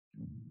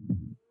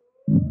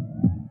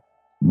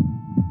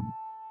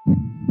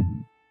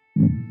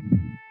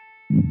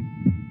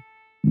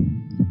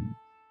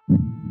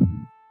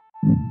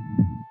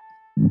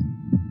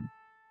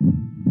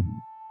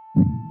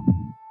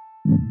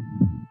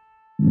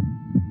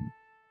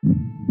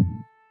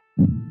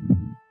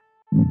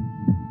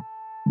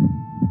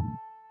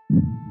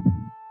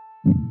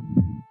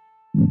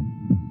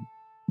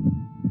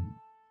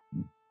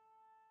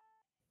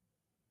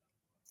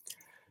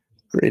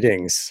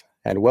Greetings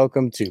and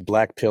welcome to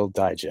Black Pill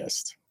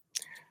Digest.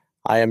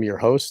 I am your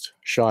host,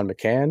 Sean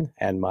McCann,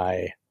 and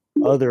my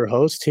other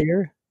host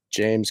here,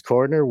 James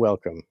Cordner.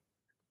 Welcome.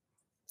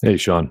 Hey,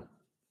 Sean.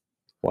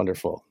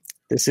 Wonderful.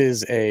 This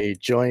is a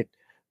joint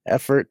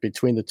effort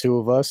between the two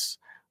of us.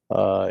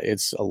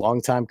 It's a long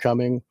time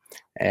coming,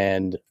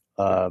 and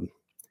the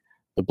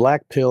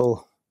black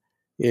pill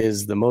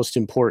is the most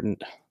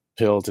important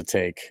pill to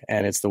take,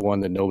 and it's the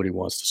one that nobody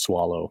wants to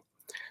swallow.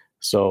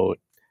 So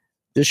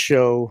this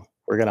show,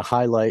 we're going to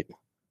highlight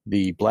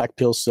the black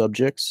pill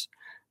subjects,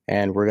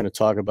 and we're going to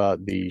talk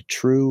about the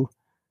true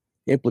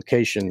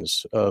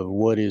implications of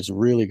what is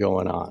really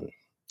going on.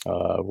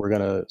 We're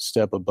going to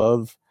step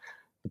above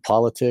the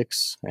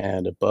politics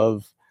and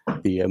above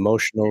the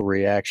emotional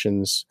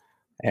reactions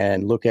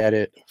and look at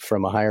it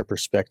from a higher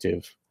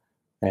perspective.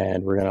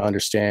 And we're going to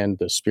understand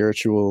the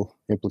spiritual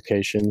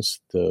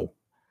implications, the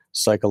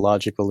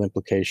psychological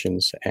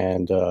implications,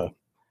 and the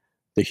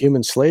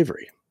human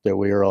slavery that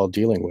we are all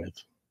dealing with.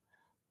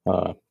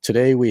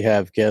 Today we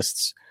have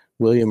guests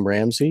William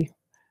Ramsey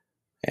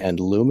and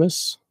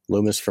Loomis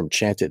from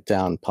Chant It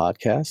Down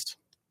podcast.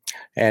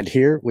 And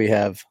here we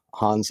have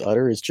Hans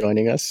Utter is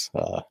joining us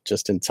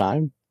just in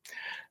time.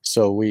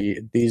 So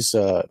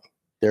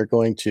they're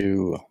going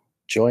to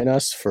join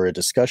us for a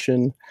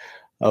discussion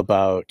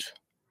about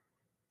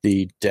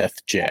the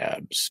death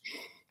jabs.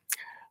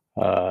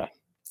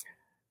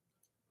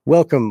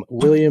 Welcome,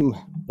 William.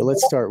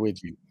 Let's start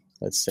with you.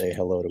 Let's say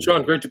hello to Sean.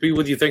 William. Great to be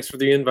with you. Thanks for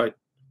the invite.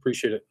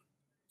 Appreciate it.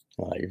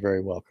 You're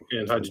very welcome.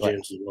 And hi to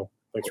James as well.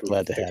 Thanks for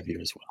glad to have you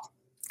as well.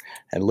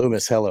 And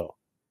Loomis, hello.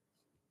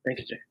 Thank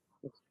you, Jay.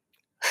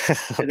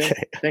 Okay.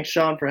 Thanks,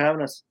 Sean, for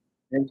having us.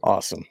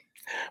 Awesome.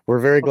 We're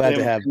very glad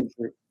to have you.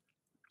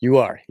 You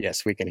are.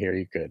 Yes, we can hear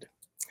you good.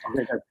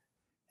 Okay.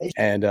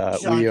 And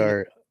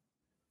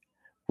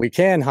we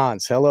can,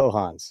 Hans. Hello,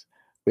 Hans.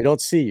 We don't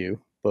see you,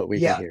 but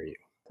we can hear you.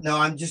 No,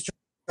 I'm just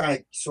trying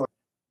to sort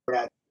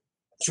out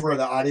where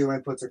the audio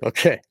inputs are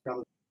coming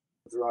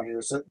through on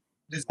here. So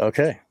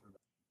okay.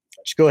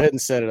 Just go ahead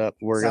and set it up.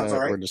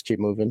 We'll just keep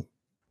moving.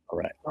 All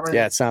right.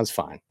 Yeah, it sounds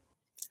fine.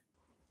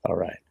 All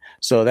right.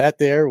 So that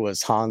there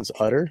was Hans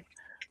Utter,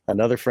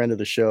 another friend of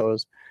the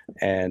show's,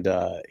 and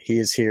he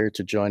is here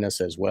to join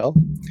us as well.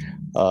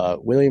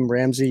 William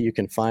Ramsey, you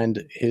can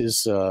find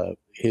his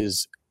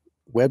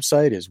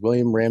website is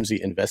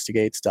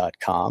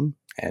williamramseyinvestigates.com,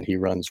 and he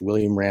runs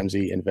William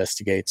Ramsey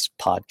Investigates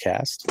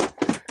podcast.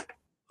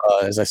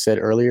 As I said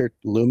earlier,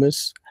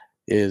 Loomis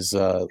is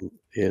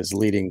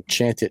leading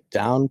Chant It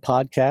Down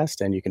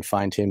podcast, and you can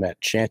find him at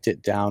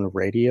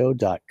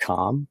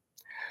chantitdownradio.com.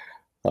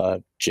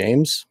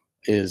 James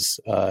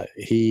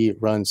he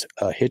runs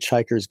a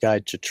Hitchhiker's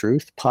Guide to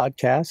Truth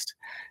podcast,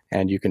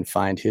 and you can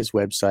find his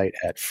website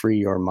at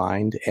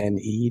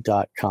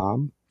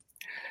freeyourmindne.com.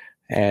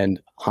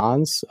 And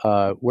Hans,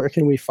 where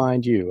can we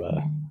find you?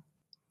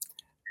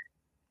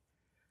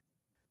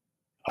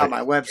 On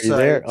my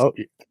website. Are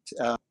you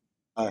there?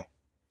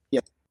 Yeah.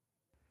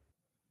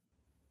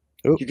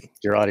 Ooh,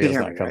 your audio's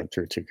not coming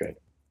through too good.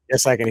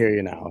 Yes, I can hear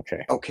you now.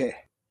 Okay.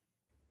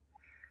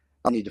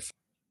 I need to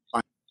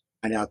find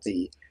out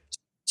the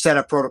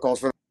setup protocols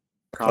for.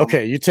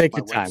 Okay, you take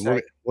your time.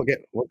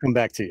 We'll come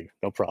back to you.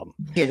 No problem.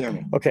 Can't hear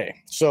me. Okay,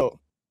 so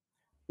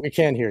we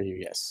can hear you.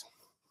 Yes.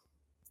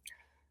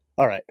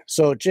 All right.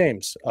 So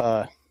James,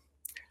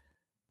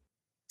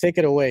 take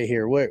it away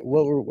here. Where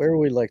would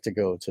we like to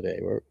go today?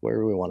 Where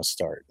do we want to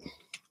start?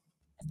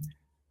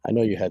 I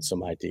know you had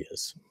some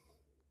ideas.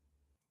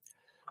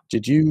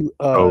 Did you?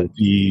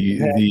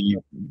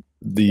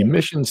 The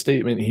mission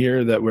statement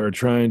here that we're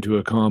trying to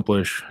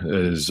accomplish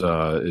is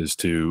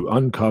to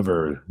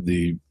uncover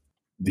the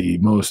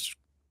most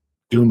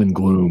doom and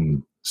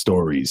gloom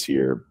stories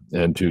here,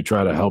 and to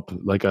try to help,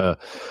 like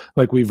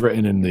we've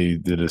written in the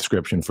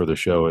description for the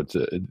show. It's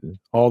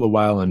all the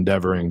while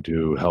endeavoring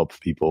to help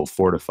people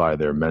fortify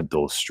their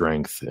mental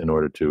strength in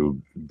order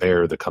to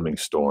bear the coming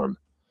storm,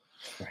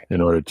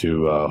 in order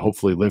to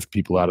hopefully lift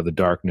people out of the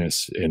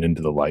darkness and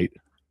into the light,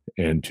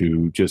 and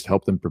to just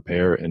help them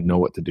prepare and know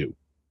what to do.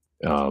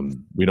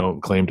 We don't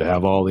claim to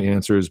have all the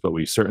answers, but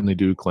we certainly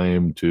do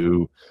claim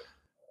to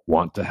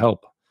want to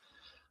help.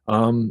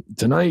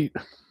 Tonight,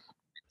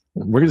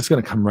 we're just going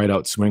to come right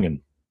out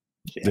swinging.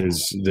 Yeah.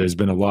 There's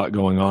been a lot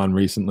going on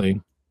recently.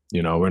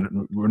 You know,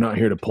 we're not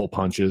here to pull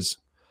punches,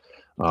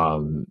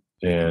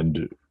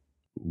 and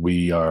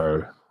we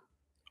are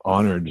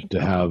honored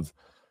to have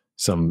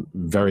some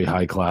very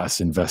high class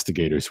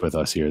investigators with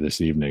us here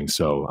this evening.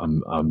 So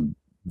I'm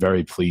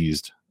very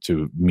pleased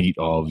to meet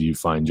all of you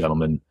fine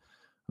gentlemen.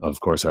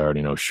 Of course, I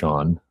already know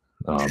Sean,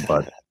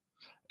 but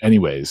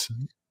anyways,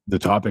 the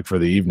topic for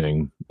the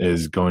evening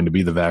is going to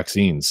be the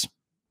vaccines,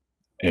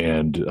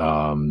 and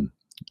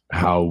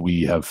how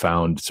we have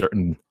found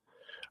certain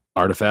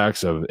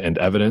artifacts and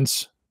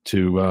evidence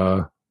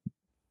to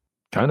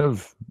kind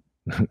of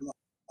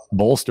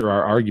bolster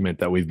our argument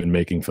that we've been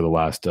making for the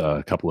last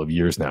couple of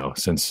years now,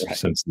 since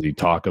the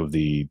talk of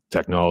the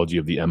technology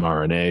of the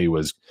mRNA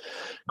was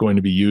going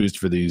to be used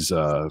for these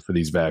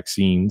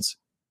vaccines.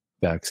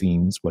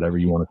 vaccines, whatever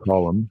you want to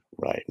call them.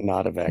 Right,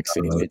 not a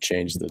vaccine. They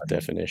changed the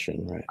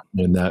definition, right?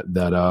 And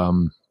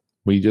that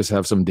we just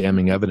have some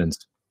damning evidence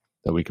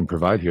that we can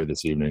provide here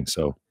this evening.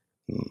 So,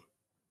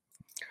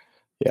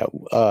 yeah,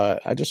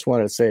 I just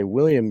wanted to say,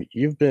 William,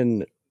 you've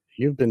been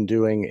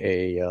doing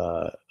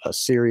a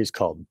series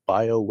called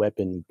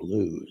Bioweapon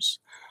Blues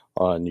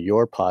on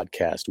your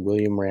podcast,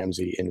 William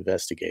Ramsey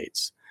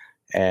Investigates,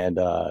 and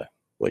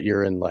what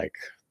you're in like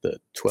the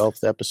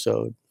 12th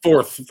episode,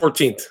 14th, and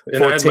 14th?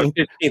 I had my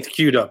 15th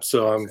queued up,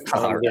 so I'm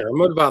there.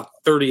 I'm at about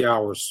 30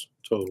 hours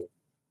total.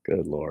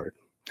 Good Lord.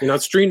 I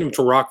streamed them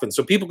to Rockfin,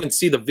 so people can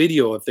see the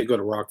video if they go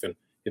to Rockfin,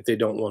 if they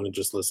don't want to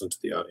just listen to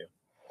the audio.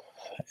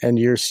 And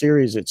your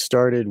series, it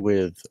started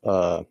with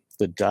the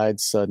Died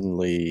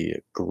Suddenly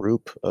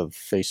group of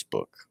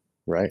Facebook,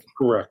 right?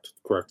 Correct.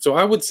 So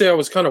I would say I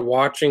was kind of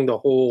watching the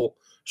whole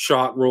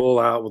shot roll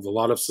out with a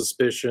lot of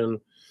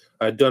suspicion.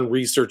 I'd done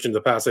research in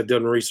the past. I'd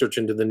done research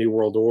into the New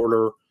World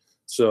Order.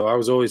 So I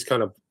was always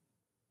kind of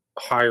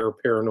higher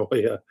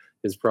paranoia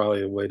is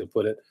probably a way to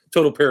put it.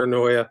 Total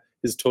paranoia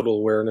is total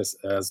awareness,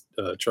 as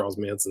Charles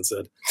Manson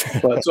said.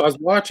 But so I was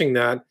watching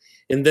that.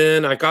 And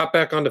then I got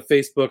back onto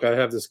Facebook. I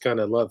have this kind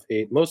of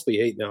love-hate, mostly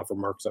hate now for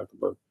Mark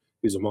Zuckerberg,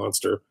 who's a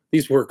monster.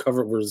 These were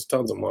covered, there's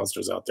tons of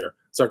monsters out there.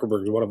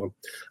 Zuckerberg is one of them.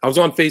 I was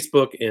on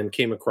Facebook and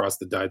came across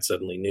the Died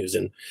Suddenly news.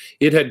 And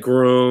it had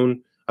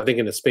grown, I think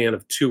in a span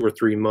of 2 or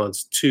 3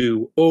 months,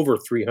 to over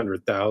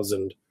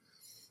 300,000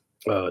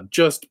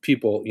 just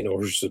people,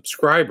 or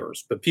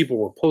subscribers. But people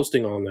were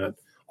posting on that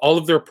all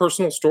of their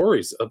personal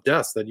stories of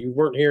deaths that you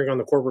weren't hearing on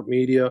the corporate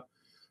media,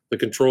 the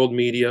controlled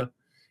media.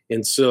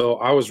 And so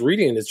I was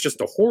reading, and it's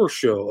just a horror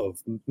show of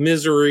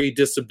misery,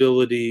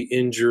 disability,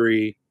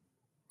 injury,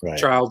 right,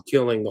 child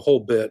killing, the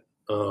whole bit,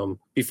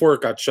 before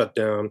it got shut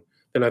down.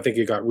 And I think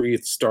it got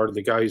restarted.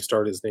 The guy who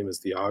started, his name is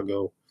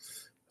Thiago.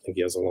 I think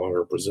he has a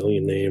longer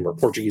Brazilian name or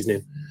Portuguese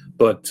name.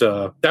 But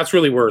that's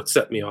really where it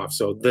set me off.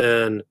 So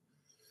then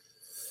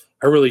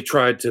I really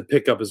tried to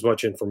pick up as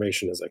much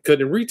information as I could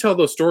and retell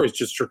those stories,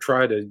 just to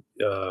try to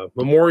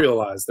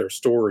memorialize their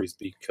stories,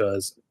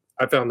 because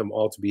I found them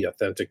all to be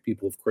authentic.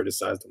 People have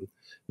criticized them.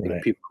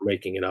 Right. People are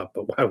making it up,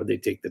 but why would they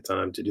take the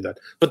time to do that?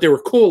 But they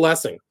were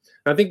coalescing.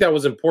 And I think that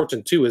was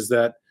important too, is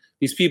that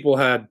these people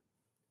had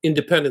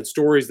independent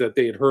stories that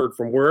they had heard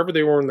from wherever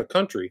they were in the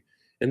country.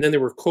 And then they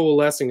were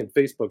coalescing in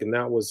Facebook. And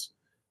that was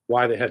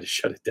why they had to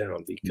shut it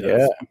down,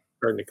 because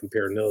starting to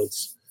compare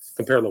notes,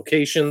 compare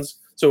locations.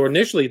 So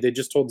initially they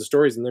just told the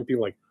stories, and then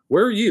people were like,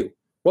 where are you?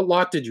 What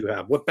lot did you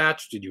have? What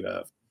batch did you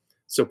have?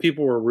 So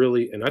people were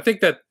really, and I think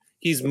that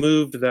he's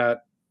moved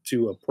that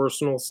to a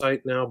personal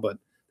site now, but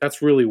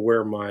that's really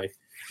where my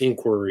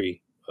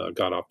inquiry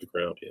got off the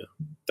ground. Yeah,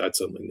 that's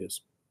something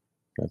news.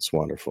 That's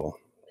wonderful.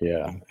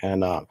 Yeah,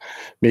 and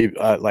maybe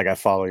like I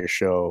follow your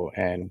show,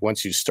 and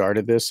once you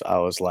started this, I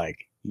was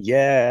like,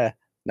 yeah,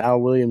 now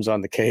William's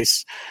on the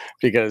case,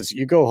 because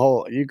you go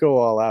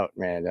all out,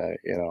 man.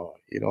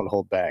 You don't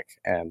hold back,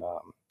 and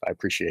I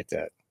appreciate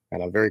that,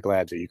 and I'm very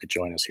glad that you could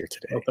join us here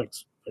today. Oh,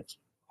 thanks.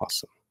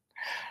 Awesome.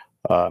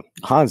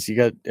 Hans, you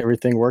got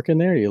everything working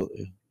there? You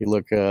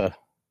look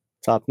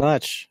top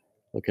notch,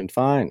 looking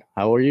fine.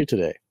 How are you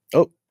today?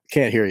 Oh,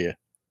 can't hear you.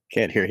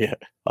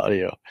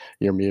 Audio,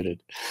 you're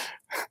muted.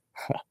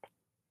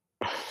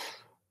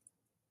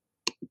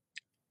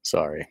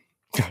 Sorry.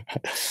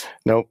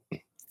 Nope.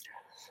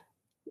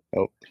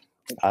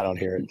 I don't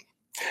hear it.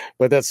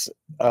 But that's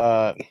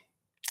we'll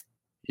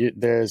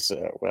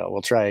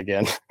try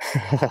again.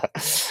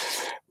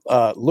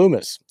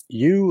 Loomis,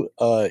 you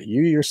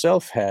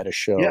yourself had a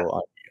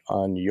show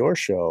on your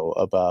show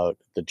about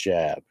the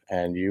jab,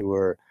 and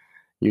you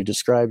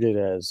described it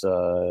as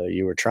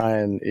you were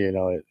trying,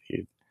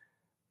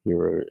 you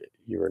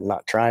were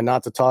not trying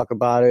not to talk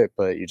about it,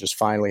 but you just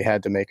finally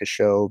had to make a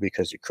show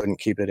because you couldn't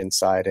keep it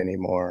inside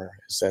anymore.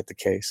 Is that the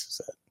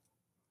case?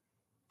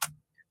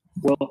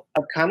 Well,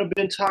 I've kind of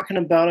been talking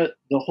about it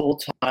the whole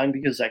time,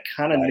 because I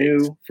kind of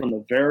knew from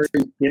the very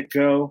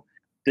get-go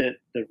that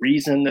the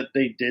reason that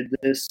they did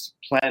this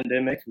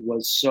pandemic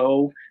was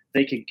so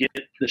they could get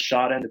the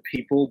shot into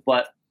people.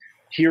 But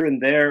here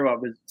and there, I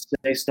would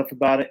say stuff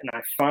about it, and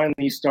I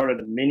finally started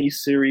a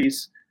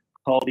mini-series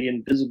called The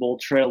Invisible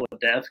Trail of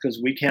Death, because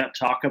we can't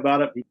talk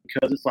about it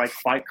because it's like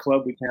Fight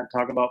Club. We can't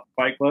talk about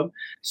Fight Club.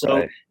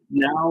 So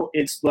now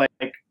it's like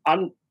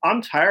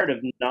I'm tired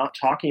of not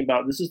talking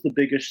about it. This is the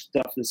biggest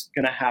stuff that's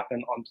going to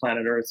happen on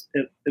planet Earth,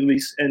 at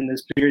least in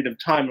this period of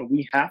time, and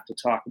we have to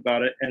talk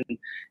about it. And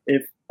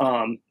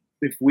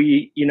if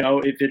we,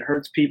 if it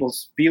hurts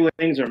people's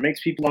feelings or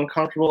makes people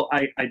uncomfortable,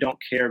 I don't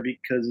care,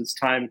 because it's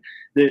time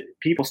that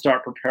people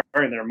start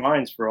preparing their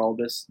minds for all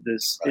this.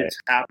 It's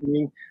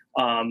happening.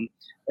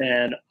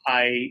 And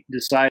I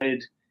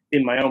decided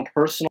in my own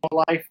personal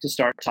life to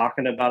start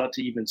talking about it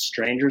to even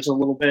strangers a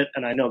little bit.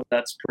 And I know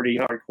that's pretty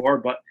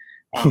hardcore, but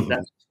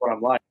that's what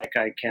I'm like.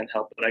 I can't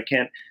help it. I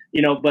can't,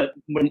 but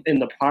when in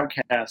the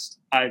podcast,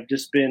 I've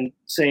just been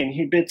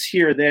saying bits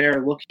here or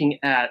there, looking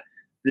at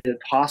the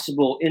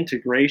possible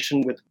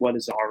integration with what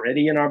is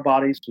already in our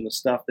bodies from the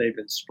stuff they've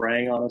been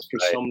spraying on us for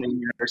so many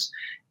years,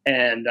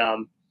 and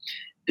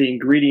the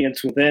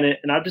ingredients within it.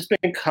 And I've just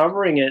been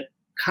covering it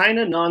kind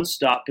of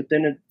nonstop, but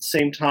then at the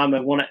same time, I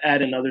want to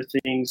add in other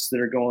things that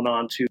are going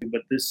on too.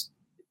 But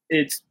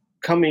it's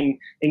coming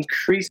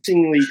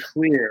increasingly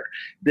clear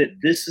that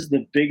this is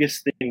the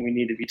biggest thing we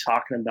need to be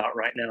talking about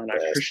right now. And I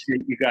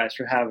appreciate you guys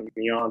for having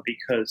me on,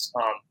 because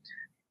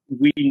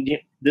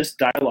this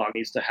dialogue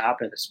needs to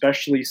happen,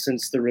 especially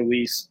since the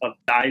release of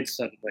Died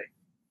Suddenly.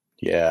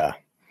 Yeah.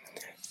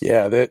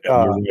 That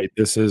right.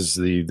 This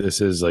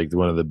is like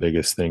one of the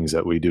biggest things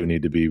that we do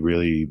need to be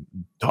really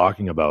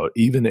talking about,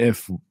 even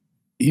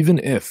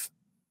if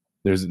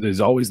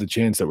there's always the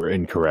chance that we're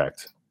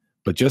incorrect.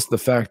 But just the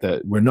fact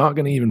that we're not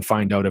going to even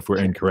find out if we're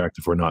incorrect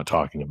if we're not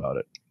talking about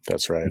it.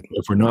 That's right.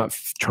 If we're not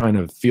trying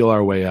to feel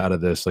our way out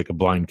of this like a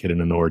blind kid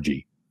in an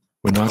orgy,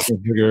 we're not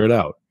going to figure it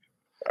out.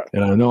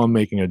 And I know I'm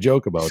making a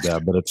joke about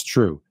that, but it's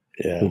true.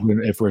 Yeah.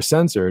 If we're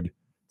censored,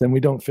 then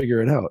we don't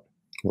figure it out.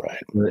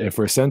 Right. If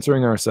we're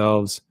censoring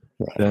ourselves,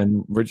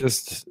 then we're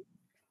just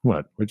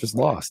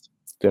lost.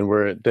 Then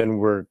we're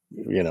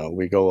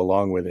we go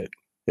along with it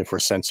if we're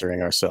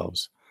censoring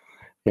ourselves.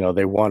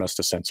 They want us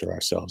to censor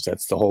ourselves.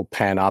 That's the whole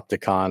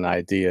panopticon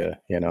idea,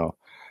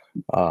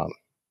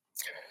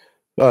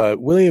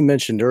 William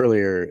mentioned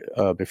earlier,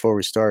 before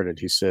we started,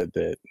 he said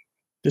that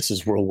this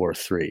is World War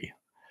III.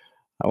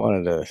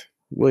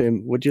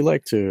 William, would you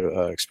like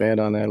to expand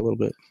on that a little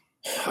bit?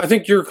 I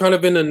think you're kind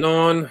of in a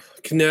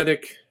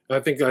non-kinetic. I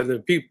think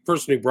the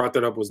person who brought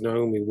that up was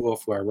Naomi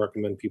Wolf, who I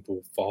recommend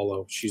people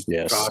follow. She's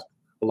got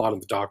a lot of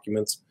the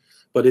documents.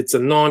 But it's a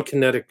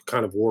non-kinetic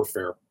kind of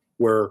warfare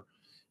where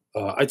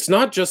it's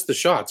not just the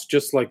shots,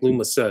 just like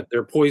Luma said.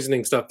 They're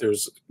poisoning stuff.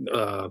 There's,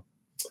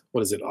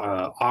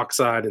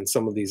 oxide and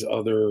some of these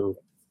other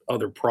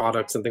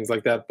products and things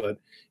like that. But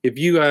if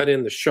you add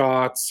in the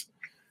shots,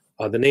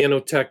 the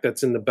nanotech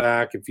that's in the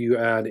back, if you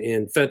add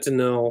in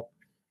fentanyl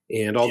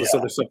and all this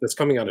other stuff that's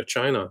coming out of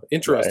China,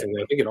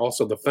 interestingly, I think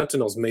the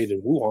fentanyl's made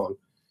in Wuhan.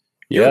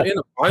 You're in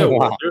a bio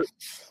war.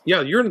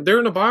 They're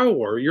in a bio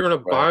war. You're in a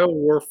bio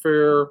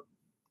warfare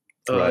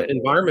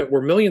environment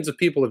where millions of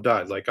people have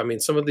died.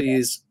 Some of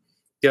these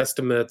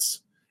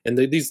guesstimates, and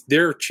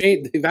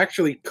they've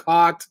actually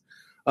caught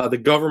the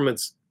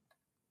governments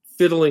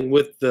fiddling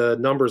with the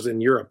numbers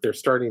in Europe. They're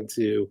starting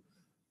to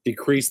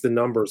decrease the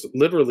numbers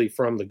literally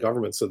from the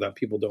government so that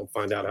people don't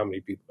find out how many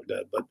people are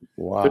dead. But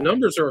the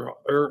numbers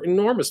are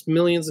enormous.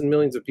 Millions and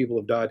millions of people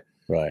have died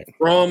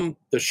from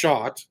the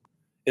shot.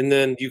 And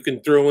then you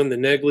can throw in the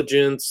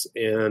negligence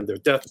and the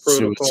death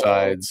protocol.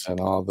 Suicides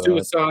and all the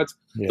suicides.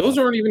 Yeah. Those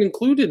aren't even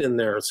included in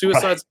there.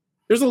 Suicides.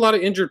 There's a lot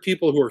of injured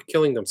people who are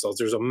killing themselves.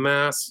 There's a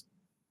mass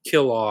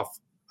kill off.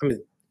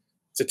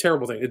 It's a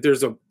terrible thing.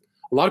 There's a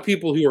lot of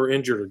people who are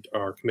injured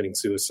are committing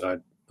suicide.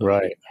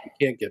 Right.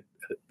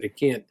 They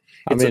can't.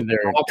 It's an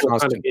awful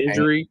kind of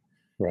injury,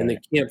 and they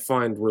can't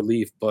find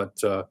relief.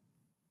 But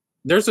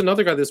there's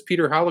another guy, this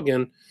Peter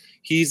Halligan.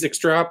 He's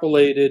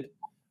extrapolated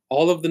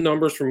all of the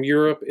numbers from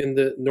Europe and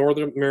the North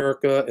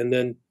America, and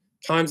then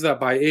times that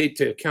by 8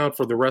 to account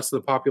for the rest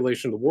of the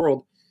population of the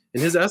world.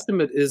 And his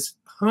estimate is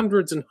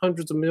hundreds and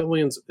hundreds of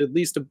millions, at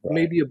least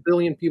maybe a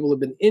billion people have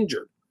been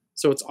injured.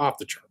 So it's off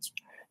the charts.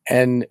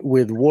 And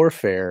with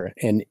warfare,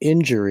 an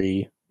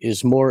injury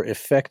is more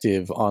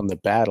effective on the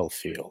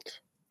battlefield.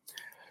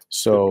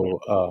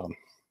 So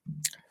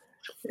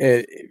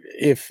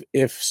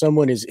if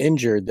someone is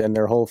injured, then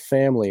their whole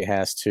family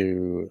has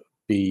to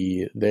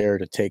be there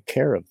to take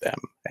care of them,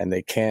 and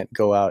they can't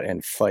go out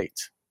and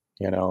fight.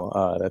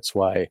 That's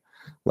why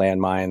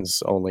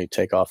landmines only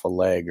take off a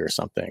leg or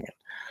something.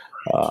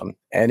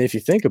 And if you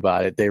think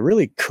about it, they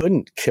really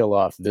couldn't kill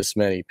off this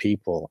many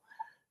people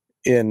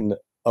in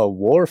a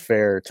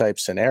warfare type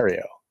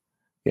scenario.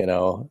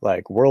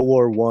 Like World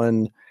War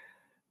I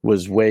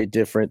was way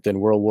different than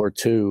World War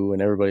II,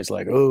 and everybody's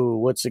like, oh,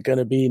 what's it going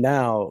to be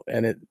now?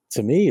 And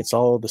to me, it's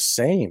all the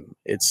same.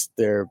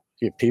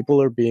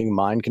 People are being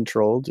mind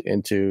controlled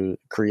into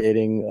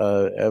creating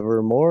a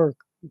ever more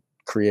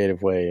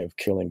creative way of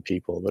killing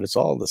people, but it's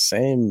all the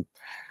same.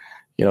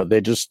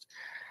 They just,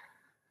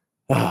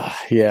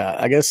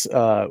 I guess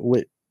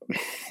with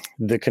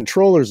the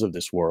controllers of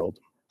this world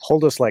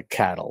hold us like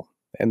cattle,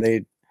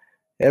 and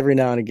every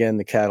now and again,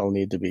 the cattle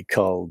need to be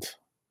culled.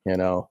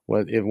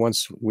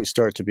 Once we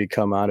start to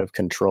become out of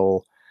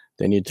control,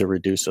 they need to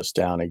reduce us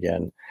down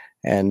again.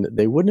 And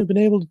they wouldn't have been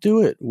able to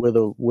do it with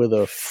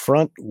a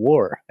front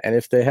war. And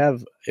if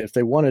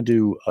they want to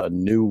do a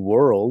new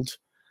world,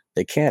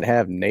 they can't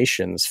have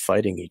nations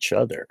fighting each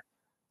other.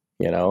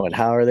 And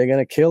how are they going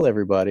to kill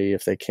everybody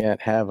if they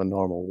can't have a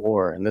normal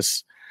war? And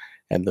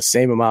the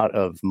same amount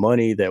of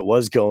money that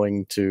was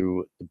going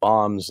to the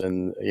bombs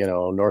and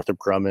Northrop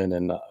Grumman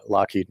and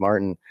Lockheed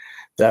Martin,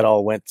 that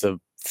all went to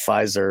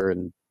Pfizer,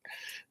 and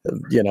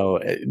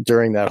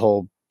during that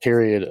whole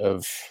period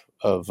of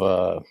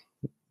the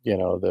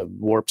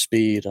warp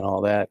speed and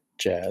all that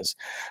jazz,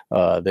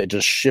 they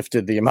just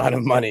shifted the amount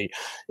of money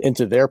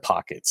into their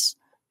pockets.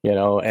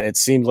 And it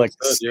seemed like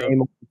the Yeah.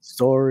 same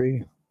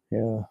story.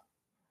 Yeah.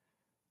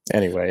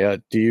 Anyway,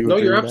 do you No,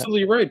 agree you're with that?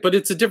 absolutely right, but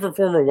it's a different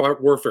form of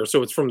warfare.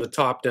 So it's from the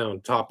top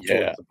down, top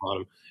towards the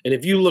bottom. And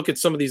if you look at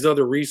some of these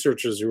other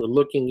researchers who are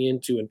looking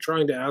into and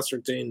trying to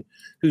ascertain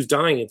who's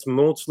dying, it's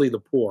mostly the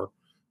poor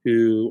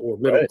or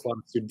middle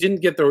class who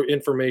didn't get their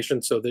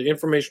information. So the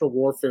informational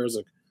warfare is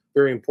a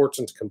very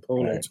important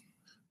component.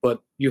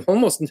 But you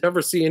almost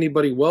never see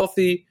anybody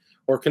wealthy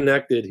or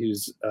connected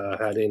who's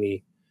had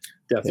any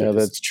death. Yeah,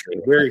 that's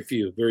true. Very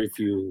few to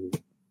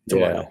my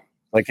knowledge.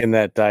 Like in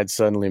that Died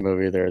Suddenly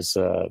movie, there's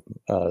the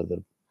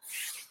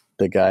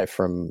guy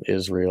from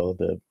Israel,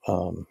 the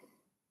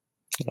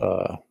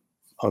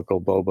Uncle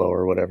Bobo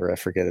or whatever, I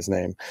forget his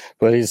name,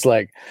 but he's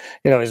like,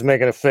 he's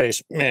making a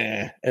face,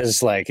 meh.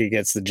 It's like he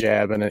gets the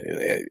jab, and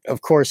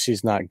of course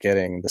he's not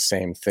getting the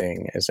same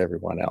thing as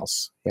everyone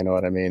else. You know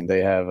what I mean?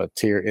 They have a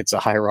tier. It's a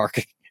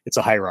hierarchy.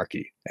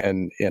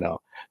 And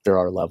there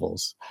are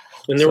levels.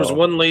 And there was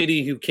one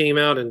lady who came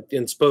out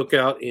and spoke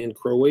out in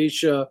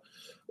Croatia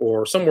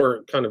or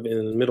somewhere kind of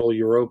in middle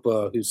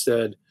Europa who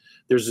said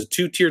there's a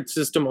 2-tiered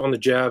system on the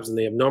jabs and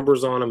they have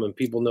numbers on them and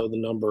people know the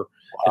number.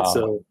 Wow. And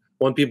so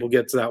one people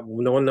gets that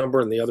one number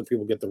and the other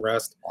people get the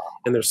rest. Wow.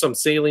 And there's some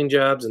saline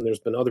jabs and there's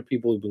been other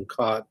people who've been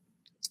caught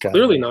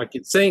clearly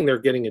saying they're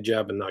getting a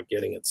jab and not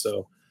getting it.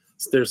 So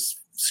there's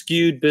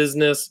skewed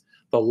business.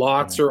 The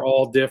lots are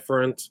all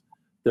different.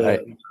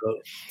 The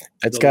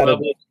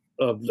level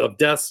of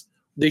deaths,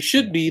 they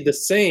should be the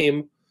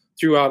same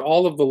throughout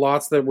all of the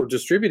lots that were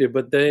distributed,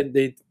 but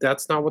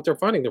that's not what they're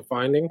finding. They're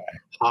finding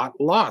hot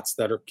lots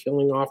that are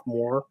killing off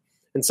more,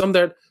 and some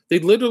that they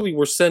literally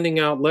were sending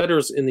out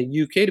letters in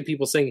the UK to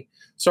people saying,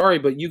 "Sorry,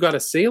 but you got a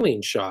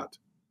saline shot."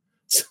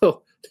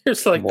 So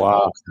there's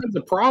all kinds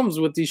of problems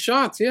with these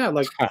shots. Yeah,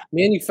 like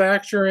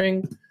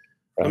manufacturing.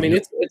 I mean,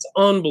 it's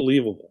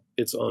unbelievable.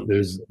 It's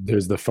unbelievable.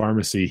 There's the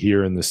pharmacy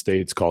here in the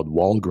States called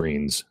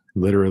Walgreens.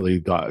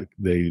 Literally,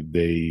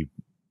 they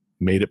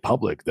made it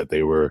public that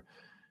they were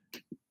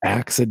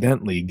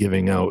accidentally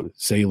giving out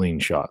saline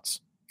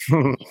shots.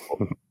 Of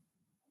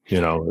course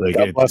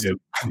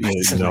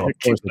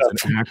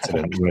it's an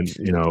accident when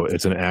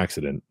it's an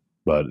accident,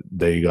 but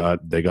they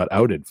got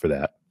outed for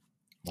that,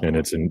 and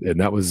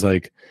that was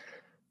like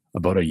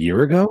about a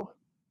year ago.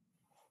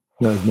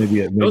 No,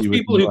 maybe those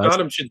people who got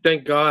them should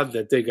thank God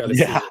that they got a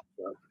saline shot.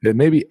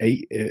 Maybe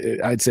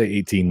I'd say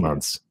 18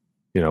 months.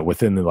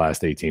 Within the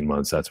last 18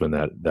 months, that's when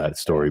that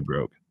story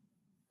broke.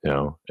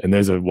 And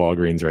there's a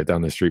Walgreens right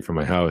down the street from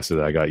my house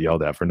that I got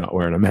yelled at for not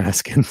wearing a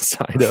mask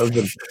inside of.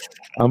 And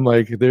I'm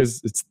like,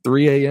 it's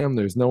 3 a.m.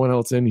 There's no one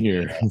else in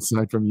here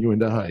aside from you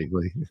and I.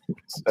 Like,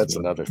 that's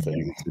another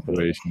thing.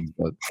 Situations.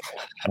 But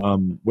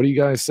what do you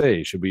guys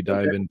say? Should we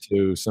dive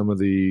into some of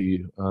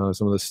the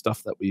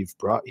stuff that we've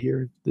brought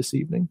here this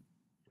evening?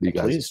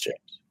 Please, James.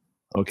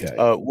 Okay.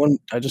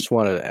 I just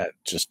wanted to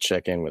just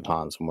check in with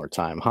Hans one more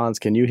time. Hans,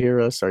 can you hear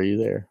us? Are you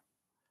there?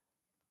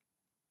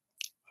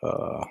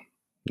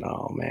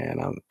 No, man.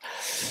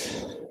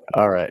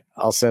 All right.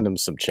 I'll send him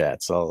some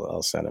chats.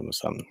 I'll send him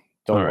some.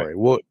 Don't worry.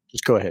 We'll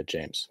just go ahead,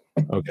 James.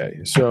 Okay.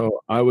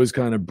 So I was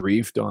kind of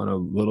briefed on a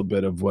little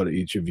bit of what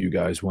each of you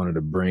guys wanted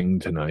to bring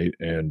tonight,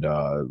 and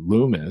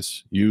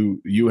Loomis,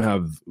 you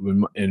have,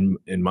 in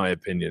my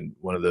opinion,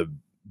 one of the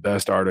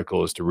best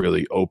articles to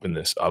really open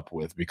this up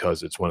with,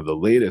 because it's one of the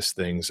latest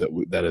things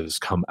that has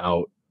come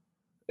out,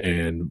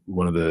 and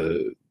one of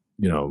those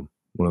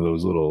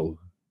little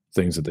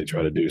things that they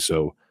try to do.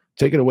 So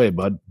take it away,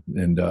 bud,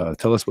 and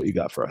tell us what you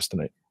got for us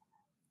tonight.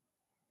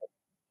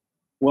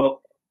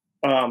 Well,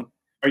 are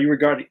you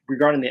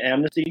regarding the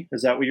amnesty?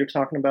 Is that what you're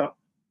talking about?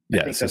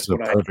 Yes, that's a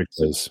perfect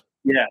place.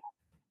 Yeah.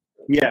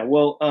 Yeah.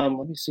 Well,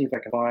 let me see if I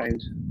can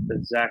find the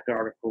exact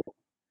article.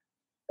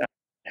 I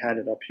had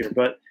it up here,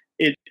 but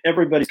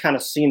everybody's kind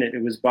of seen it.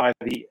 It was by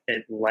the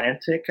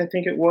Atlantic, I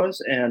think it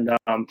was, and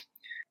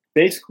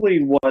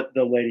basically what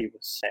the lady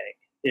was saying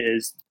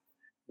is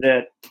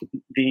that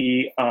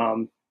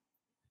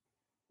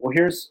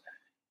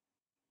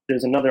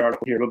there's another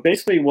article here, but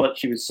basically what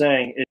she was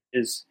saying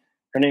is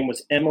her name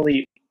was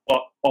Emily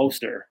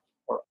Oster,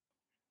 or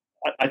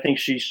I think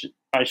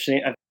I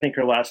think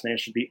her last name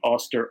should be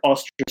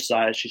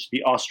ostracized. She should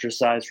be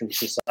ostracized from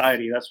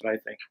society. That's what I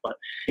think. But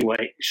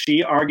anyway,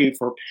 she argued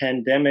for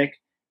pandemic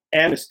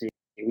amnesty.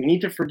 We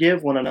need to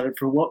forgive one another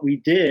for what we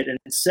did and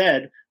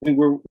said when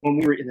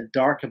we were in the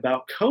dark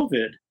about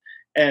COVID.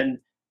 And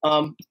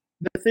the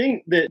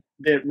thing that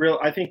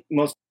I think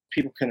most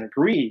people can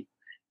agree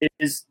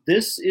is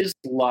this is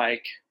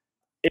like,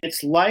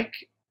 it's like,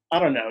 I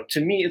don't know, to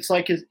me, it's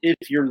like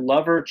if your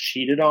lover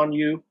cheated on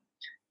you,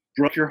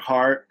 broke your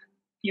heart,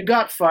 you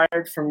got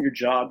fired from your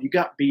job, you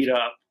got beat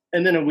up,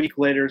 and then a week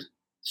later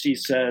she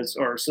says,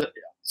 or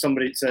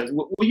somebody says,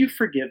 will you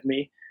forgive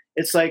me?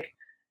 It's like,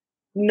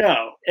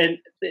 no. And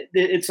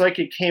it's like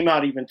it came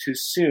out even too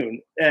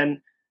soon. And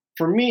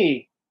for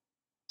me,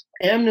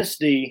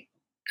 amnesty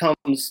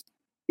comes,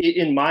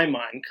 in my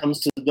mind, comes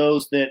to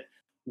those that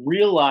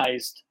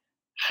realized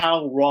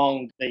how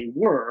wrong they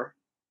were.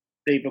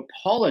 They've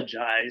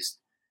apologized,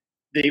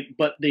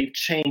 but they've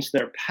changed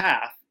their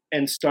path,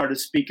 and started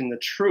speaking the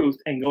truth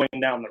and going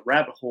down the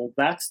rabbit hole,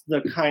 that's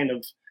the kind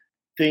of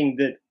thing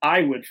that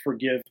I would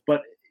forgive.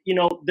 But,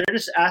 they're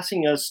just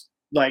asking us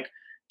like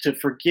to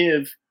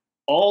forgive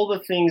all the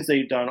things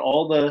they've done,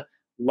 all the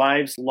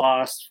lives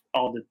lost,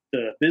 all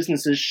the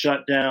businesses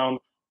shut down,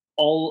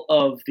 all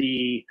of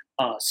the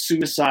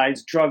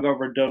suicides, drug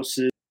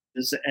overdoses,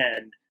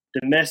 and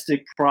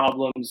domestic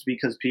problems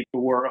because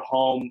people were at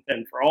home,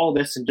 and for all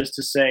this, and just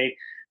to say,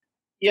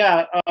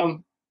 yeah,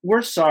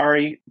 we're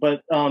sorry,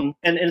 but and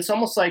it's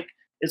almost like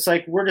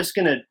we're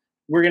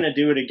gonna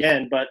do it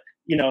again, but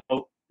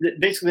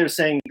basically they're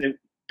saying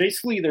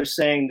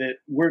that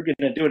we're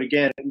gonna do it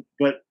again,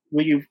 but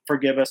will you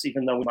forgive us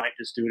even though we might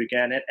just do it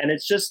again? And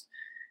it's just,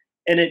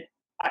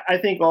 I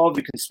think all of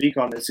you can speak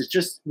on this. It's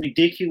just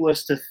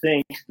ridiculous to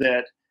think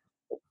that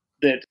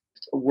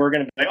we're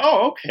gonna be like,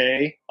 oh,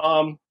 okay,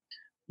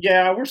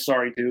 yeah, we're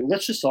sorry, dude.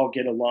 Let's just all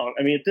get along.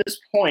 I mean, at this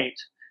point,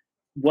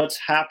 what's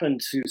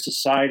happened to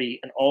society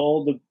and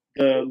all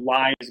the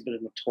lies that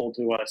have been told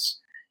to us,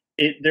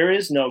 there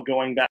is no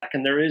going back,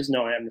 and there is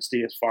no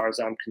amnesty as far as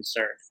I'm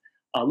concerned.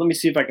 Let me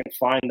see if I can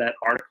find that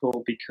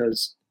article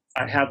because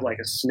I have like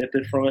a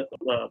snippet from it.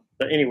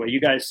 But anyway,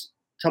 you guys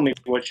tell me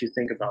what you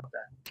think about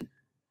that.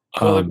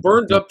 Well, it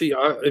burned up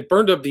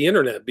the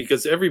internet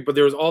because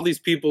there was all these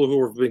people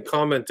who have been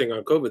commenting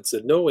on COVID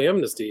said no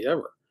amnesty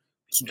ever,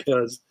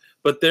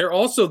 but they're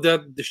also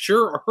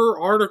her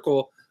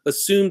article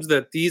assumes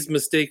that these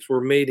mistakes were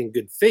made in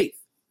good faith,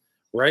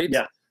 right?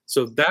 Yeah.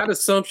 So that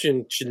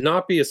assumption should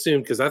not be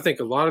assumed because I think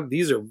a lot of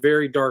these are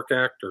very dark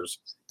actors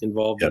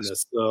involved in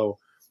this. So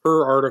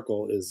her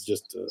article is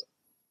just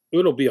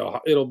it'll be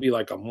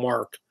like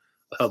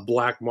a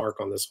black mark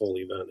on this whole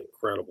event.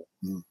 Incredible.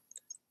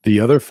 The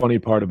other funny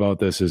part about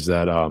this is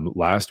that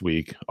last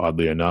week,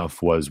 oddly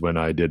enough, was when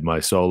I did my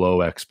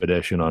solo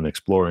expedition on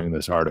exploring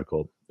this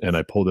article, and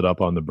I pulled it up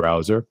on the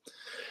browser,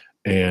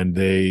 and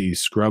they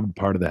scrubbed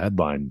part of the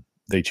headline.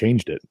 They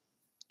changed it,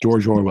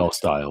 George Orwell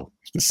style.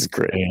 This is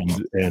great.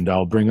 And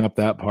I'll bring up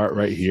that part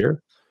right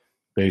here,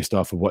 based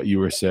off of what you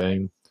were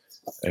saying,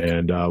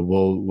 and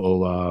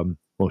we'll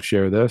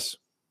share this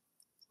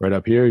right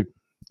up here.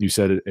 You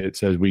said it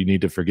says we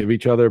need to forgive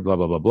each other, blah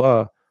blah blah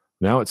blah.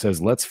 Now it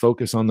says let's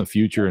focus on the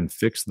future and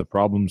fix the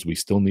problems we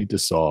still need to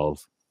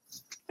solve.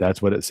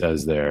 That's what it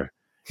says there.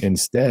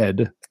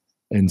 Instead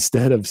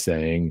of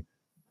saying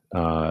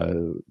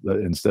where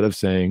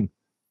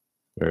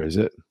is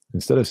it?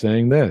 Instead of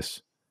saying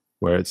this,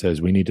 where it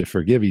says we need to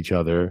forgive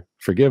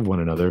one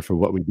another for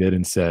what we did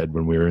and said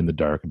when we were in the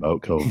dark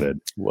about COVID.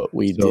 What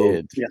we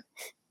did.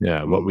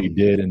 Yeah, what we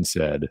did and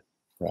said.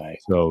 Right.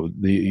 So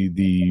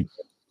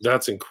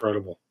that's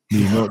incredible.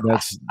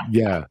 That's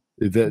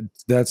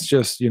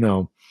just,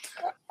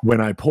 when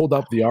I pulled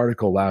up the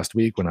article last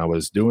week when I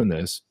was doing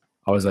this,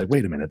 I was like,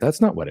 wait a minute, that's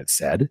not what it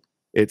said.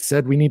 It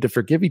said we need to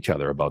forgive each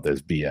other about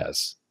this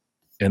BS.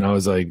 And I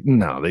was like,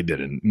 no, they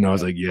didn't. And I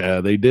was like,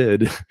 yeah, they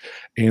did.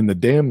 And the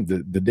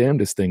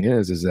damnedest thing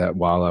is that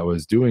while I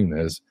was doing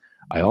this,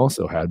 I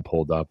also had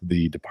pulled up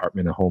the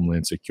Department of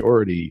Homeland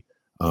Security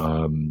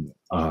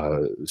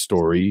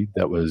story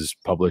that was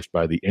published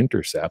by The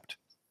Intercept,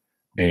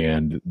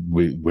 and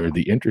where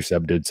The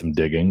Intercept did some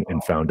digging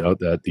and found out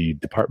that the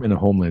Department of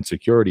Homeland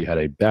Security had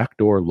a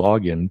backdoor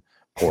login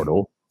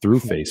portal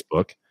through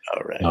Facebook.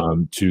 All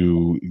right.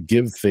 To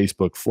give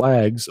Facebook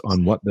flags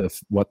on what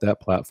that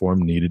platform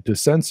needed to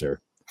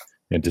censor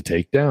and to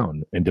take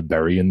down and to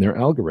bury in their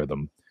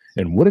algorithm.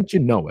 And wouldn't you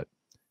know it,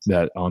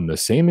 that on the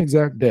same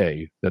exact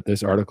day that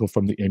this article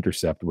from The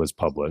Intercept was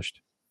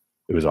published,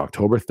 it was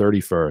October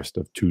 31st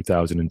of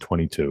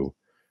 2022,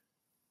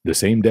 the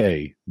same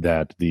day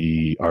that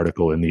the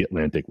article in The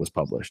Atlantic was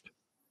published.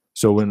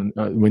 So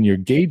when you're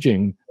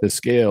gauging a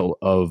scale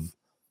of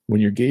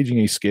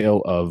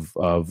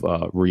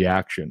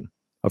reaction,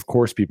 of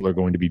course, people are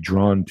going to be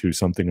drawn to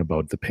something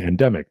about the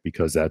pandemic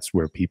because that's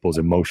where people's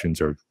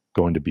emotions are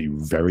going to be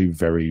very,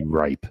 very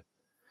ripe,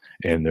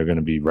 and they're going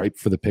to be ripe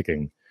for the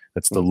picking.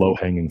 That's the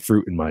low-hanging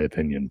fruit, in my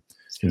opinion.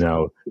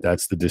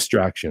 That's the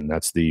distraction.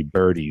 That's the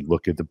birdie.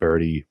 Look at the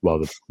birdie while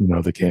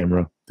the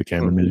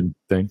cameraman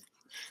thing.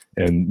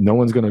 And no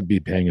one's going to be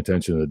paying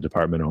attention to the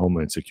Department of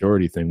Homeland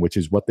Security thing, which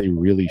is what they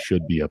really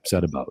should be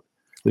upset about.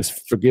 This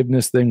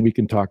forgiveness thing, we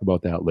can talk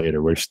about that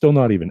later. We're still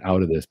not even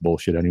out of this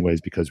bullshit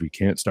anyways, because we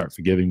can't start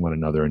forgiving one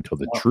another until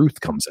the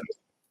truth comes out.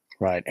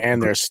 Right.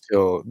 And they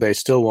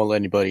still won't let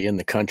anybody in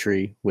the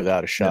country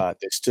without a shot.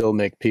 They still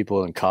make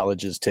people in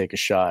colleges take a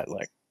shot.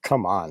 Like,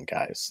 come on,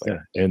 guys.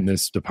 And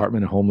this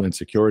Department of Homeland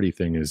Security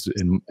thing is,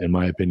 in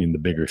my opinion, the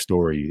bigger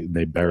story.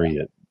 They bury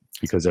it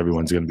because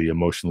everyone's going to be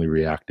emotionally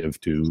reactive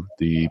to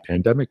the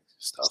pandemic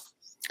stuff.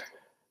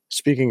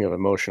 Speaking of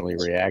emotionally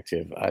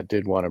reactive, I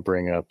did want to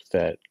bring up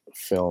that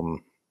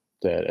film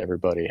that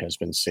everybody has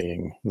been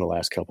seeing in the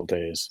last couple of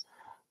days.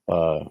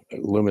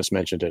 Loomis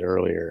mentioned it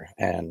earlier,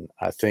 and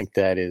I think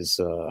that is,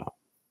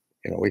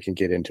 we can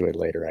get into it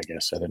later, I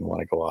guess. I didn't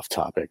want to go off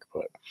topic,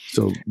 but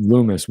so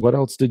Loomis, what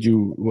else did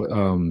you?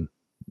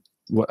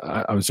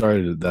 I'm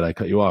sorry that I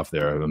cut you off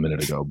there a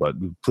minute ago, but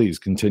please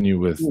continue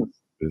with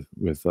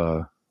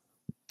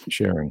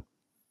sharing.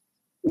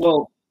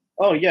 Well,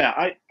 oh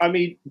yeah, I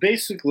mean,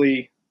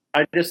 basically,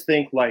 I just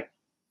think like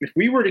if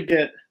we were to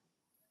get,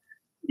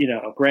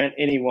 grant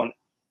anyone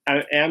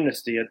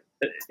amnesty,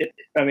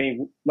 I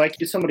mean, like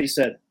somebody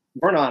said,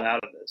 we're not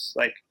out of this.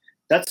 Like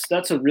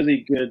that's a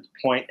really good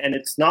point, and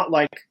it's not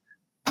like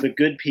the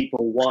good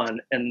people won,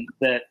 and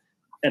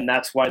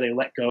that's why they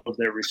let go of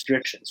their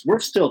restrictions. We're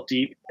still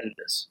deep in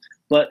this.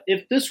 But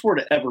if this were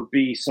to ever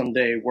be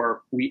someday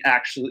where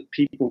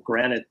people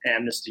granted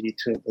amnesty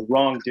to the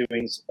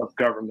wrongdoings of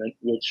government,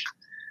 which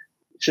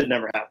should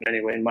never happen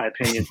anyway, in my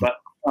opinion. But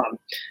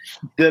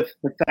the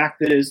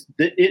fact is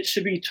that it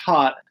should be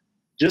taught,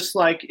 just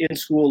like in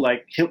school,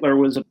 like Hitler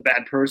was a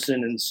bad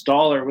person and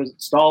Stalin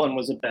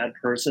was a bad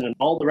person and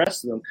all the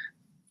rest of them.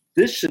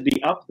 This should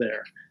be up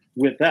there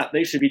with that.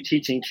 They should be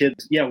teaching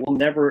kids, yeah, we'll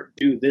never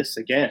do this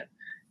again.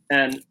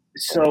 And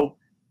so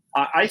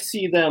I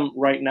see them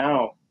right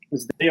now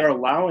as they are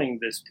allowing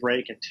this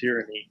break in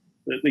tyranny,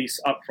 at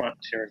least upfront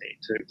tyranny,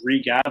 to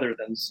regather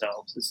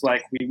themselves. It's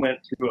like we went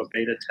through a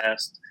beta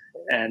test,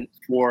 and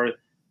for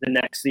the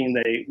next thing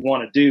they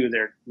want to do,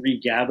 they're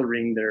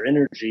regathering their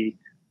energy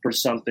for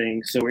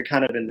something. So we're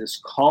kind of in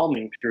this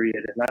calming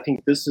period. And I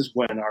think this is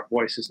when our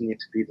voices need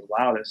to be the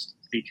loudest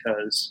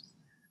because,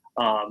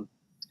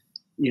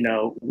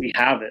 we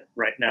have it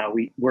right now.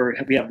 We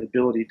have the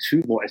ability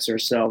to voice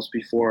ourselves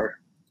before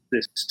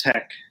this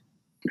tech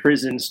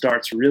prison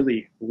starts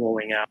really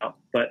rolling out.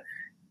 But,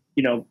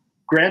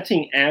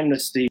 granting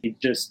amnesty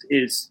just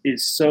is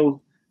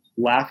so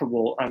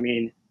laughable. I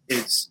mean,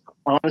 it's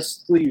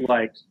honestly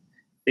like,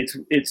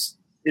 it's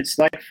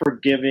like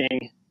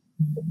forgiving.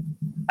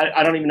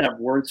 I don't even have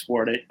words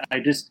for it.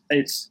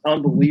 It's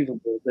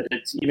unbelievable that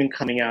it's even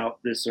coming out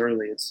this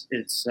early.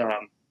 It's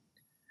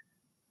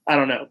I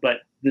don't know,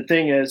 but the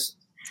thing is,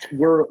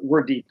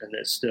 we're deep in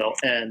this still,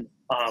 and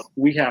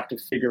we have to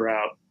figure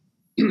out.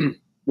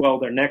 Well,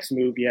 their next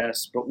move,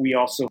 yes, but we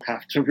also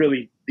have to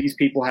really. These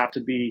people have to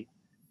be.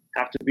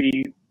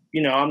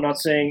 I'm not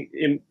saying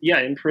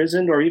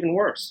imprisoned or even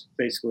worse,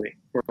 basically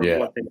for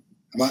what they.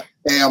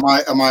 Am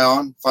I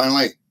on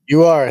finally?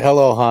 You are.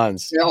 Hello,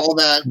 Hans. Yeah, all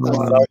that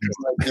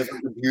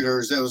different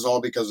computers. It was all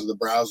because of the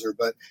browser.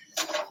 But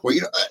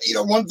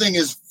one thing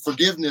is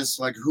forgiveness.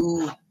 Like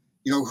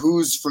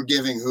who's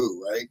forgiving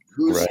who, right?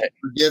 Who's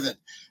forgiven?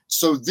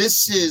 So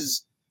this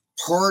is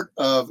part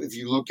of, if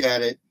you look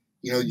at it,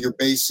 your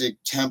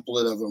basic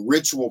template of a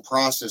ritual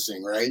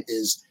processing, right?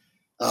 Is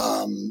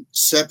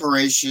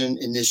separation,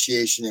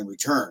 initiation, and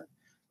return,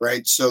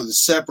 right? So the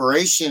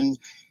separation.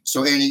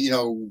 So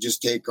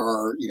just take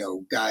our,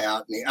 guy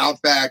out in the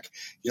outback,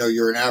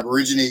 you're an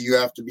Aborigine, you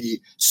have to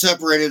be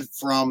separated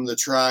from the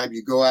tribe.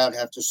 You go out,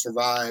 have to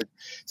survive.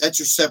 That's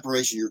your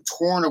separation. You're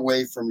torn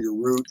away from your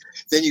root.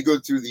 Then you go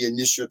through the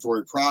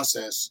initiatory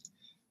process,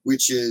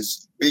 which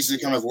is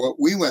basically kind of what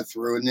we went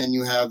through. And then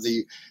you have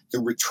the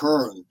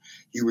return.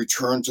 You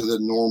return to the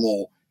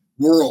normal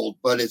world,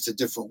 but it's a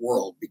different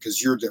world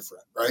because you're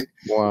different, right?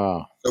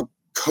 Wow. So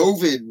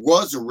COVID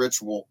was a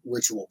ritual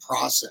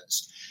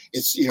process.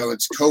 It's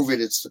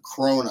COVID, it's the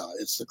corona,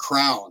 it's the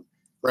crown,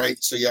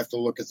 right? So you have to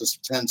look at the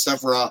 10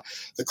 Sephirah,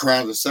 the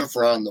crown of the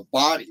Sephirah, and the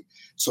body.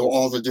 So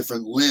all the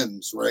different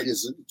limbs, right,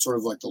 is sort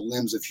of like the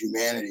limbs of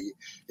humanity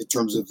in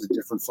terms of the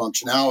different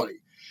functionality.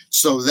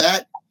 So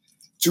that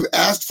to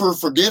ask for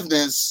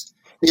forgiveness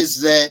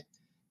is that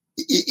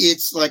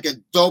it's like a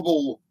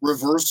double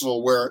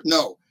reversal where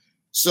no.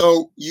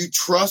 So you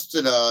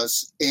trusted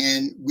us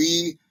and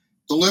we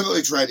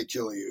deliberately tried to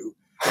kill you.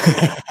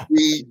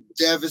 We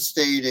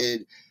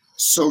devastated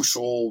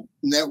social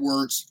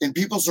networks and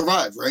people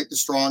survived, right? The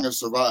strong have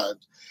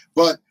survived.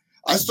 But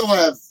I still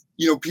have,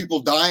 people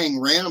dying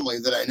randomly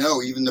that I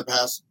know, even the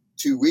past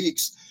 2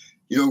 weeks,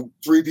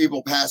 3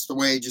 people passed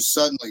away, just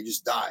suddenly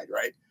just died,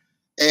 right?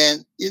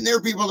 And there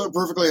are people that are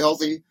perfectly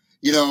healthy,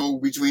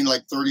 between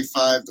like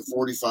 35 to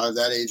 45,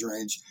 that age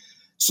range.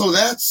 So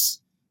that's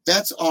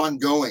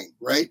ongoing,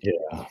 right?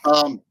 Yeah.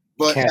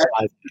 But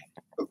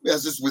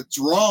as it's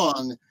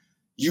withdrawn,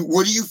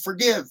 what do you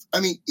forgive? I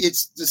mean,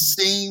 it's the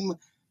same,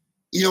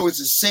 it's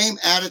the same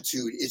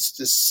attitude. It's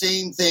the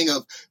same thing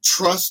of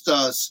trust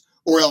us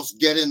or else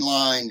get in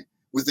line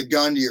with a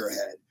gun to your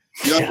head.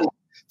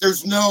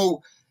 There's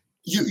no,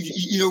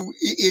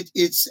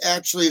 it's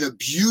actually an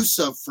abuse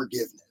of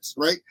forgiveness,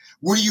 right?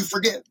 What do you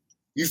forgive?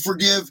 You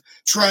forgive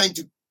trying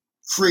to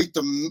create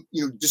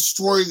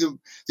destroy the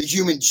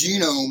human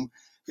genome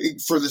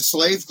for the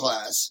slave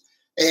class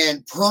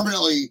and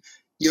permanently,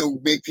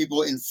 make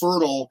people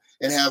infertile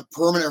and have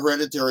permanent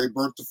hereditary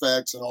birth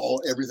defects and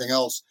everything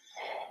else.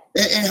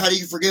 And how do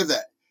you forgive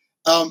that?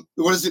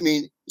 What does it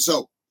mean?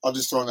 So I'll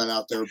just throw that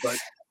out there. But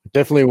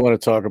definitely want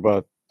to talk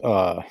about.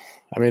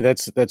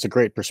 That's a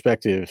great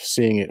perspective,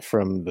 seeing it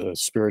from the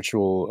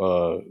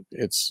spiritual.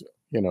 It's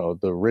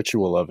the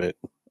ritual of it,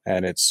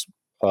 and it's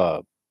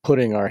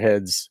putting our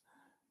heads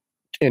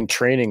and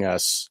training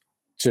us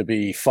to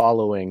be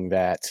following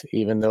that,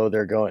 even though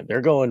they're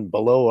going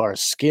below our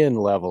skin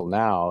level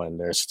now, and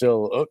they're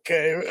still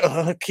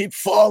keep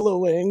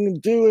following,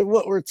 doing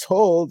what we're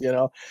told,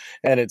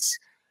 and it's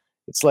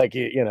it's like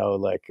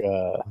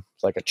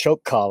like a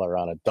choke collar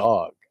on a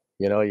dog.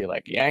 You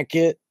like yank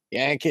it,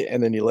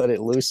 and then you let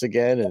it loose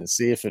again and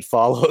see if it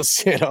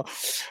follows.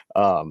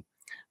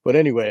 But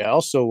anyway, I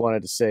also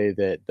wanted to say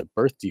that the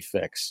birth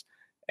defects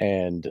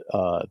and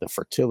the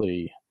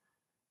fertility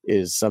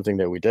is something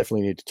that we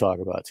definitely need to talk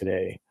about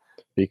today,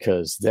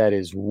 because that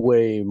is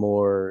way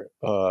more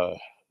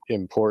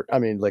important. I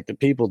mean, like the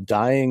people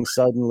dying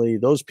suddenly,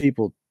 those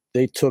people,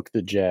 they took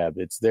the jab.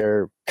 It's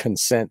their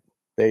consent.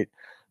 They,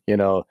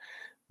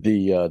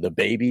 the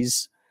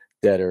babies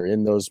that are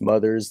in those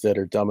mothers that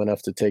are dumb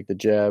enough to take the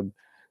jab,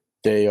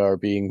 they are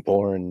being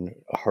born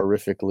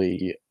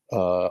horrifically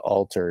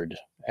altered,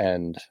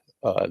 and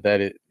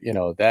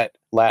that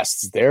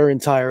lasts their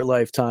entire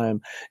lifetime,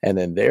 and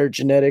then their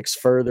genetics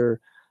further.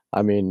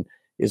 I mean,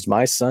 is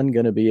my son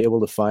going to be able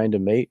to find a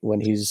mate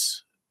when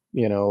he's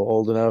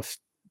old enough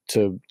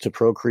to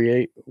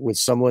procreate with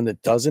someone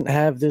that doesn't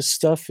have this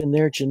stuff in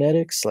their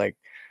genetics? Like,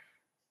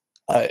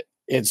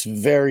 it's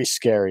very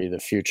scary, the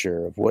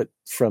future of what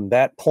from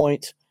that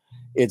point.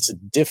 It's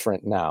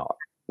different now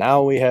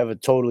we have a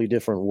totally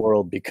different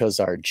world because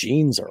our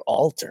genes are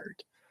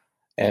altered.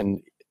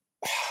 And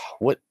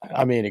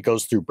it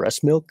goes through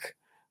breast milk.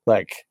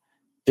 Like,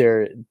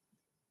 they're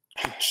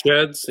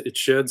It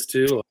sheds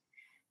too.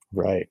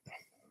 right.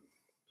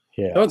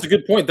 Yeah. No, it's a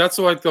good point. That's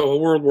like the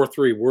World War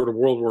III, World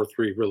War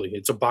III, really.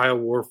 It's a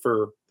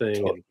biowarfare thing,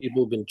 Totally. and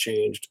people have been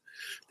changed.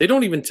 They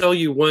don't even tell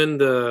you when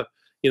the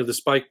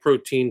spike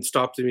protein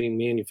stops being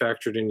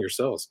manufactured in your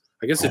cells.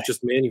 I guess Right. it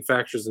just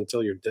manufactures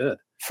until you're dead.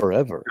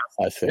 Forever,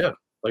 I think. Yeah.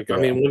 Like, Yeah. I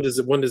mean, when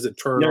does it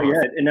turn off?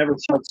 Yeah, it never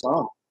shuts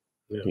on.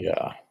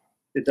 Yeah.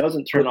 It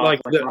doesn't turn off,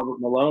 like Robert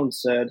Malone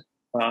said.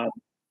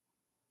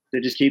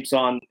 It just keeps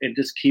on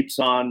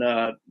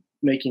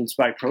making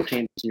spike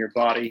proteins in your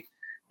body,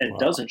 and it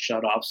doesn't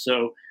shut off.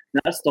 So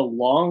that's the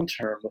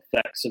long-term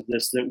effects of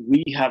this that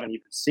we haven't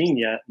even seen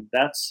yet.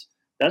 That's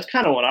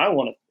kind of what I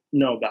want to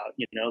know about.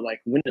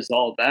 Like, when is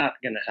all that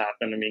going to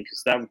happen? I mean,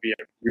 because that would be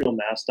a real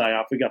mass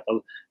die-off. We got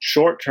the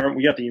short-term,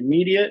 we got the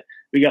immediate,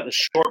 we got the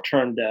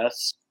short-term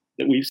deaths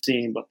that we've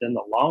seen, but then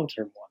the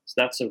long-term ones.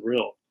 That's the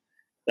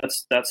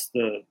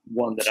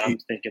one that I'm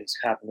thinking is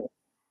happening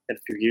in a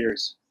few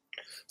years.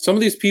 Some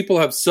of these people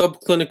have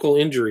subclinical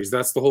injuries.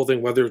 That's the whole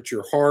thing, whether it's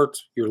your heart,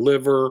 your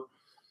liver,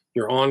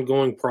 your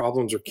ongoing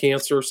problems, or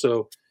cancer.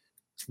 So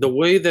the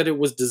way that it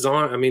was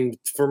designed, I mean,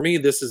 for me,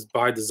 this is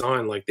by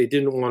design. Like, they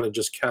didn't want to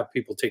just have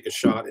people take a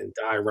shot and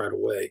die right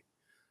away.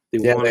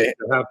 They wanted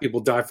to have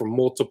people die from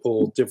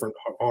multiple different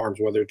harms,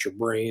 whether it's your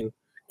brain,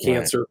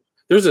 cancer. Right.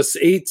 There's a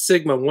 8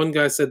 sigma. One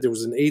guy said there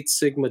was an 8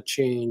 sigma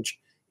change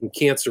in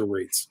cancer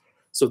rates.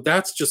 So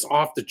that's just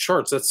off the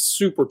charts. That's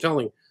super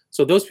telling.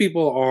 So those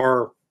people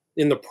are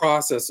in the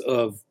process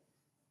of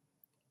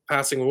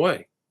passing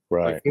away.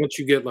 Right. Like, once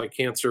you get like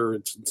cancer,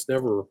 it's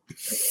never.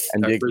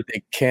 And they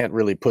can't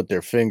really put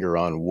their finger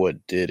on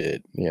what did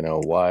it,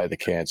 why the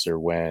cancer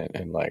went,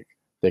 and like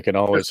they can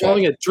always. They're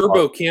calling it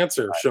turbo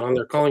cancer, Sean.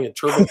 They're calling it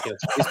turbo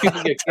cancer. These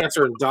people get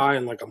cancer and die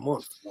in like a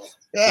month.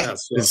 Yeah,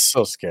 so it's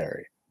so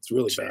scary. It's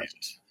really bad.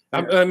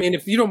 I mean,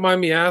 if you don't mind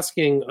me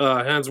asking,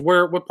 Hans,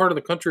 what part of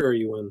the country are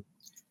you in?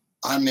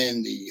 I'm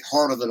in the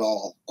heart of it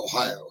all,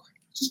 Ohio.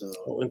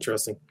 So,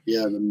 interesting.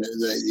 Yeah,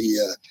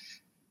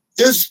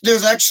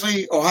 there's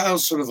actually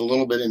Ohio's sort of a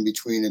little bit in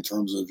between in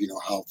terms of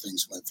how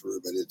things went through,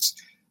 but it's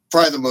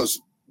probably the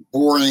most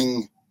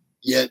boring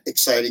yet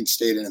exciting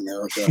state in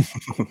America.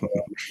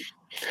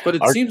 But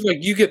it seems like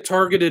you get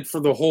targeted for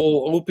the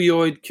whole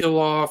opioid kill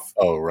off.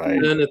 Oh, right.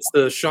 And then it's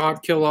the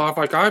shot kill off.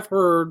 Like, I've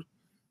heard,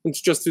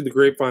 it's just through the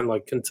grapevine,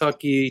 like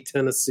Kentucky,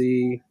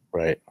 Tennessee,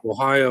 right,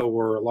 Ohio,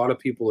 where a lot of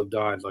people have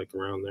died, like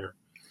around there.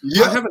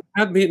 Yeah. I haven't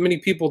had many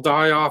people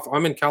die off.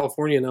 I'm in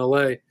California and LA.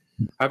 I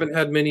haven't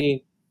had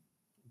many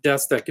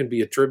deaths that can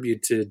be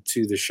attributed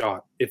to the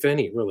shot, if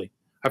any, really.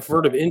 I've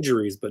heard of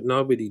injuries, but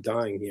nobody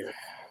dying here.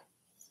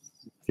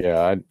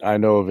 Yeah, I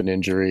know of an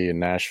injury in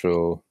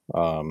Nashville.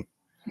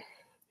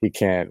 He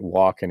can't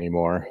walk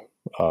anymore.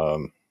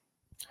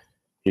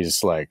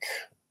 He's like,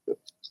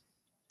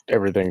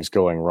 everything's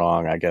going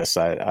wrong. I guess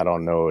I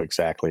don't know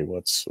exactly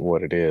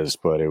what it is,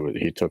 but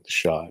he took the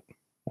shot,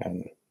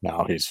 and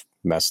now he's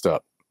messed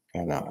up,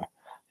 and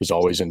he's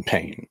always in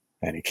pain,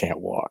 and he can't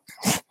walk.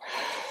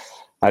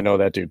 I know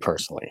that dude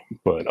personally,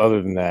 but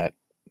other than that,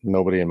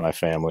 nobody in my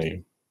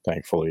family,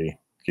 thankfully.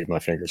 Keep my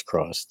fingers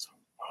crossed.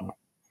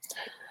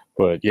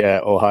 But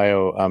yeah,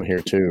 Ohio, I'm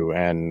here too,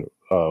 and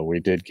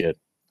we did get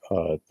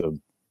the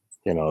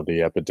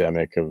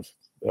epidemic of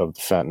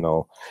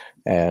fentanyl,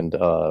 and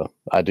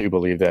I do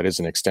believe that is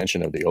an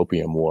extension of the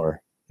opium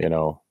war,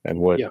 and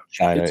what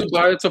China.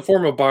 It's a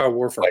form of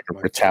biowarfare, like a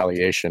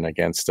retaliation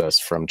against us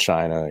from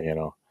China,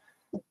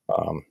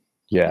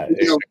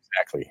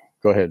 exactly.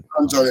 Go ahead.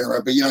 I'm sorry,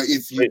 but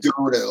if you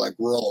go to like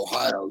rural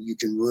Ohio, you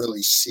can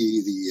really see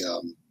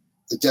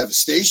the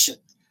devastation.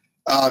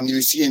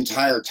 You see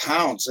entire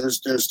towns.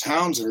 There's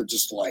towns that are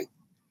just like,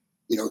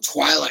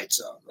 Twilight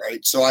Zone,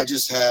 right? So I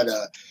just had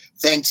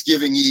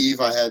Thanksgiving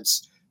Eve. I had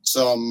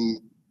some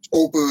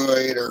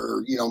opioid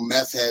or,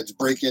 meth heads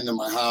break into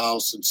my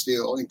house and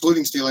steal,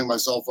 including stealing my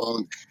cell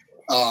phone.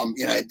 I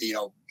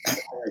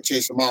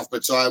chased them off.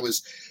 But so I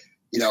was,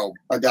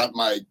 I got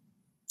my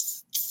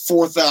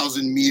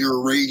 4,000 meter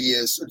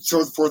radius,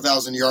 or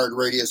 4,000 yard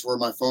radius where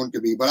my phone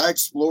could be. But I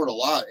explored a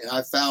lot, and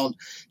I found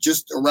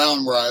just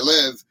around where I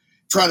live,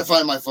 trying to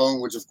find my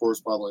phone, which of course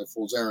probably a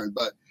fool's errand,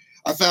 but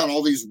I found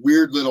all these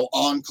weird little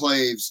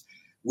enclaves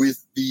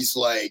with these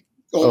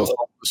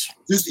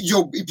just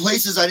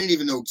places I didn't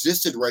even know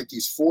existed, right?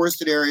 These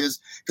forested areas,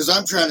 because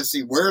I'm trying to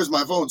see where is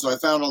my phone. So I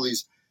found all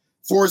these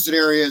forested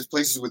areas,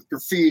 places with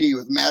graffiti,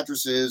 with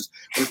mattresses,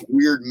 with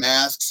weird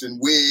masks and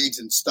wigs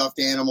and stuffed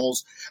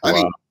animals. I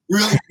mean,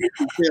 really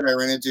shit I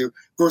ran into.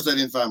 Of course, I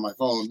didn't find my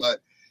phone,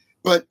 but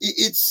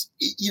it's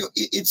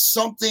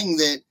something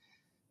that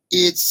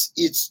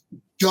it's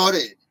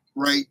gutted,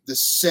 right? The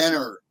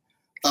center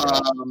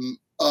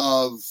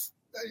of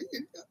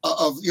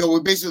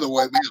basically the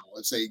white male.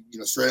 Let's say,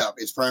 straight up,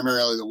 it's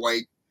primarily the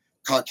white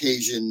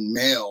Caucasian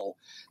male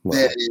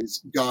that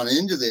has gone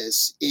into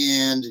this,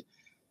 and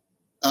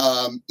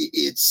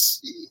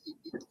it's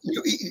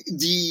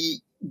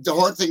the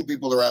hard thing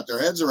people to wrap their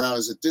heads around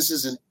is that this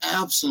is an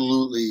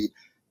absolutely,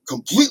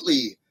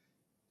 completely,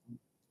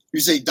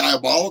 you say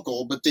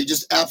diabolical, but they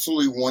just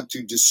absolutely want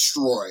to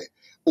destroy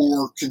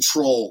or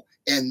control,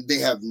 and they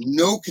have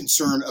no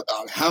concern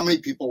about how many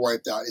people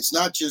wiped out. It's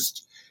not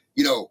just,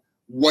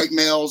 white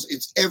males,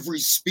 it's every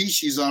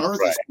species on Earth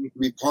is going to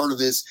be part of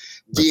this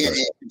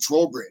DNA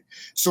control grid.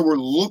 So we're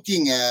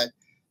looking at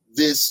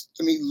this,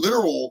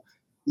 literal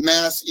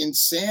mass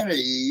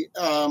insanity,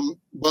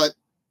 but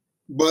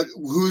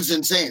who's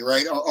insane,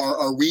 right?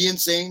 Are we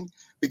insane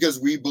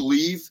because we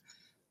believe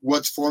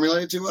what's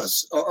formulated to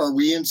us? Are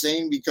we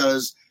insane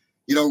because,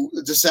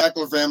 the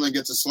Sackler family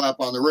gets a slap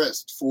on the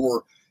wrist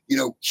for,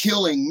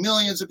 killing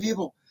millions of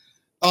people?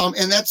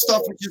 And that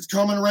stuff is just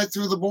coming right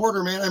through the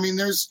border, man.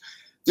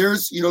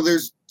 There's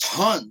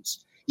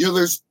tons,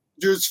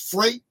 there's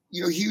freight,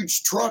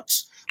 huge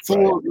trucks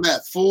full of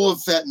meth, full of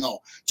fentanyl,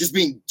 just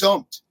being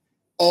dumped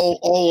all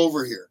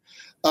over here.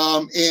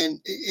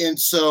 And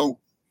so,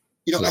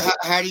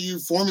 how do you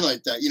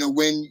formulate that?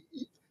 When,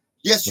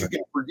 yes, you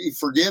can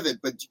forgive it,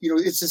 but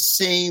it's the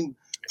same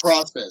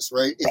process,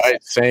 right?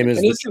 Same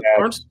as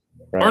the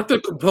aren't the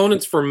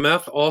components for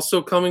meth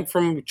also coming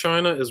from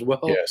China as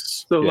well?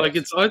 Yes. So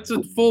it's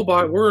a full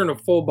we're in a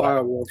full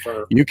bio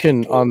warfare. You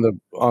can on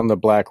the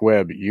black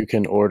web, you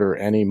can order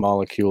any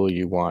molecule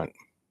you want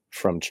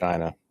from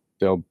China.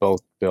 They'll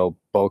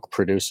bulk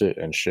produce it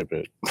and ship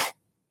it.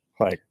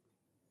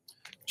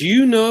 Do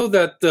you know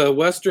that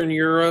Western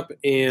Europe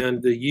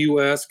and the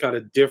U.S. got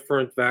a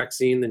different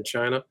vaccine than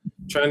China?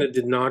 China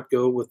did not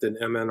go with an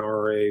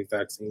mRNA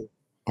vaccine.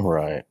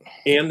 Right.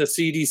 And the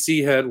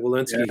CDC head,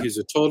 Walensky, who's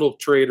a total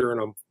traitor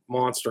and a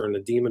monster and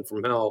a demon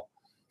from hell,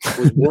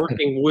 was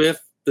working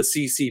with the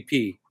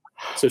CCP.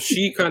 So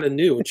she kind of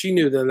knew, and she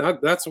knew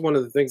that's one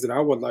of the things that I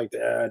would like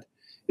to add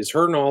is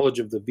her knowledge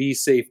of the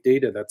V-Safe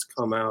data that's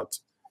come out.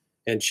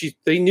 And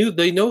they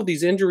know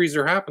these injuries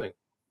are happening.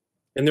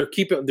 And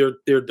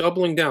they're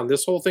doubling down.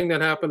 This whole thing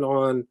that happened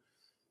on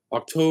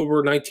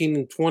October 19th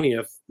and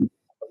 20th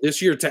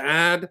this year to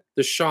add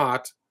the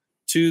shot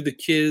to the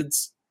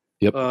kids'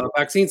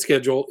 vaccine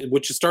schedule,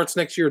 which starts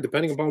next year,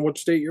 depending upon which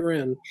state you're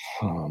in.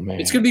 Oh man,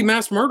 it's going to be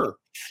mass murder.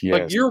 Yes.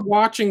 Like you're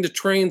watching the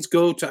trains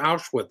go to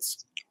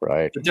Auschwitz,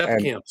 right? The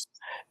death camps,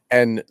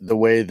 and the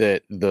way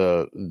that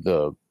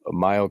the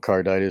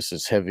myocarditis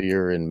is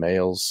heavier in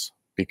males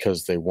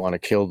because they want to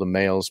kill the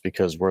males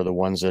because we're the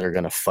ones that are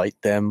going to fight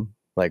them.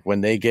 Like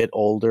when they get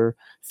older,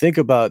 think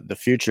about the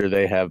future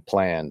they have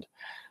planned.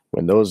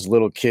 When those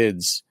little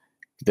kids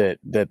that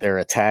they're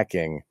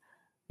attacking,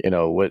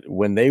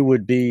 when they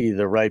would be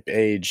the ripe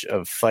age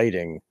of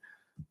fighting,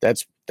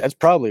 that's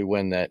probably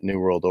when that New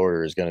World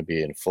Order is going to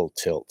be in full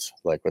tilt.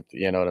 Like with,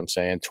 you know what I'm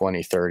saying,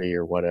 2030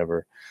 or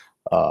whatever.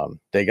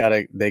 They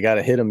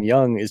gotta hit them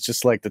young. It's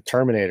just like the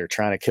Terminator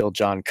trying to kill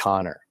John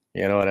Connor.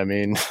 You know what I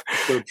mean?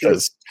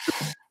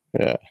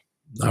 Yeah.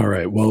 All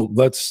right. Well,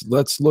 let's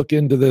look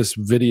into this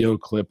video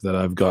clip that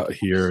I've got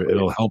here.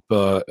 It'll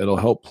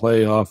help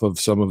play off of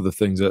some of the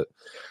things that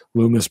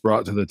Loomis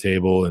brought to the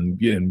table, and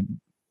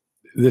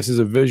this is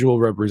a visual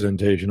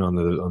representation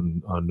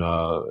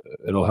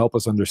it'll help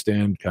us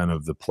understand kind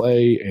of the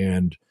play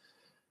and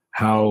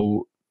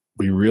how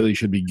we really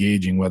should be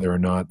gauging whether or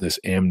not this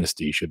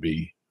amnesty should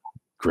be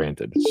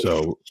granted.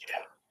 So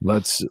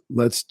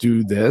let's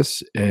do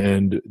this,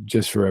 and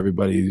just for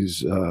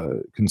everybody's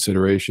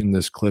consideration,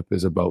 this clip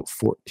is about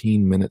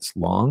 14 minutes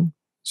long,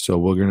 so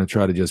we're going to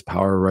try to just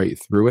power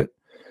right through it,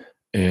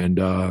 and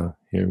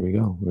here we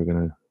go. We're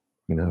gonna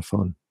have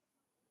fun.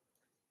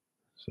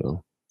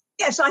 So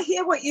yes, I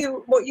hear what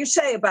you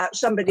say about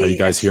somebody Are you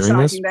guys hearing this?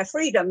 exercising their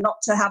freedom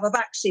not to have a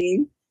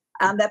vaccine,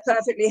 and they're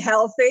perfectly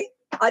healthy.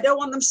 I don't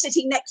want them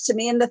sitting next to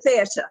me in the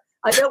theatre.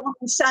 I don't want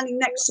them standing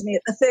next to me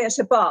at the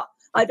theatre bar.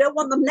 I don't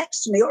want them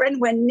next to me or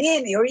anywhere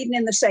near me or even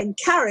in the same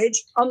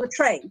carriage on the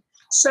train.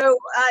 So,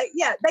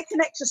 yeah, they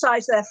can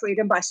exercise their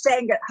freedom by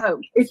staying at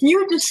home. If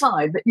you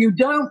decide that you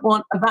don't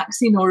want a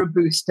vaccine or a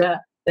booster,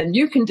 then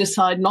you can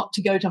decide not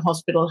to go to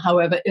hospital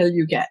however ill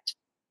you get.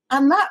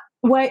 And that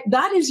way,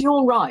 that is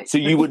your right. So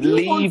you would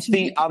leave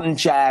the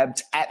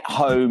unjabbed at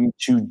home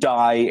to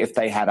die if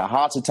they had a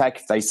heart attack,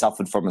 if they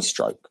suffered from a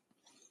stroke?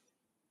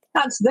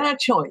 That's their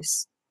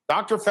choice.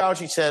 Dr.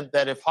 Fauci said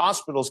that if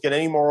hospitals get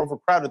any more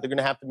overcrowded, they're going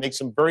to have to make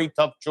some very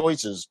tough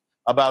choices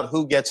about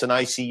who gets an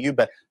ICU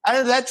bed.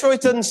 That choice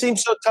doesn't seem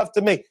so tough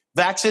to me.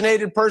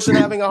 Vaccinated person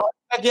having a heart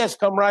attack, yes,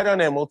 come right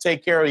on in. We'll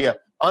take care of you.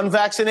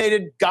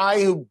 Unvaccinated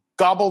guy who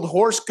gobbled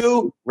horse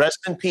goo, rest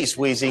in peace,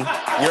 Wheezy.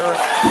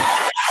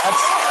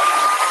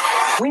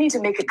 We need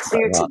to make it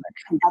clear to them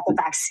that the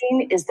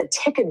vaccine is the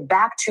ticket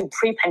back to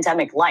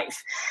pre-pandemic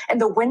life. And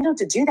the window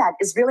to do that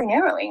is really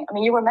narrowing. I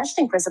mean, you were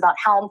mentioning, Chris, about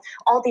how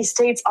all these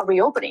states are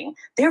reopening.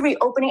 They're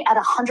reopening at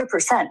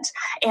 100%.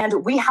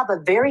 And we have a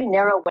very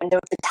narrow window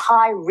to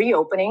tie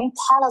reopening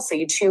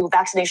policy to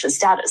vaccination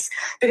status.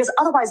 Because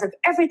otherwise, if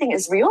everything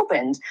is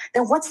reopened,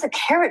 then what's the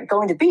carrot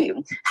going to be?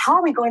 How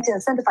are we going to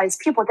incentivize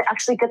people to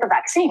actually get the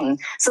vaccine?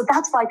 So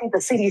that's why I think the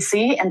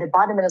CDC and the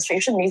Biden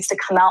administration needs to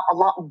come out a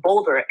lot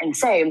bolder and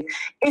say,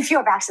 if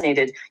you're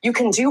vaccinated, you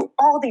can do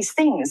all these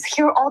things.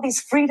 Here are all these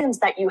freedoms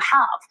that you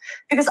have.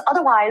 Because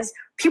otherwise,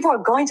 people are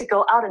going to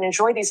go out and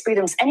enjoy these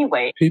freedoms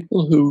anyway.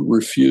 People who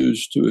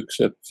refuse to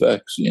accept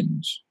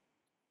vaccines,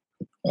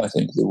 I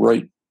think the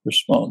right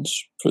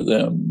response for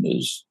them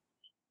is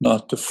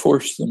not to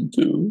force them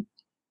to,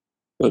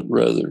 but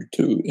rather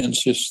to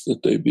insist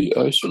that they be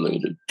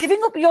isolated. Giving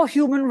up your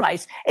human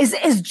rights is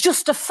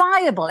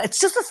justifiable. It's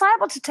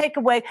justifiable to take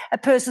away a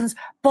person's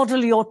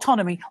bodily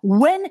autonomy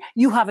when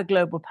you have a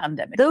global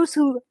pandemic. Those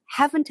who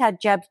haven't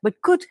had jabs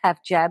but could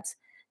have jabs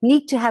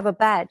need to have a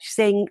badge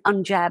saying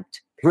unjabbed.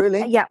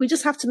 Really? Yeah. We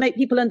just have to make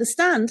people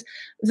understand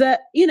that,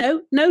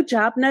 no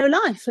jab, no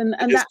life. And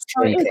that's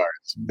how it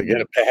is. They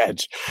get a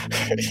badge.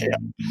 Yeah,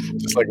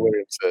 just like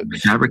William said.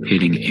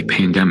 Fabricating a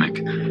pandemic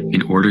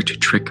in order to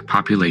trick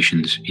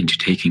populations into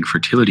taking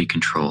fertility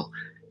control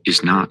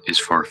is not as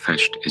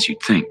far-fetched as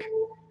you'd think.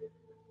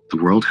 The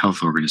World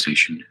Health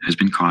Organization has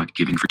been caught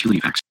giving fertility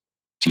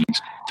vaccines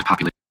to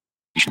populations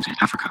in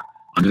Africa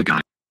under the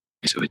guise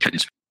of a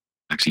tetanus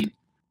vaccine.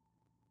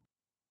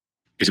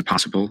 Is it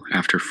possible,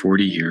 after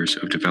 40 years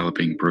of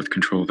developing birth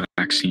control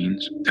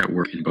vaccines that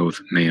work in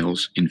both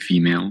males and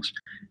females,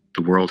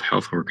 the World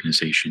Health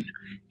Organization,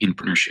 in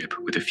partnership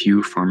with a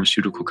few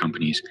pharmaceutical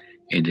companies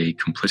and a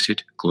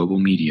complicit global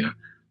media,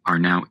 are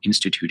now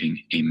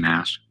instituting a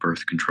mass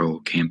birth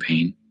control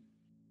campaign?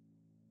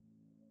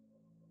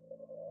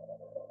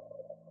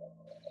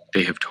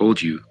 They have told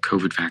you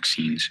COVID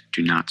vaccines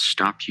do not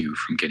stop you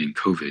from getting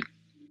COVID.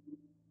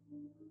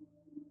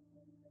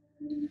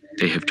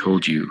 They have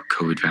told you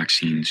COVID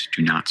vaccines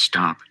do not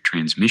stop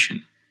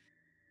transmission.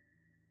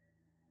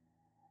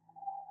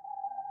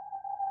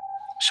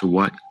 So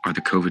what are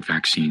the COVID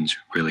vaccines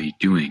really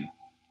doing?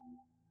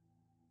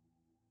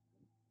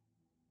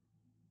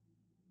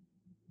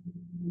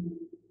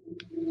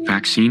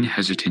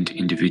 Vaccine-hesitant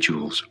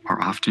individuals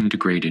are often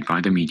degraded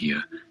by the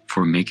media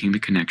for making the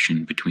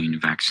connection between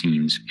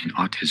vaccines and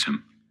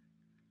autism.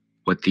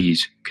 What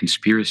these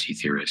conspiracy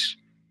theorists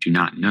do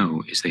not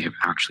know is they have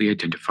actually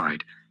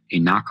identified a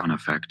knock-on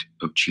effect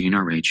of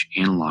GnRH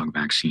analog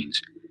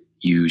vaccines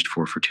used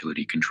for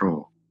fertility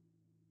control.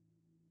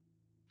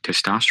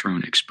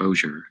 Testosterone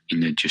exposure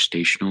in the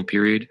gestational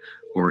period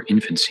or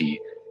infancy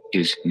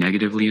is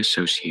negatively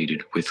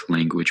associated with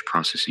language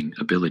processing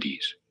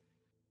abilities.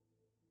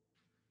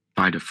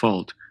 By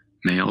default,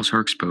 males are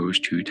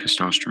exposed to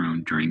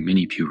testosterone during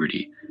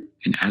mini-puberty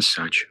and as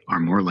such are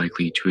more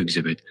likely to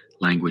exhibit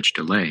language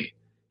delay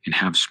and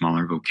have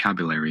smaller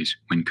vocabularies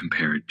when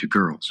compared to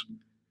girls.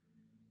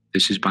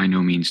 This is by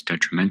no means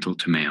detrimental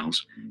to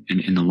males, and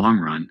in the long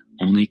run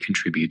only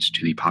contributes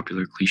to the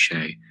popular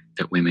cliché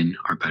that women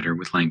are better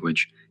with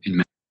language and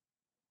men.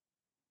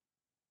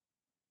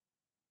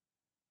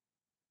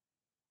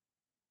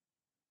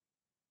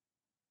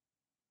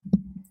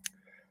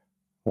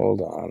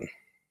 Hold on.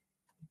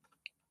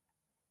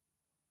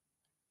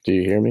 Do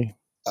you hear me?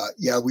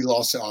 Yeah, we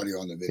lost the audio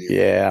on the video.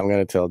 Yeah, I'm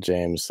going to tell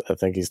James. I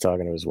think he's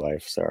talking to his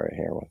wife. Sorry,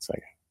 here, 1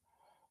 second.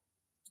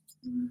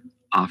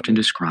 Often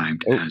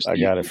described as I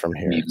got it from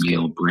here. The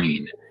male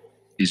brain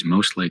is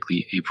most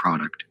likely a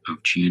product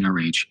of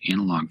GnRH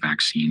analog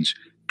vaccines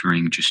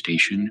during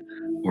gestation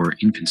or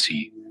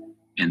infancy,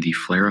 and the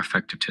flare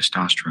effect of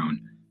testosterone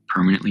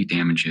permanently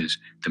damages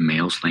the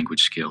male's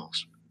language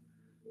skills.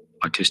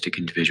 Autistic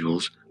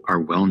individuals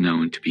are well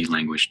known to be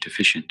language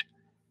deficient,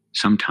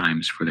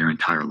 sometimes for their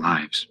entire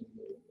lives.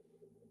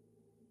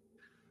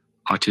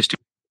 Autistic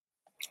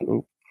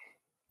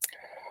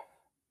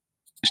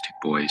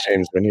boys,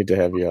 James, we need to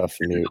have you off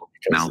mute.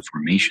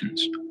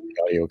 Malformations.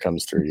 The audio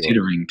comes through.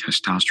 Considering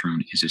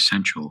testosterone is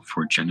essential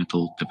for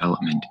genital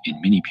development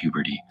in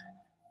mini-puberty,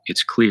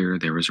 it's clear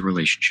there is a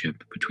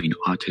relationship between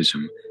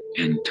autism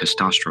and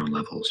testosterone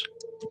levels.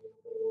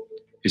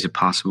 Is it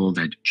possible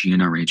that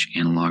GnRH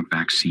analog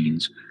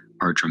vaccines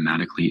are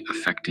dramatically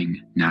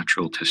affecting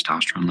natural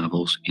testosterone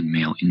levels in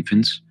male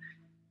infants,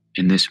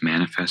 and this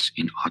manifests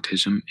in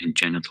autism and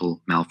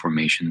genital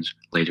malformations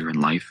later in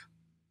life.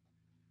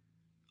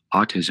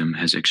 Autism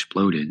has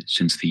exploded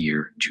since the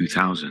year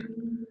 2000.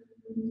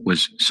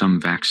 Was some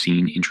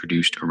vaccine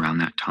introduced around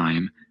that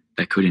time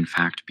that could in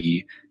fact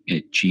be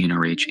a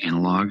GnRH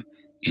analog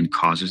and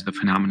causes the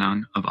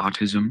phenomenon of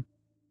autism?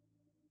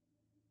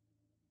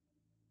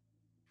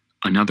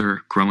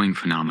 Another growing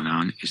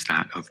phenomenon is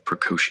that of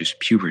precocious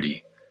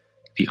puberty,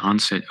 the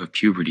onset of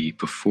puberty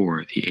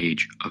before the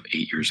age of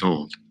 8 years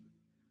old.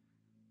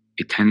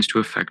 It tends to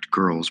affect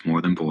girls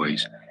more than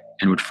boys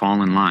and would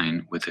fall in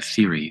line with the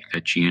theory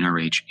that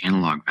GnRH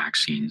analog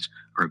vaccines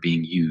are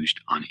being used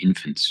on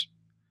infants.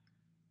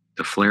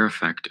 The flare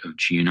effect of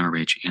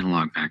GnRH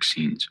analog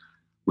vaccines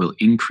will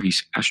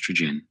increase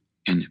estrogen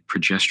and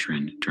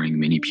progesterone during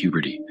mini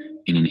puberty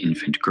in an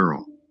infant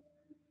girl.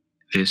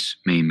 This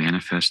may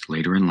manifest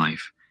later in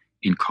life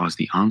and cause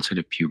the onset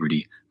of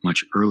puberty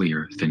much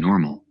earlier than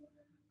normal,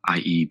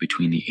 i.e.,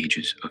 between the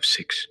ages of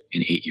 6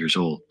 and 8 years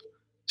old,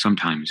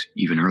 sometimes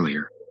even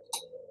earlier.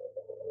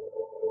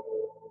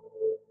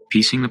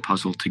 Piecing the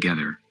puzzle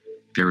together,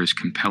 there is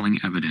compelling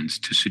evidence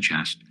to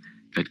suggest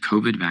that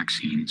COVID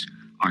vaccines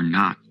are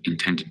not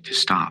intended to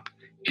stop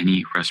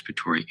any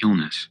respiratory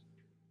illness,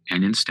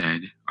 and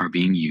instead are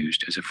being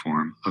used as a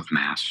form of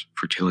mass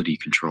fertility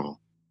control.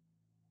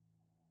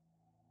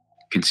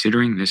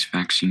 Considering this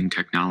vaccine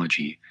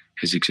technology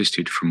has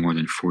existed for more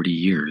than 40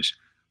 years,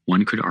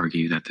 one could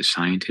argue that the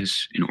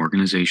scientists and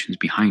organizations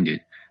behind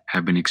it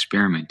have been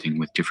experimenting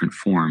with different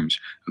forms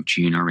of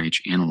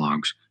GnRH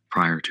analogs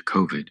prior to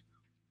COVID.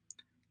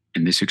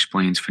 And this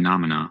explains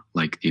phenomena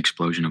like the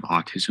explosion of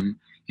autism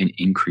and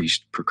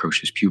increased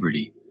precocious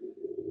puberty,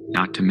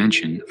 not to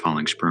mention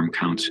falling sperm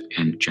counts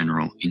and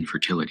general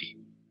infertility.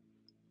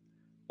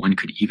 One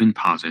could even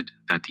posit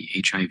that the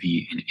HIV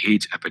and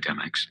AIDS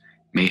epidemics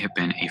may have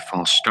been a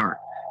false start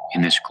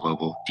in this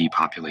global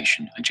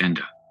depopulation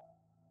agenda.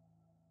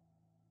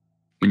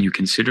 When you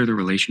consider the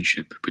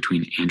relationship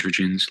between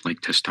androgens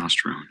like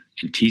testosterone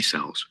and T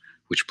cells,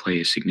 which play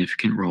a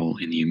significant role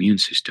in the immune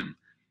system,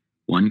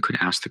 one could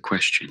ask the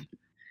question,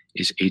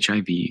 is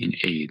HIV and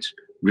AIDS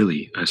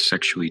really a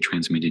sexually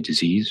transmitted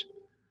disease?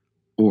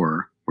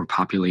 Or were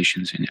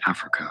populations in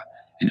Africa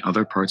and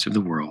other parts of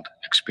the world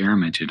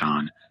experimented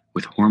on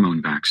with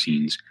hormone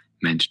vaccines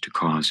meant to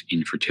cause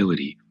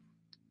infertility,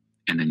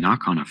 and the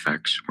knock-on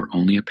effects were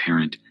only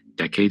apparent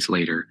decades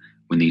later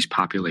when these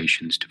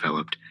populations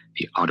developed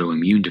the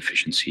autoimmune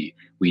deficiency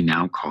we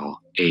now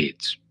call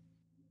AIDS?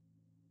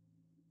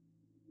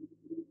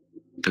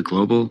 The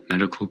global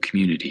medical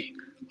community,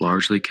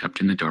 largely kept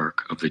in the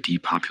dark of the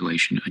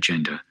depopulation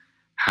agenda,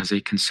 has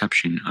a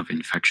conception of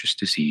infectious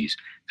disease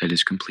that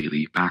is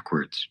completely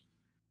backwards.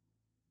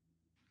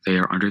 They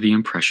are under the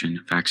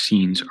impression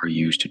vaccines are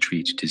used to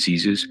treat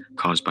diseases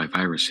caused by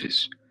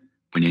viruses,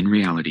 when in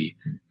reality,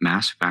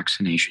 mass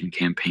vaccination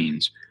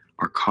campaigns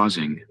are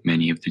causing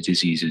many of the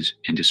diseases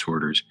and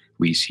disorders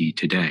we see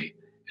today,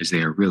 as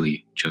they are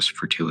really just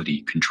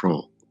fertility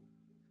control.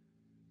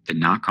 The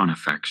knock-on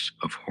effects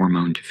of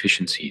hormone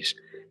deficiencies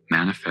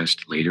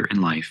manifest later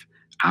in life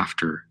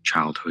after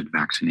childhood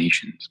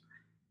vaccinations,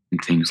 in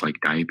things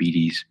like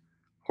diabetes,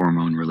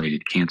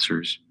 hormone-related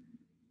cancers,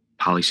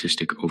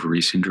 polycystic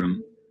ovary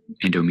syndrome,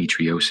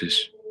 endometriosis,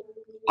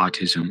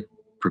 autism,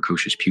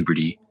 precocious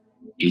puberty,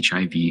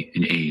 HIV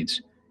and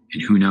AIDS,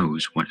 and who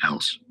knows what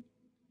else.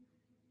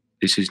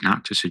 This is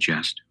not to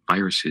suggest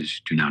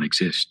viruses do not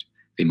exist.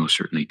 They most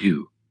certainly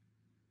do.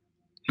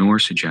 Nor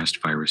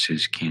suggest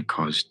viruses can't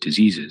cause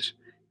diseases.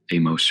 They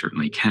most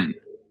certainly can.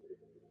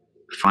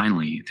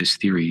 Finally, this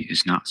theory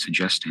is not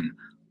suggesting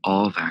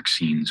all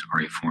vaccines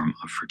are a form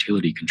of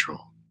fertility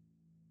control.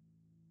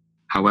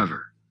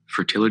 However,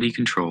 fertility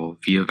control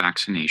via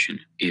vaccination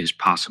is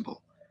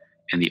possible,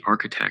 and the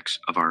architects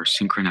of our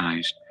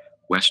synchronized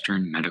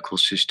Western medical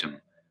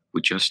system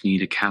would just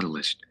need a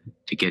catalyst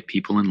to get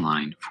people in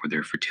line for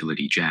their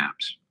fertility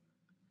jabs.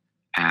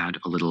 Add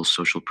a little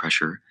social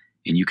pressure,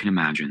 and you can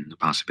imagine the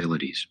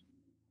possibilities.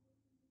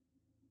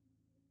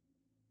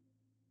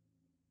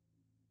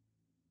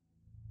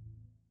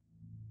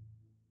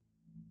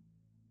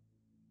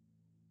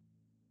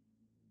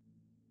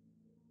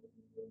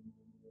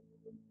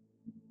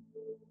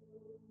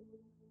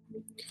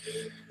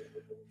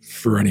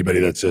 For anybody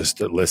that's just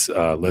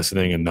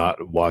listening and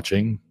not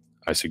watching,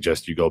 I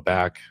suggest you go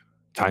back,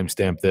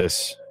 timestamp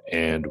this,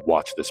 and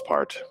watch this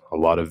part. A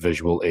lot of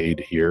visual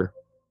aid here.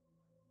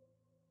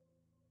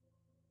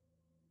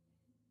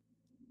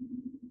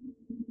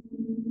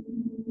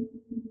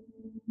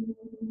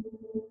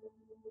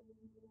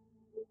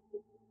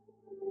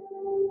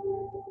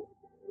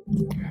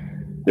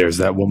 There's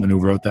that woman who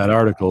wrote that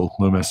article,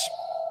 Loomis.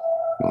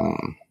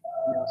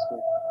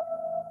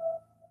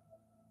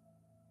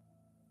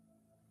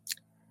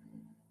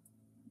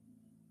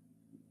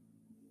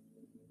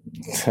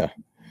 Yeah.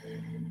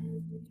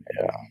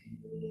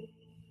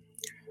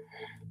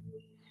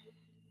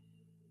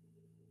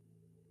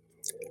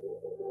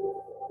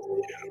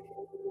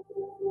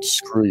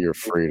 Screw your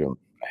freedom.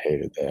 I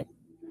hated that.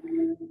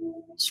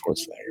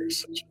 Schwarzenegger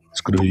is such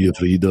Screw your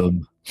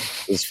freedom.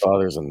 His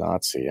father's a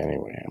Nazi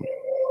anyway.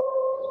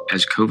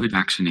 As COVID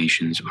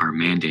vaccinations are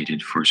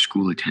mandated for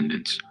school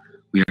attendance,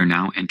 we are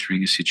now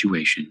entering a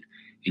situation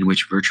in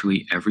which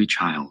virtually every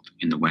child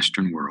in the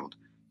Western world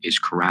is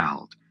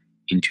corralled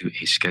into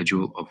a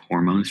schedule of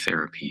hormone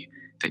therapy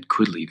that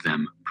could leave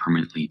them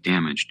permanently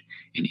damaged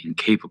and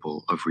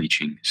incapable of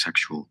reaching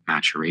sexual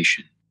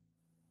maturation.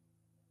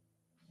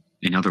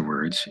 In other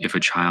words, if a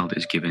child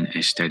is given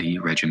a steady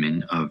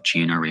regimen of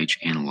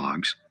GnRH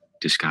analogs,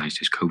 disguised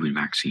as COVID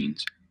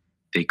vaccines,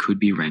 they could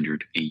be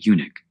rendered a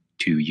eunuch,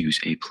 to use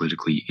a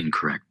politically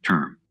incorrect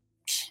term.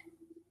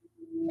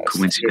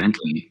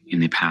 Coincidentally, in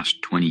the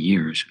past 20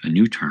 years, a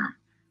new term,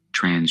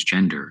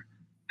 transgender,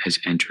 has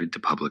entered the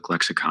public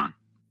lexicon.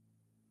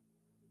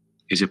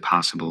 Is it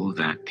possible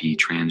that the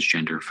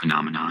transgender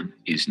phenomenon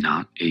is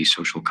not a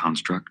social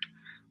construct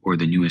or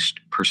the newest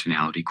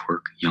personality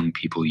quirk young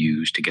people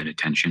use to get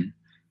attention,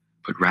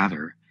 but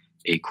rather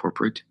a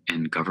corporate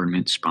and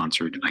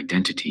government-sponsored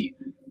identity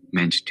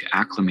meant to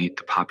acclimate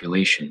the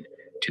population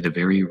to the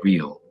very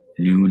real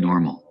new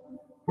normal,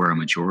 where a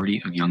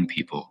majority of young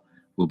people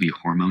will be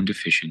hormone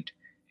deficient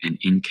and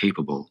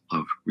incapable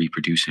of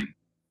reproducing?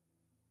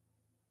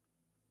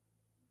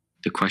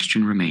 The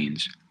question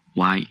remains,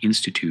 why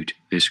institute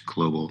this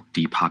global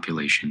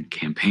depopulation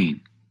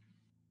campaign?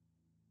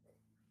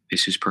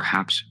 This is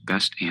perhaps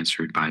best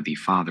answered by the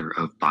father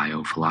of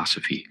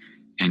biophilosophy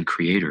and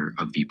creator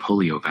of the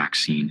polio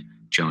vaccine,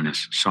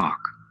 Jonas Salk.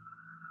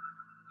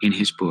 In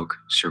his book,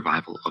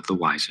 Survival of the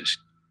Wisest,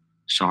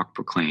 Salk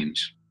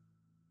proclaims,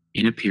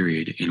 in a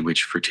period in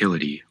which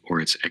fertility or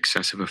its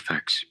excessive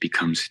effects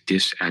becomes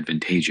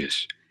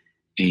disadvantageous,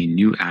 a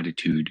new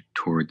attitude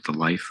toward the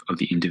life of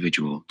the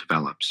individual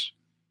develops.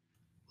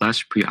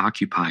 Less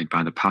preoccupied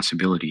by the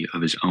possibility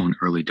of his own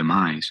early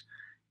demise,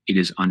 it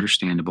is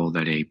understandable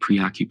that a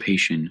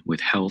preoccupation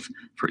with health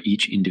for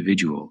each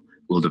individual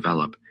will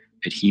develop,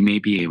 that he may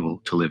be able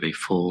to live a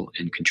full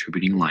and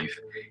contributing life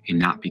and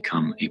not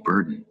become a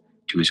burden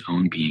to his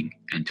own being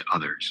and to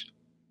others.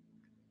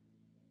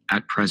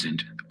 At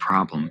present, the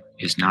problem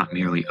is not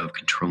merely of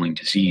controlling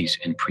disease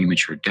and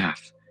premature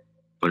death,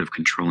 but of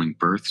controlling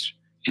births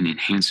and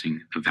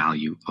enhancing the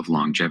value of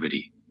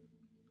longevity.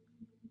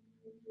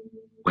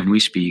 When we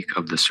speak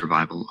of the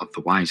survival of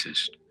the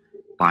wisest,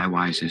 by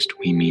wisest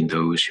we mean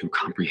those who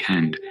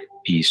comprehend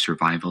the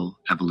survival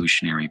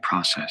evolutionary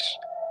process,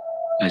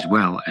 as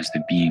well as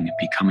the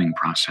being-becoming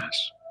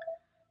process,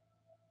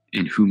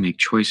 and who make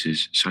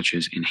choices such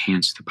as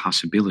enhance the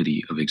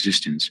possibility of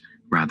existence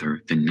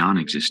rather than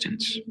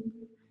non-existence,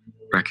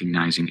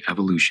 recognizing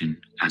evolution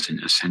as an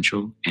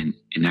essential and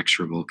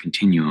inexorable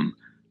continuum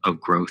of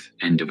growth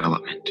and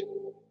development.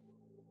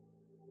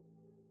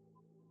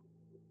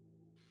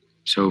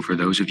 So for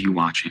those of you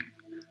watching,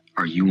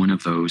 are you one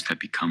of those that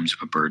becomes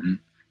a burden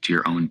to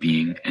your own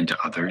being and to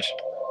others?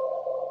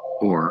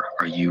 Or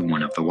are you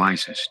one of the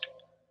wisest?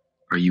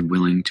 Are you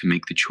willing to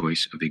make the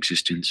choice of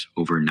existence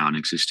over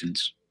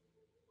non-existence?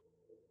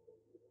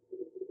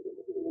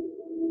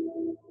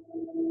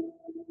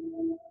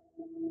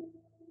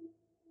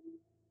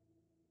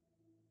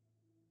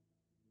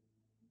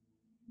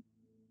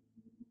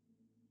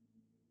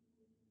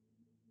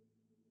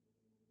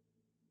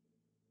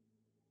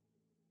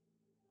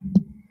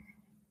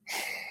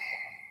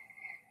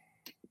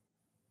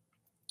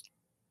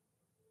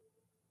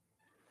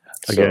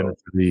 Again,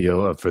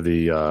 for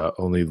the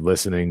only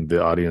listening,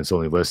 the audience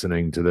only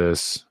listening to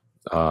this,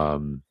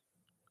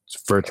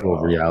 it's virtual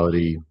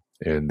reality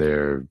in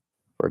their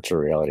virtual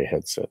reality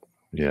headset.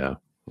 Yeah.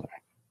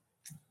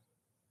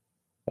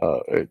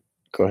 Go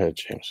ahead,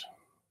 James.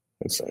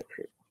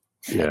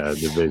 Yeah,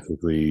 they're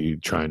basically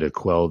trying to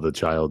quell the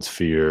child's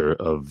fear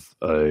of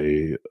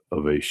a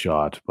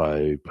shot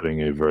by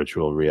putting a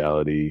virtual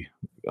reality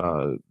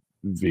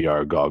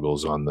VR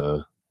goggles on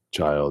the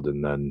child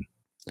and then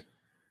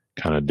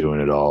kind of doing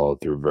it all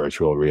through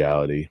virtual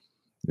reality,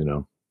 you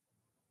know,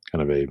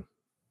 kind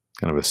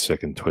of a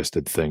sick and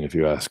twisted thing, if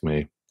you ask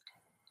me.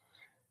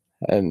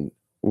 And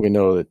we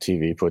know that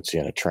TV puts you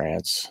in a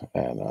trance,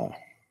 and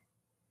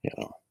you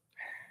know,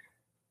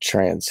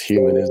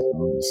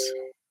 transhumanism is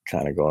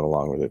kind of going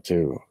along with it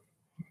too.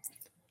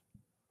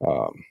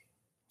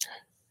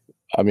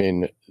 I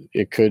mean,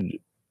 it could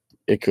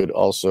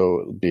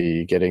also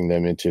be getting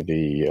them into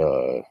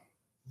the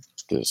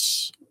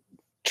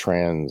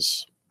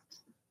trans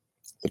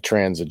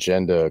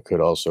agenda could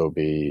also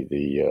be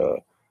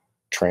the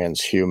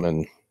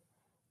transhuman,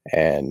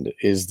 and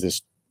is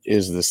this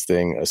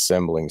thing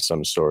assembling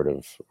some sort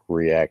of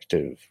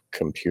reactive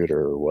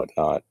computer or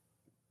whatnot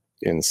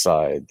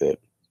inside that,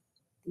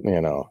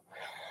 you know,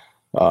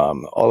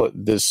 all of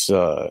this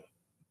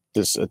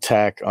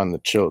attack on the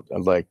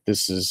children, like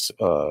this is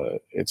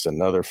it's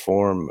another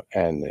form,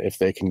 and if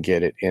they can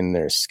get it in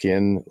their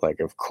skin, like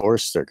of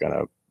course they're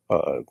gonna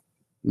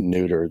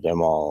neuter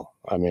them all.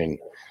 I mean,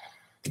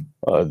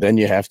 then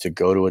you have to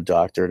go to a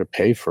doctor to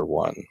pay for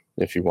one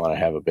if you want to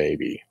have a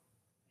baby.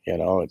 You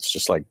know, it's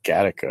just like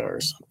Gattaca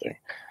or something.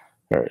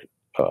 Right.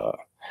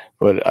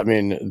 But I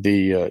mean,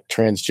 the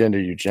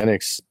transgender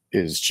eugenics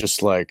is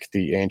just like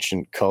the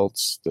ancient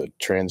cults, the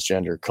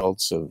transgender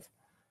cults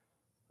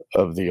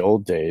of the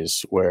old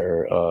days,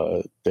 where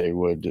they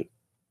would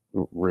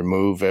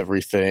remove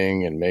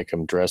everything and make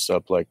them dress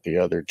up like the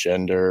other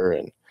gender,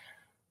 and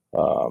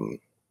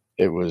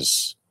it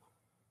was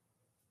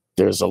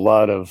there's a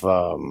lot of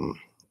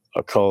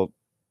occult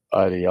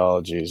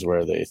ideologies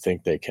where they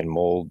think they can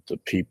mold the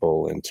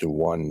people into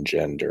one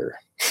gender.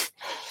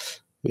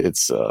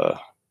 It's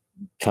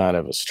kind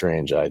of a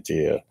strange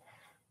idea,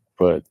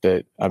 but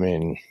that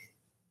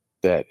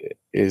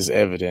is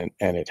evident,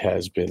 and it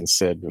has been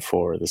said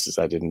before.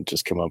 I didn't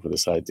just come up with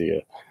this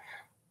idea.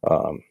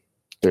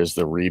 There's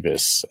the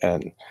rebus,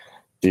 and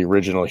the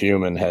original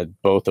human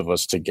had both of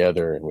us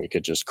together, and we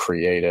could just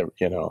create it,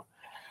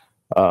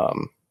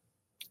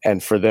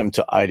 and for them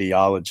to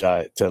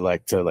ideologize,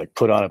 to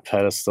put on a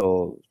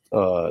pedestal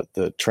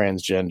the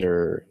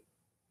transgender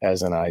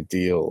as an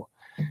ideal,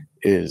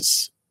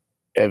 is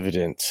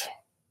evident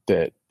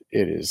that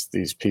it is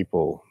these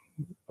people,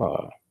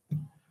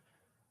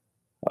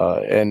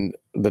 and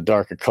the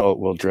dark occult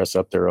will dress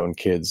up their own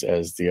kids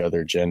as the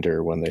other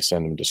gender when they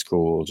send them to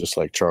school, just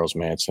like Charles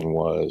Manson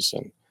was,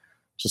 and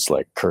just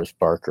like Kurt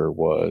Barker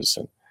was,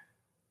 and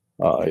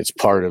it's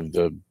part of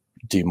the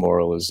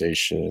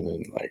demoralization,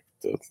 and like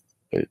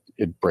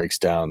it breaks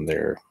down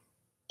their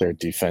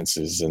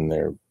defenses and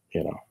their,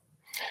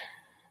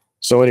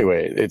 So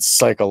anyway, it's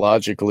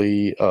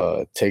psychologically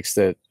takes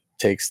their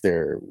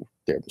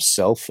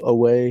self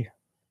away,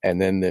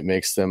 and then it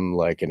makes them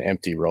like an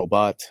empty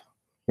robot,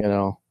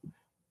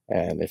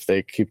 And if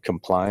they keep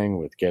complying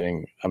with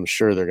I'm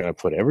sure they're going to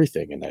put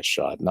everything in that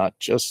shot, not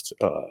just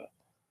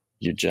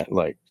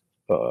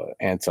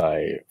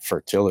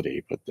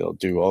anti-fertility, but they'll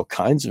do all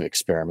kinds of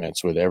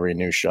experiments with every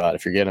new shot.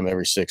 If you're getting them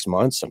every 6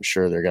 months, I'm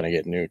sure they're going to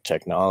get new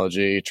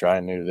technology, try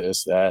new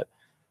this, that.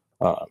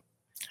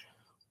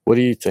 What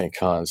do you think,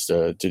 Hans?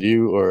 Did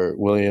you or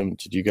William,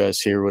 did you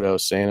guys hear what I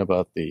was saying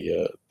about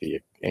the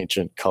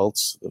ancient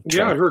cults?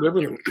 Yeah, I heard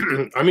everything.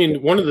 I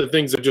mean, one of the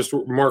things that just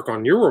remark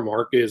on your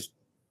remark is,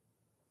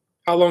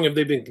 how long have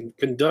they been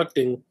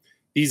conducting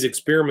these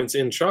experiments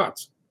in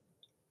shots?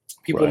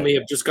 People may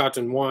have just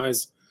gotten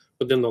wise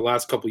within the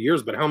last couple of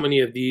years, but how many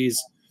of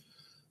these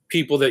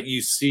people that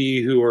you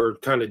see who are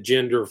kind of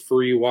gender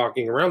free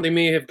walking around, they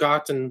may have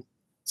gotten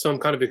some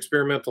kind of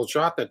experimental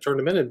shot that turned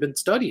them in and been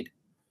studied.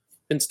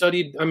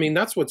 I mean,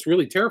 that's what's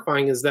really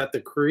terrifying, is that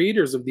the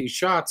creators of these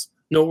shots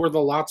know where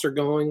the lots are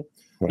going,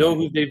 know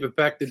who they've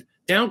affected,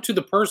 down to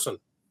the person.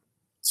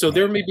 So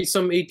there may be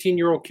some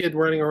 18-year-old kid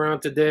running around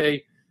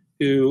today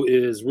who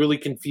is really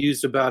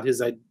confused about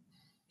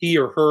he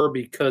or her,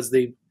 because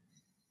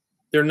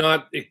they're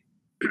not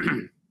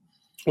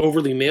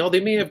overly male. They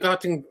may have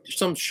gotten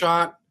some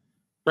shot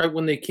right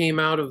when they came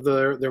out of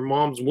their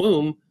mom's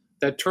womb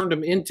that turned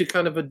them into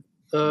kind of a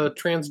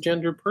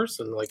transgender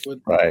person, like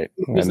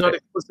who's not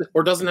explicit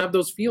or doesn't have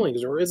those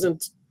feelings or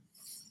isn't.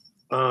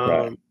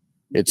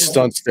 It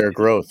stunts their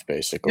growth,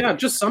 basically. Yeah,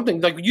 just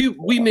something like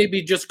we may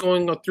be just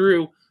going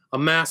through a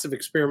massive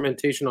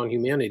experimentation on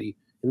humanity,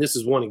 and this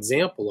is one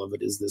example of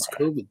it, is this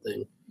COVID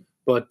thing.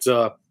 But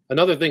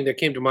another thing that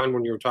came to mind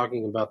when you were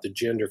talking about the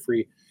gender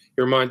free,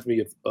 it reminds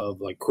me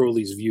of like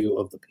Crowley's view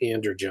of the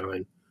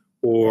Pandergine,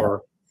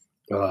 or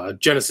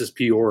Genesis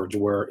P. Orge,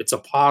 where it's a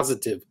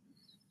positive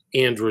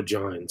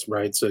androgynes,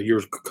 right? So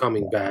you're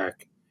coming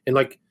back, and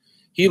like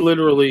he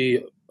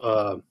literally,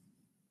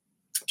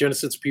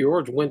 Genesis P.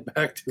 Orge went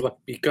back to like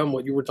become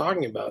what you were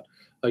talking about.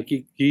 Like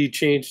he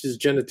changed his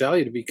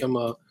genitalia to become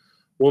a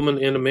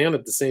woman and a man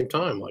at the same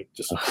time, like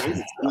just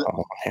crazy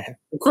stuff.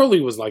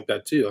 Crowley was like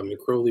that too. I mean,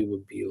 Crowley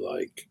would be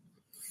like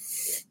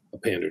a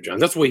Pandergine.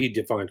 That's the way he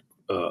defined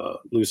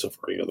Lucifer,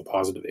 the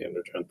positive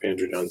androgyne,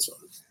 Pandergine son.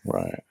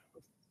 Right.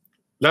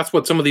 That's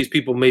what some of these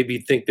people maybe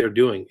think they're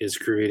doing, is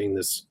creating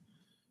this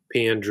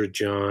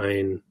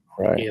Pandergine,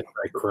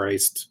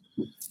 Antichrist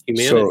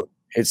humanity. So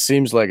it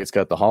seems like it's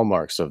got the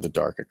hallmarks of the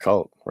dark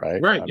occult,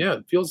 right? Right. Yeah,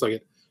 it feels like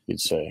it. You'd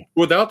say,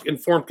 without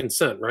informed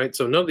consent, right?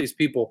 So none of these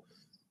people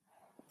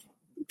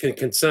can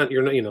consent.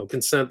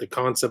 Consent. The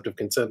concept of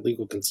consent,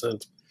 legal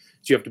consent,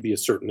 is you have to be a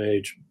certain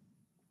age,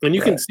 and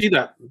you can see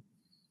that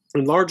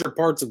in larger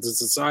parts of the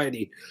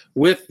society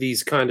with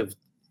these kind of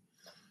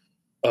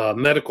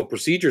medical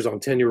procedures on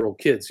 10-year-old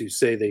kids who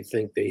say they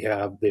think they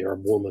are a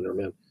woman or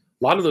man.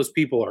 A lot of those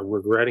people are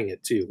regretting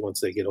it too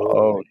once they get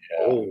older.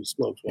 Holy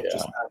smokes, what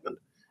just happened?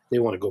 They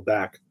want to go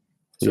back.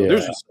 So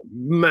there's just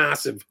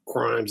massive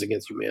crimes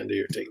against humanity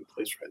are taking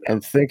place right now.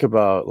 And think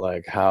about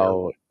like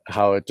how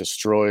it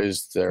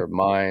destroys their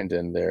mind,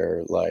 and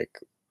their like,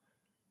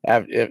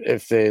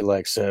 if they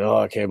like said, "Oh,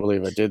 I can't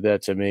believe I did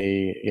that to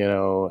me,"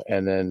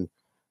 and then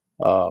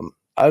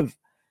I've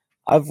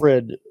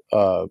read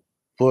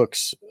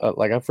books,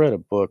 like I've read a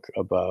book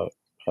about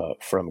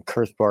from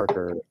Kurt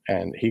Barker,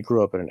 and he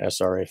grew up in an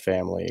SRA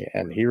family,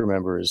 and he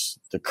remembers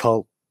the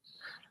cult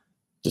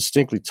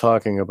distinctly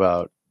talking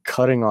about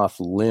cutting off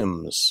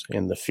limbs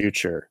in the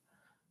future,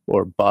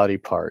 or body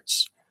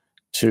parts,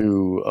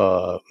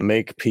 to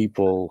make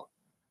people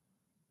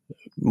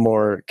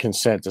more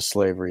consent to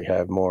slavery,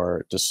 have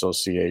more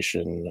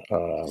dissociation,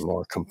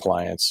 more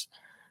compliance.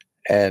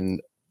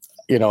 And,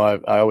 you know,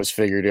 I always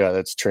figured, yeah,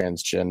 that's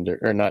transgender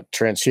or not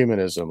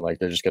transhumanism. Like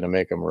they're just going to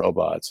make them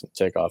robots and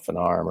take off an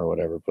arm or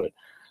whatever. But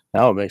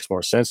now it makes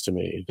more sense to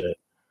me that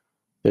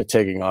they're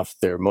taking off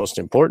their most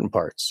important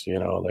parts, you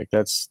know, like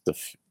that's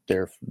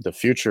the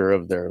future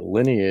of their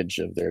lineage,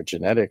 of their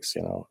genetics,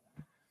 you know.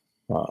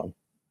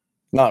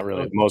 Not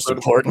really the most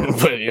important,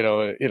 but you know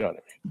what I mean.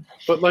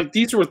 But like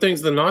these were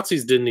things the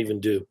Nazis didn't even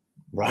do.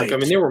 Right. Like, I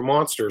mean, they were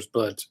monsters,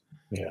 but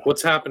yeah.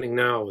 What's happening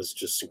now is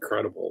just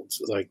incredible.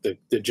 It's like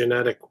the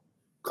genetic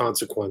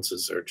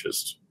consequences are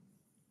just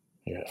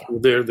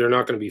they're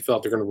not going to be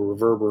felt. They're going to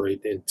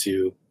reverberate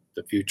into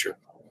the future.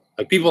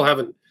 Like people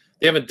haven't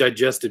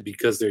digested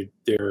because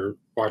they're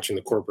watching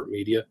the corporate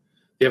media.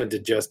 They haven't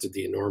digested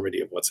the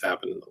enormity of what's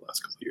happened in the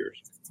last couple of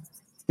years.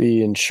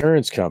 The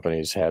insurance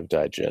companies have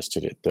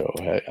digested it, though.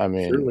 I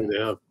mean, certainly they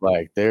have.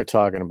 Like they're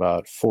talking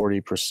about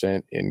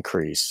 40%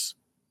 increase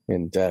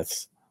in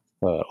deaths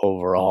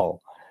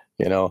overall,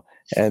 you know,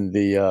 and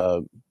the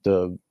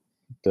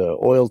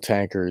oil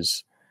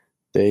tankers,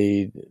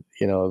 the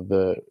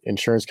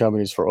insurance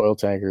companies for oil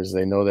tankers,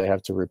 they know they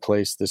have to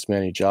replace this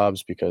many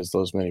jobs because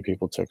those many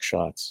people took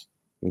shots.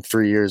 In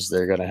 3 years,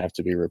 they're going to have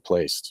to be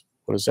replaced.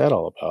 What is that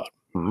all about?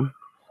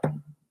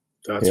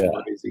 That's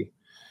crazy.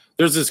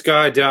 There's this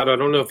guy, Dad. I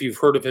don't know if you've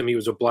heard of him. He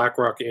was a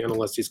BlackRock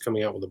analyst. He's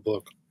coming out with a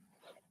book.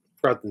 I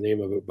forgot the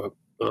name of it, but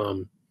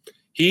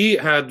he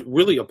had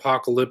really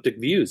apocalyptic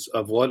views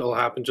of what will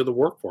happen to the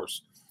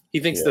workforce.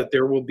 He thinks that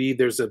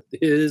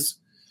his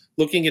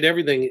looking at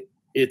everything,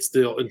 it's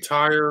the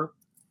entire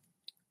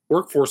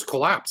workforce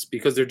collapse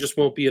because there just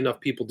won't be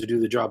enough people to do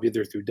the job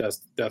either through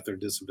death or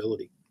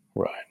disability.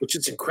 Right. Which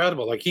is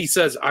incredible. Like he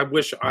says, I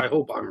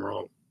hope I'm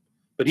wrong.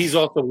 But he's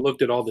also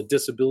looked at all the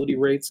disability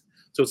rates.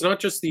 So it's not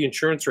just the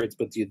insurance rates,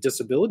 but the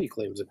disability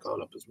claims have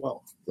gone up as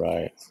well.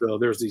 Right. So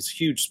there's these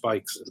huge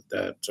spikes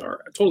that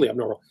are totally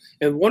abnormal.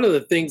 And one of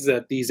the things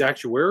that these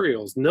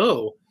actuarials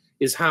know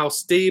is how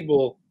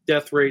stable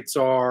death rates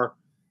are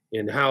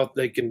and how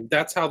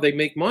that's how they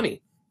make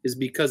money, is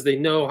because they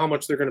know how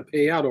much they're going to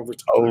pay out over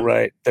time. Oh,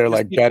 right. They're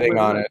like betting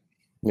on it.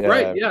 Yeah.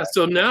 Right. Yeah.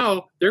 So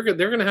now they're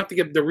going to have to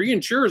get the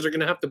reinsurers are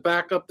going to have to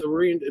back up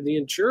the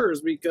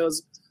insurers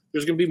because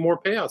there's going to be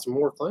more payouts and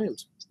more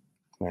claims.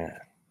 Man.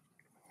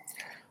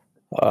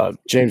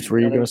 James, were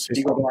you going to say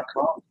something?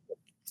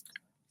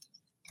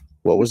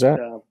 What was that?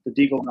 The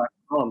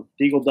Deagle.com.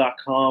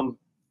 Deagle.com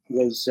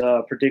was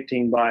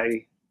predicting by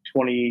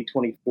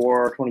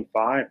 2024,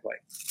 25,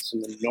 like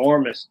some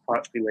enormous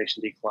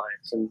population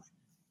declines. And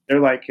they're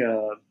like,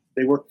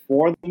 they work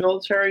for the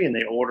military and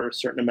they order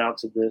certain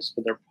amounts of this,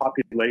 but their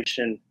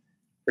population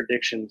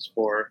predictions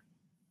for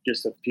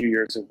just a few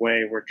years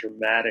away were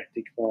dramatic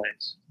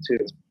declines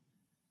too. I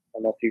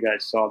don't know if you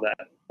guys saw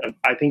that.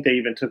 I think they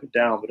even took it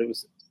down, but it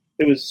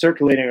was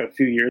circulating a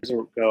few years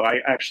ago. I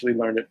actually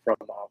learned it from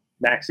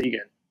Max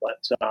Egan,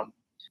 but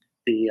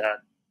the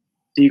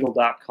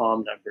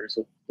Deagle.com numbers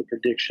of the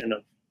prediction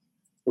of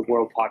the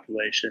world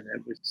population,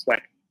 it was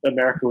like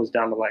America was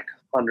down to like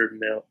 100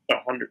 million,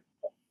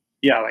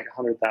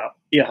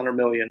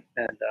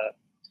 and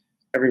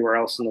everywhere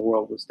else in the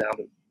world was down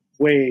to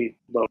way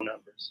low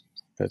numbers.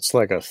 It's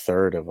like a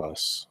third of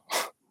us.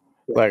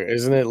 Like,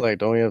 isn't it like,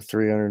 don't we have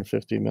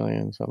 350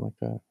 million, something like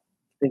that?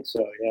 I think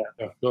so,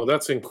 yeah. No,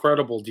 that's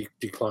incredible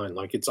decline.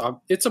 Like it's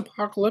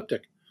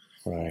apocalyptic.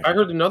 Right. I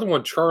heard another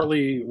one,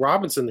 Charlie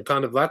Robinson.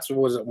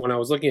 Was when I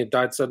was looking at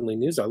Died Suddenly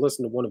News. I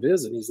listened to one of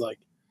his, and he's like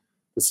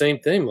the same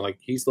thing. Like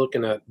he's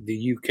looking at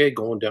the UK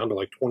going down to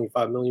like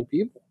 25 million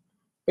people.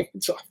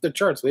 It's off the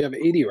charts. We have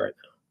 80 right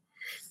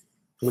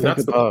now. I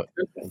mean,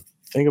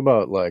 think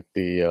about like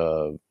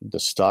the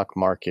stock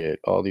market.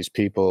 All these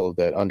people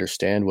that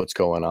understand what's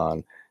going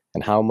on,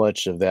 and how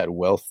much of that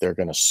wealth they're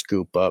going to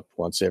scoop up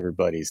once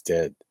everybody's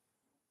dead.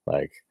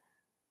 Like,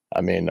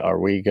 I mean, are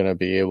we going to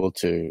be able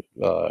to,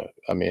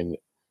 I mean,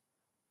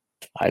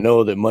 I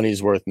know that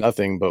money's worth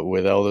nothing, but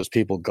with all those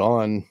people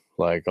gone,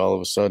 like all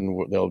of a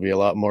sudden there'll be a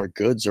lot more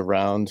goods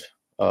around.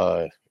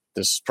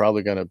 This is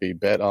probably going to be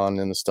bet on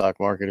in the stock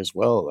market as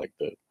well. Like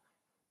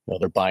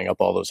they're buying up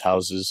all those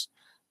houses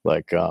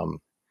like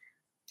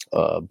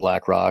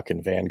BlackRock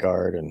and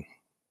Vanguard and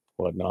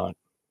whatnot.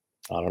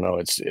 I don't know.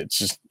 It's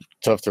just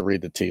tough to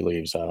read the tea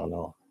leaves. I don't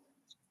know.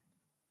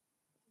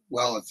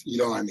 Well, if you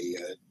don't mind me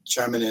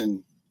chiming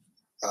in,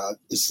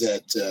 is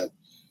that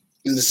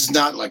this is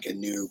not like a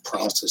new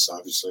process,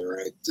 obviously,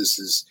 right?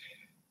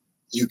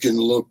 You can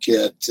look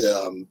at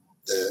the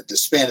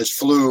Spanish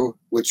flu,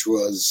 which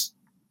was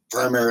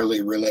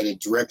primarily related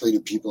directly to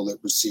people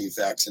that received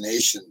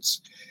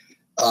vaccinations.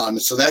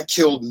 So that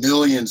killed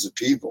millions of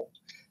people.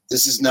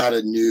 This is not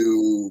a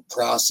new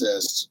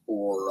process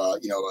or a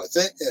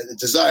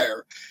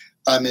desire.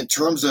 In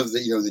terms of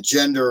the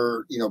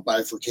gender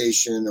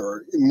bifurcation,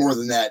 or more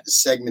than that, the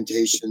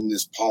segmentation,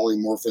 this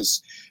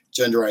polymorphous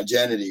gender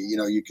identity.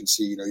 You can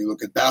see you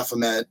look at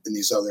Baphomet and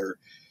these other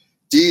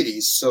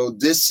deities. So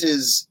this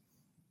is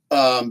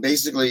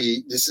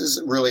basically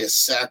really a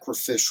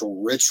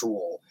sacrificial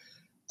ritual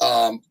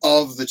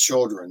of the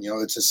children.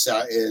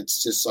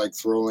 It's just like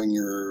throwing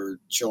your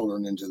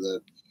children into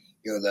the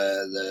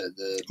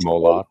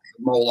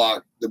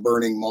Moloch, the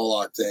burning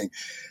Moloch thing.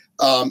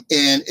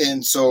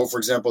 And so, for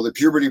example, the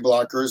puberty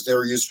blockers, they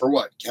were used for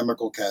what?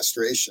 Chemical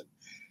castration.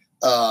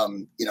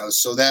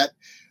 So that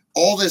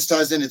all this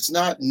ties in. It's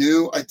not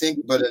new, I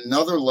think, but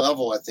another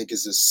level, I think,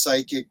 is a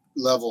psychic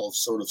level of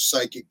sort of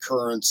psychic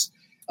currents.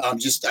 I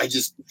just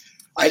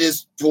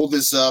pulled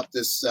this up,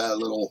 this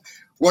little,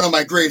 one of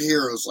my great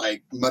heroes,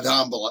 like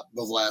Madame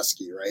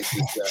Blavatsky, right?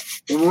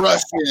 This,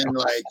 Russian,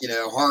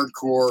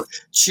 hardcore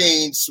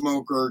chain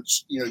smoker,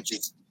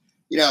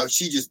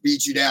 she just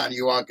beats you down.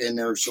 You walk in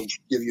there, she'll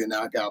give you a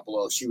knockout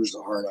blow. She was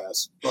a hard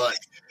ass. But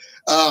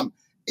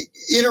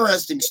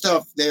interesting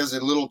stuff. There's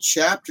a little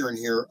chapter in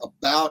here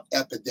about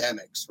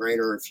epidemics, right?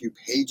 Or a few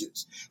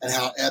pages, and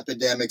how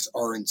epidemics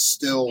are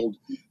instilled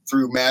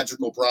through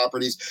magical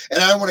properties.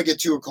 And I don't want to get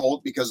too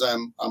occult because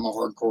I'm a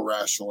hardcore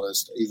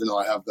rationalist, even though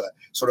I have the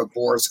sort of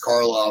Boris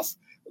Karloff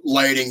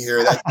lighting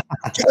here. That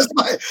because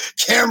my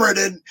camera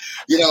didn't,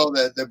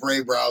 the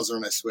Brave browser,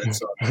 and I switched.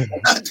 So I'm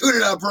not doing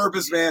it on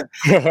purpose, man.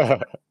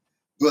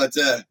 But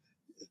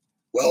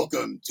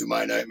welcome to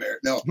my nightmare.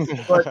 No,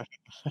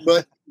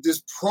 but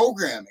this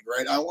programming,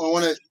 right? I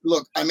want to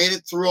look. I made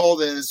it through all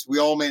this. We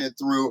all made it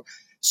through.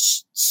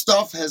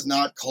 Stuff has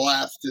not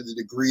collapsed to the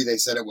degree they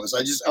said it was.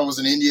 I was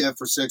in India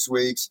for 6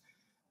 weeks.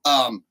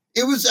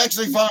 It was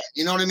actually fine.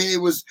 You know what I mean?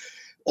 It was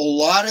a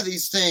lot of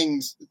these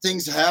things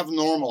have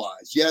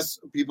normalized. Yes,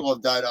 people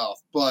have died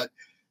off, but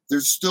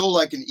there's still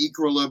like an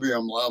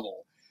equilibrium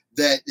level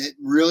that it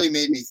really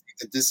made me think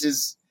that this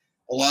is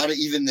a lot of,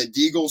 even the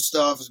Deagle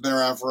stuff has been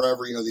around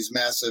forever. These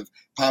massive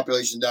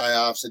population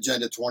die-offs,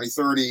 Agenda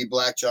 2030,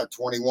 Blackjack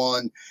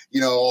 21,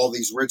 all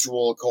these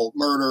ritual occult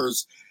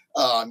murders,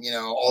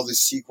 all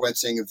this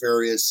sequencing of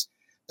various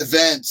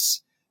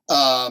events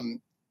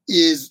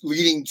is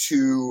leading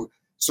to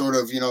sort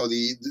of,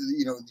 the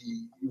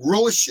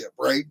rulership,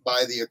 right,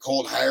 by the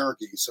occult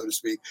hierarchy, so to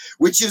speak,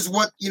 which is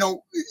what,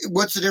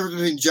 what's the difference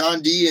between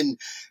John Dee and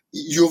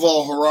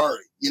Yuval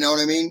Harari? You know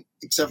what I mean?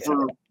 Except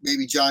for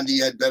maybe John Dee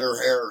had better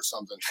hair or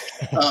something.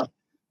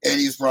 And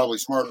he's probably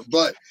smarter.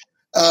 But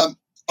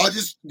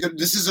this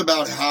is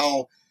about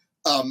how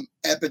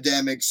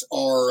epidemics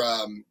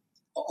are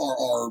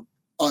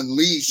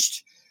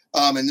unleashed.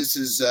 And this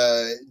is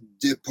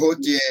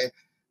Depotier,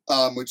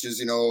 which is,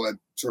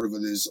 sort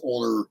of this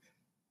older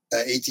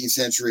 18th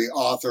century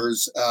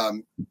authors.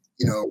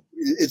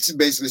 It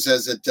basically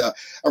says that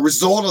a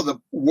result of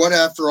what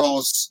after all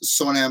is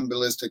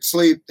somnambulistic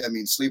sleep, that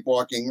means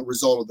sleepwalking, a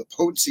result of the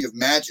potency of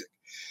magic.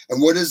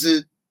 And what is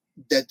it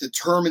that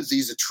determines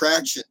these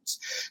attractions,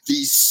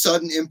 these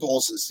sudden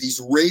impulses,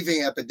 these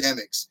raving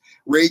epidemics,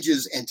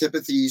 rages,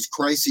 antipathies,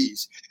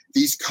 crises,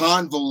 these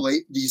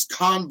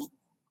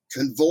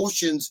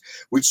convulsions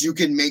which you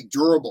can make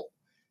durable.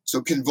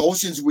 So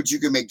convulsions which you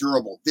can make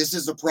durable. This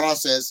is the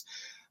process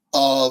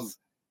of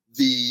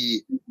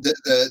the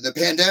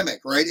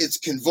pandemic, right? It's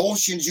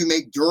convulsions you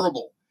make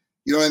durable.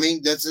 You know what I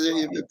mean? That's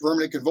a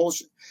permanent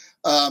convulsion.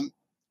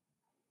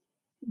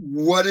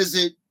 What is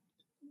it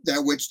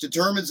that which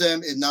determines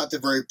them, and not the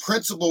very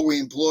principle we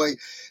employ?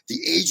 The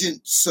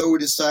agent so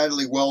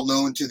decidedly well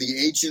known to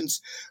the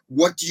ancients.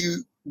 What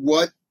you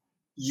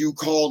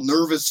call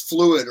nervous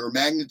fluid or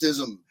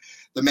magnetism,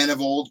 the men of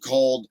old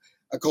called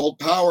occult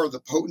power,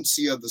 the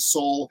potency of the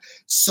soul,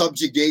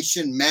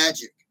 subjugation,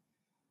 magic.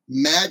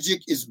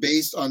 Magic is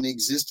based on the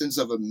existence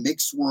of a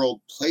mixed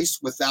world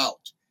placed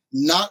without,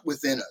 not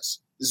within us.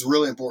 This is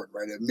really important,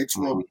 right? A mixed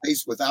world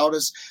placed without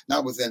us,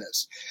 not within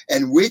us,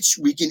 and which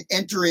we can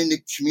enter into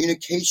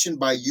communication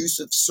by use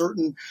of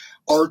certain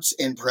arts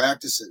and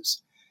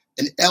practices.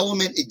 An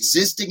element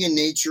existing in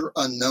nature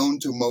unknown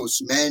to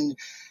most men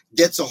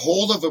gets a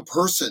hold of a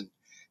person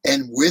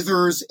and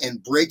withers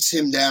and breaks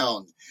him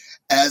down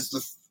as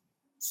the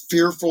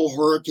fearful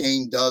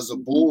hurricane does a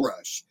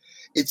bulrush.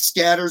 It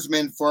scatters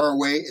men far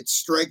away. It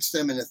strikes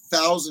them in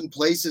 1,000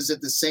 places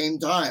at the same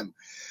time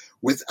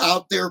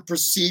without their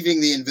perceiving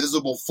the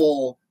invisible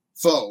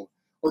foe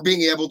or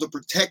being able to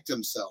protect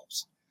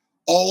themselves.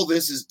 All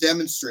this is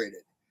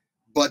demonstrated,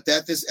 but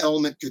that this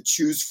element could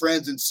choose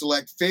friends and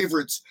select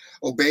favorites,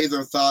 obey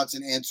their thoughts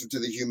and answer to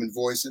the human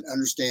voice and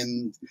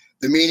understand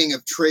the meaning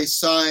of trace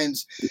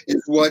signs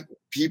is what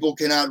people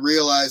cannot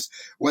realize,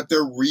 what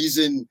their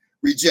reason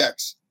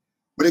rejects.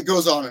 But it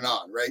goes on and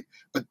on, right?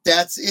 But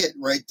that's it,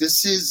 right?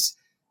 This is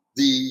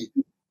the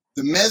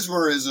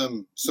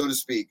mesmerism, so to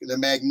speak, the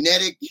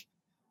magnetic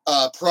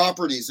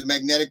properties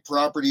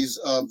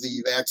of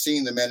the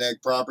vaccine, the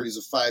magnetic properties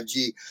of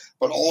 5G,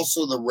 but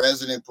also the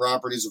resonant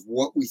properties of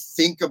what we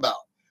think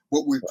about,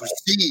 what we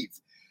perceive.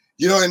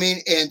 You know what I mean?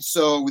 And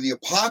so the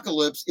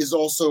apocalypse is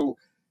also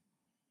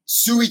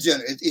sui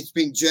generis. It's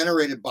being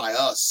generated by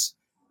us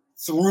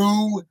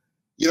through,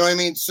 you know what I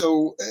mean?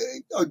 So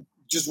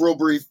just real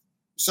brief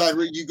side,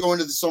 you go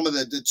into some of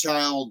the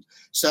child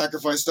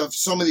sacrifice stuff,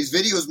 some of these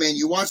videos, man,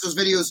 you watch those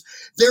videos,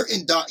 they're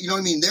you know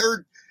what I mean?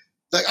 They're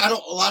like, a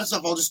lot of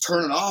stuff, I'll just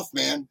turn it off,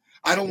 man.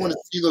 I don't want to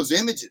see those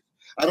images.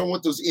 I don't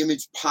want those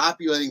images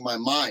populating my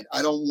mind.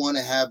 I don't want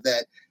to have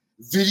that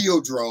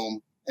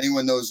Videodrome.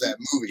 Anyone knows that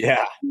movie?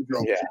 Yeah.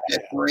 Videodrome, Yeah.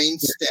 that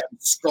brainstem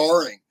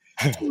scarring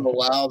to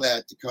allow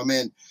that to come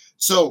in.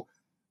 So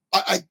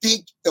I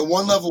think at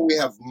one level we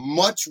have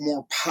much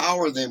more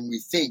power than we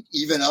think,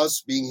 even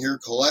us being here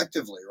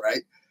collectively,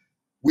 right?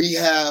 We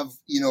have,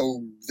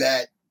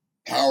 that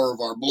power of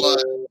our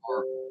blood,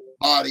 our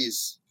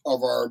bodies,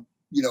 of our,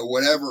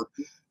 whatever.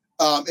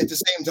 At the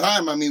same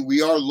time, I mean,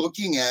 we are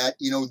looking at,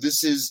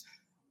 this is,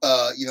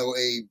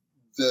 the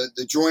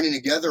joining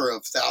together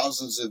of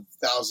thousands of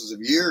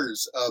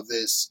years of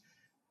this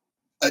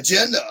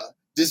agenda.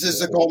 This is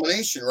the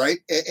culmination, right?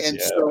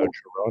 And so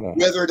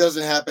whether it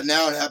doesn't happen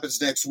now, it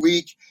happens next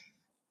week.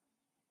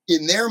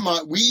 In their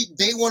mind,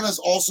 they want us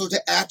also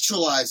to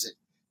actualize it,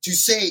 to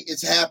say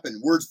it's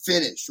happened, we're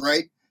finished,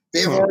 right?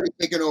 They've already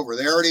taken over.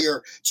 They already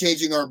are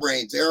changing our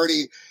brains. They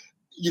already,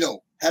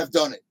 have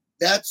done it.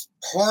 That's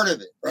part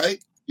of it,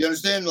 right? You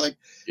understand? Like,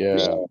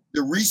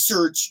 the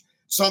research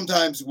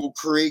sometimes will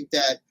create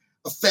that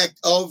effect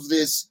of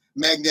this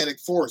magnetic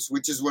force,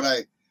 which is what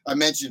I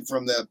mentioned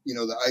from the,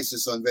 the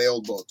ISIS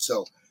Unveiled book.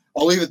 So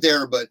I'll leave it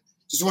there, but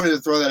just wanted to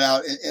throw that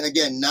out. And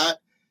again, not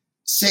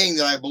saying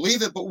that I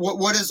believe it, but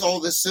what is all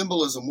this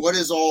symbolism? What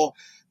is all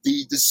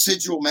the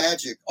sigil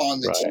magic on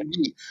the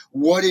TV?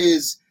 What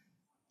is,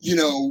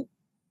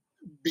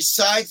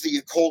 besides the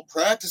occult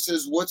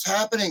practices, what's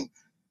happening?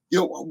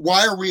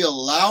 Why are we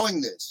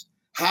allowing this?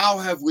 How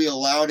have we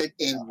allowed it?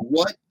 And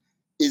what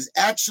is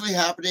actually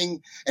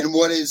happening? And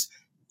what is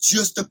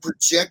just a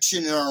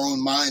projection in our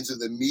own minds of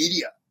the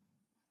media,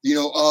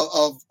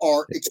 of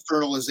our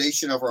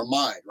externalization of our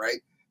mind,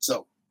 right?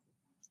 So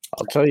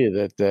I'll tell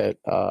you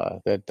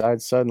that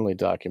Died Suddenly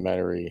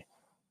documentary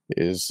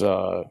is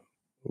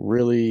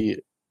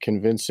really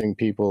convincing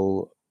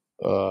people.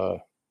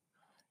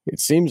 It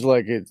seems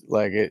like it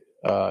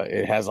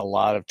has a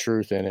lot of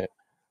truth in it,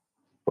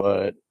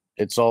 but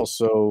it's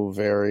also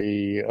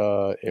very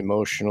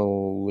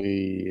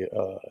emotionally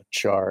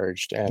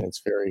charged, and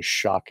it's very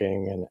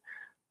shocking,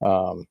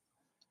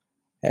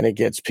 and it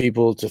gets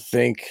people to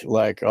think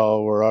like,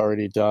 oh, we're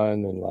already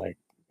done, and like,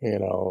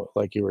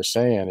 like you were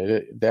saying,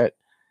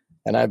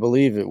 and I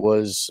believe it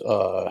was,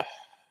 I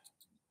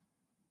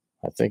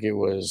think it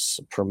was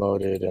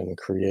promoted and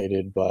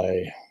created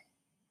by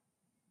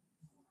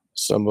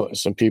some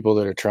people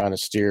that are trying to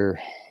steer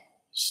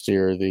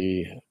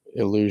the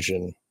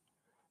illusion,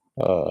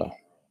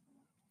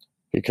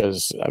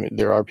 because I mean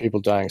there are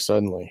people dying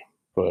suddenly,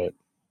 but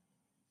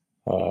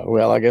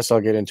well, I guess I'll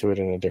get into it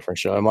in a different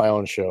show, in my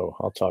own show.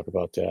 I'll talk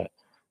about that,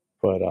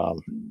 but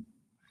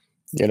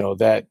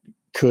that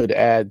could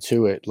add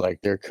to it.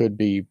 Like there could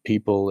be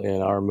people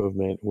in our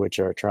movement which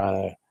are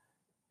trying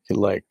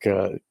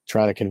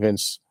to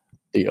convince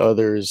the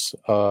others,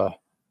 that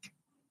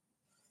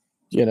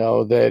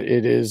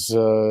it is,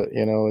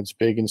 it's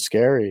big and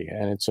scary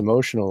and it's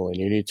emotional and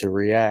you need to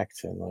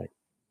react and like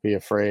be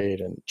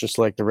afraid, and just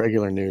like the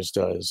regular news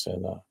does.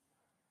 And,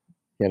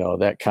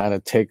 that kind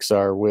of takes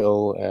our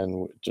will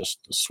and just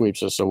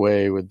sweeps us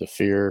away with the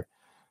fear.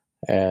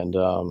 And,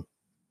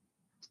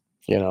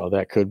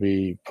 that could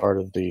be part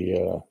of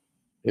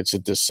it's a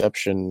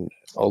deception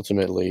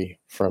ultimately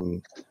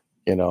from,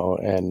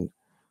 and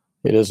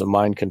it is a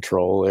mind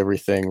control.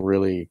 Everything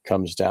really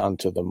comes down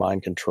to the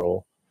mind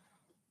control.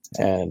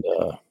 And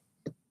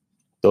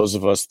those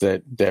of us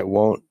that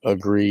won't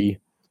agree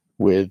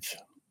with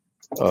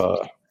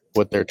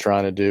what they're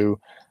trying to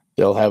do,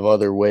 they'll have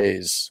other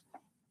ways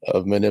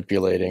of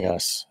manipulating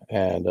us.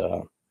 And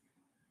a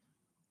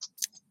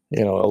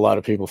lot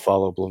of people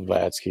follow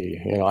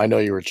Blavatsky. I know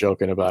you were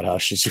joking about how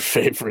she's your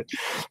favorite,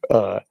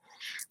 but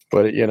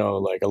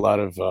like a lot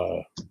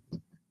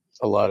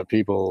of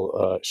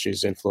people,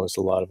 she's influenced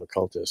a lot of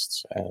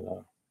occultists, and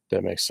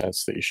that makes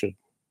sense that you should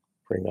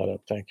bring that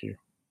up. Thank you.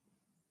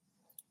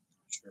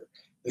 Sure.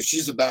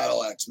 She's a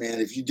battle axe, man.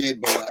 If you did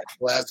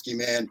Blavatsky,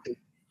 man,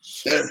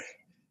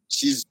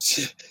 she's,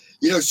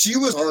 she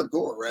was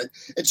hardcore, right?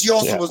 And she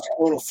also was a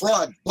total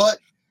fraud, but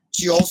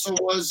she also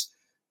was,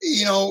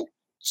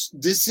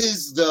 this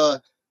is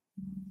what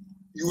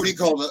do you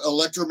call the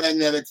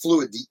electromagnetic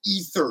fluid, the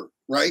ether,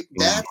 right?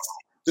 That's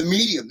the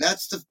medium.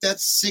 That's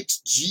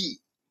 6G,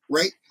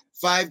 right?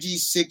 5G,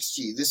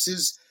 6G. This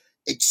is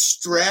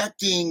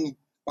extracting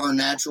our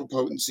natural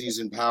potencies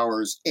and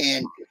powers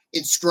and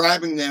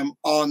inscribing them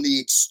on the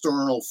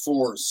external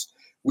force,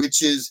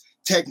 which is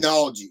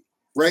technology,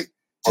 right?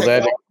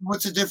 Technology,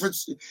 what's the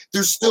difference?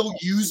 They're still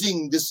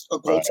using this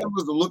occult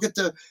symbolism. Look at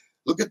the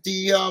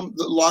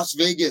Las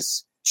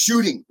Vegas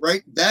shooting,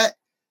 right?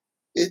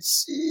 It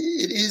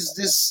is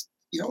this,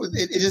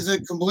 it is a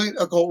complete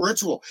occult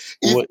ritual.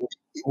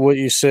 What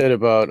you said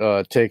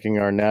about taking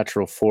our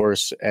natural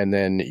force and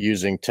then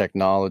using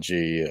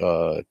technology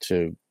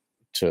to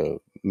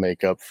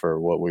make up for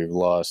what we've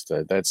lost,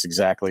 that's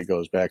exactly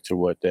goes back to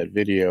what that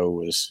video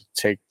was,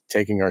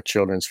 taking our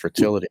children's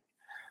fertility,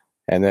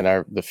 and then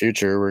the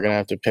future, we're gonna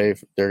have to pay.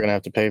 They're gonna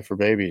have to pay for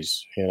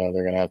babies.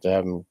 They're gonna have to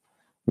have them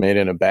made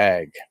in a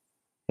bag.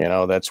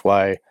 That's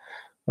why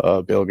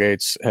Bill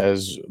Gates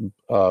has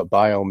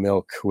bio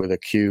milk with a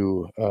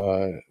Q.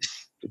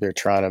 They're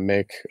trying to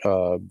make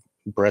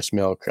breast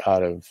milk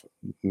out of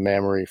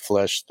mammary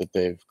flesh that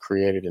they've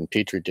created in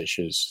petri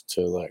dishes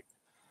to like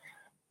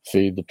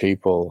feed the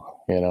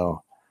people.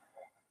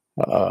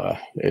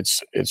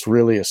 It's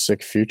really a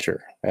sick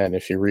future. And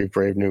if you read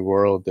Brave New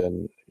World,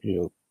 then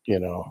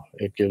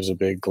it gives a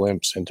big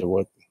glimpse into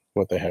what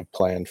they have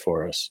planned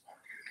for us.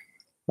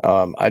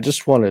 I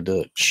just wanted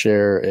to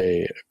share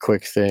a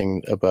quick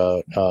thing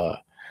about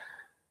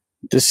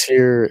this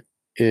here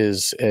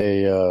is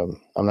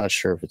I'm not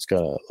sure if it's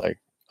gonna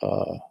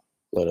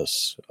let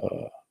us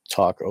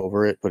talk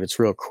over it, but it's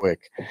real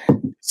quick.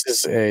 This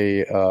is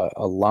a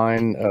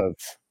line of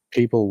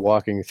people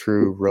walking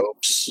through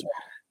ropes,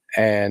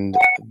 and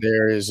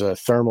there is a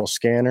thermal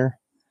scanner.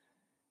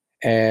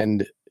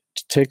 And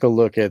take a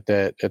look at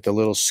the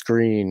little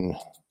screen.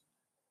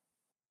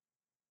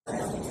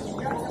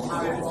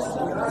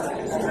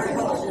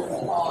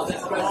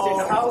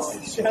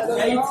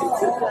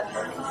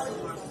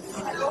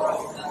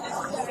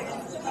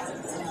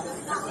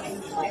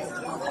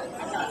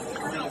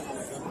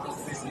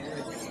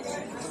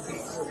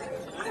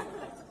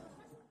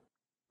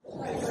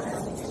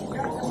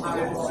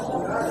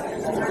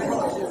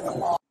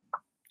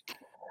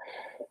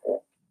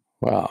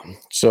 Wow.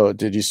 So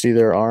did you see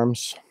their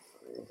arms?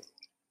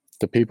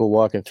 The people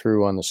walking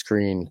through on the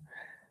screen,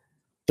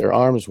 their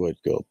arms would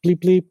go bleep,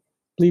 bleep,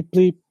 bleep,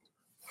 bleep.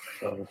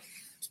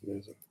 It's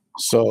amazing.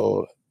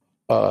 So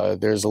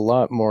there's a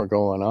lot more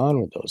going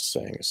on with those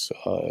things.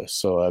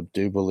 So I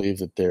do believe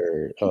that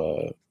they're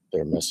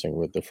messing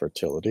with the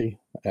fertility.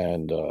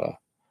 And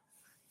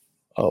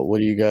what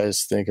do you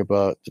guys think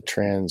about the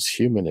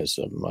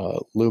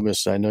transhumanism?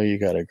 Loomis, I know you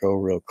got to go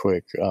real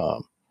quick.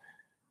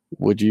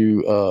 Would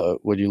you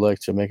like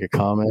to make a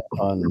comment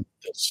on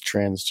this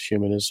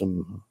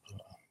transhumanism?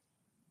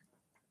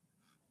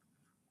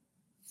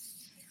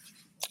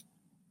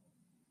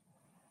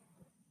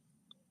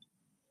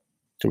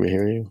 Do we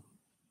hear you?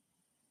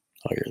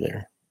 Oh, you're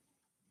there.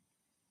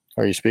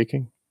 Are you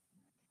speaking?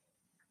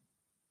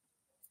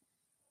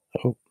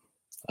 Oh,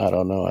 I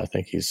don't know. I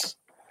think he's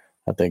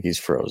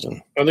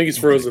frozen. I think he's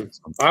frozen.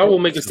 I will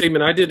make a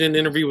statement. I did an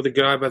interview with a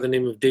guy by the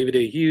name of David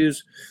A.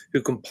 Hughes,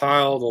 who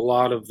compiled a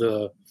lot of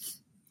the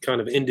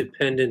kind of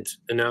independent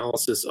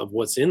analysis of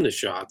what's in the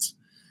shots.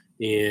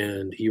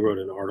 And he wrote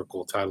an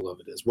article, title of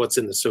it is What's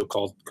in the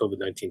So-Called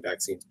COVID-19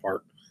 Vaccines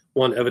Part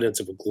 1, Evidence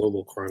of a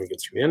Global Crime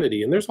Against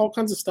Humanity. And there's all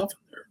kinds of stuff in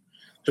there.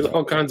 There's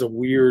all kinds of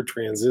weird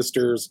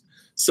transistors,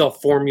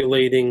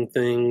 self-formulating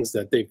things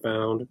that they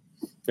found.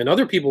 And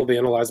other people have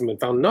analyzed them and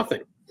found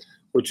nothing,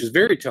 which is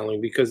very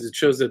telling because it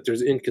shows that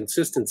there's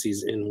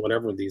inconsistencies in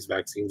whatever these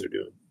vaccines are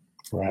doing.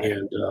 Right.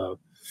 And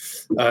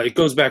it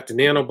goes back to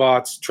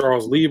nanobots.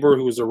 Charles Lieber,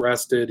 who was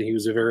arrested, he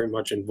was very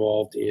much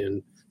involved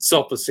in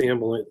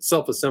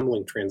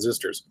self-assembling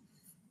transistors.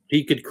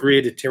 He could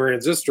create a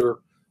transistor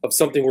of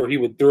something where he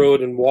would throw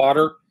it in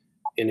water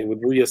and it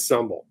would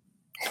reassemble.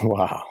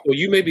 Wow. So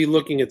you may be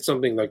looking at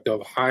something like the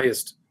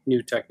highest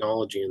new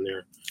technology in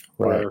there.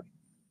 Right.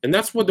 And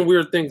that's one of the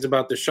weird things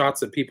about the shots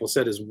that people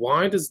said is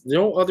why does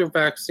no other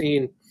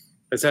vaccine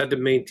has had to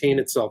maintain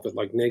itself at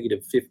like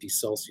negative 50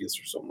 Celsius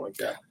or something like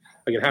that?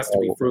 Like it has to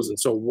be frozen.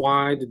 So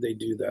why did they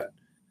do that?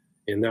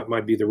 And that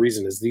might be the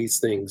reason is these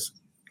things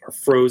are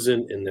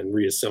frozen and then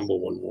reassemble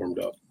when warmed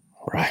up.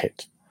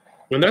 Right.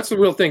 And that's the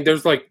real thing.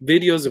 There's like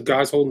videos of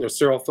guys holding their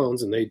cell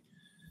phones and they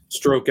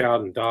stroke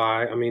out and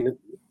die. I mean,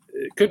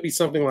 it could be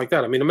something like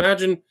that. I mean,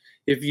 imagine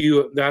if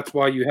that's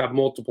why you have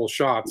multiple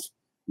shots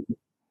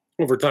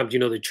over time.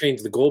 They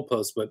change the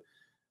goalposts, but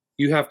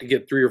you have to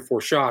get 3 or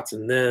 4 shots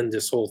and then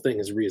this whole thing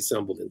is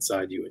reassembled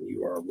inside you and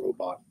you are a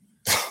robot.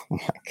 Oh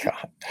my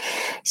God.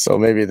 So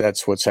maybe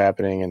that's what's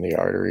happening in the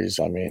arteries.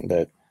 I mean,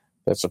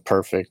 that's a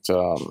perfect,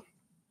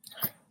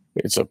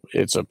 it's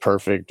a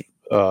perfect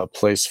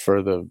place for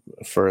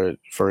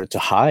it to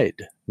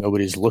hide.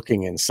 Nobody's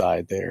looking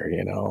inside there,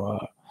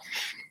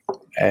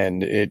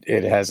 and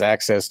it has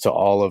access to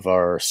all of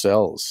our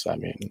cells. I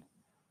mean,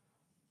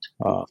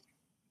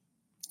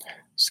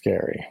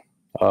 scary.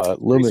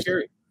 Loomis,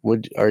 scary.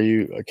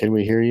 Can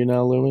we hear you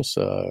now, Loomis?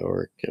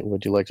 Or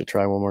would you like to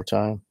try one more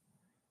time?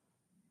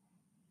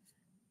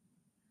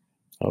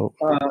 Oh,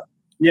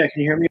 yeah.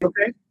 Can you hear me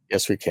okay?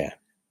 Yes, we can.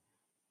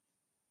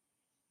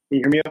 Can you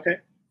hear me okay?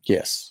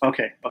 Yes.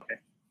 Okay.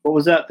 What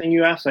was that thing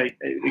you asked? I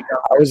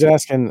was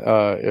asking,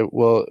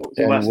 what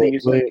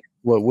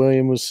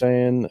William was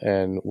saying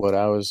and what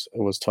I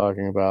was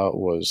talking about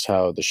was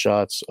how the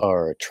shots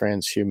are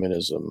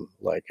transhumanism,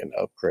 like an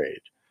upgrade.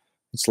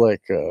 It's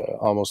like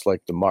almost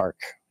like the mark,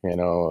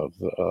 of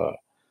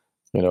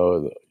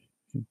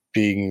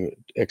being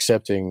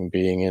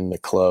in the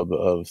club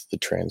of the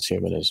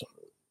transhumanism.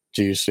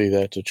 Do you see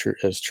that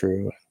as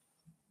true?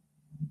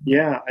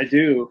 Yeah, I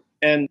do.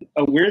 And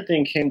a weird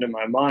thing came to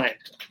my mind,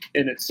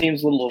 and it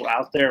seems a little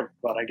out there,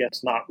 but I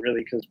guess not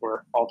really because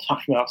we're all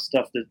talking about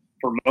stuff that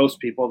for most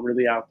people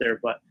really out there.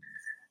 But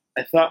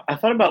I thought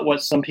about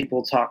what some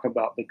people talk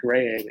about, the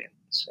gray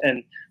aliens,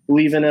 and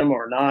believe in them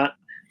or not.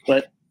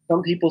 But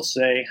some people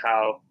say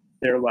how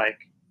they're like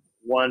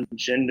one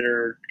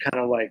gender,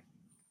 kind of like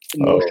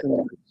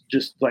emotional,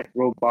 just like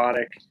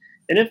robotic.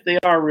 And if they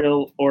are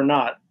real or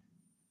not,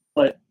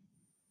 but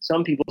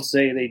some people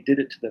say they did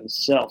it to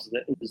themselves,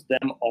 that it was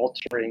them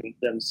altering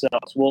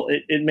themselves. Well,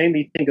 it made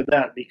me think of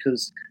that,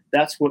 because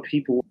that's what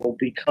people will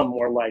become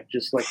more like,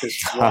 just like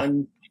this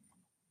one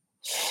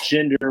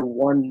gender,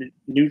 one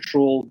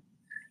neutral,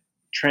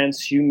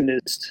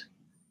 transhumanist,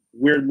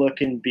 weird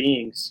looking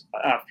beings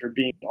after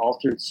being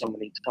altered so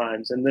many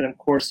times. And then, of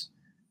course,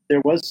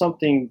 there was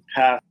something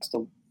passed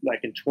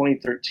like in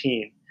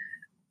 2013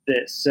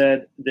 that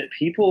said that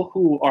people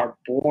who are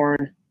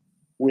born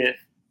with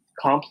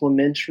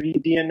complementary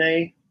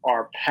DNA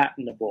are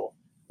patentable,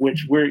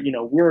 which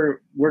we're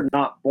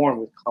not born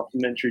with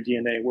complementary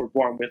DNA. We're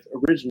born with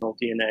original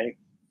DNA.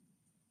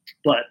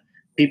 But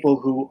people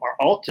who are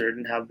altered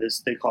and have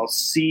this they call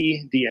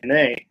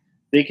cDNA,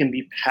 they can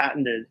be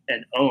patented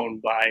and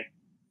owned by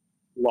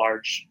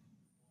large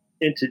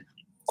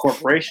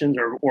corporations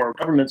or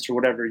governments or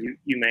whatever you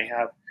may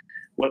have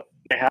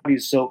you.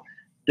 So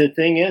the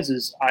thing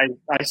is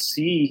I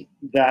see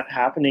that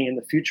happening in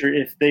the future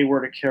if they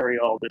were to carry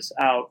all this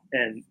out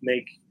and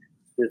make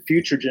the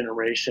future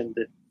generation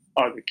that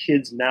are the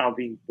kids now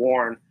being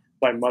born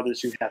by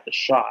mothers who had the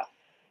shot.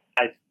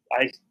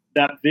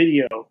 That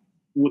video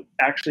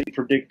actually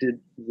predicted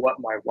what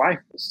my wife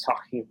was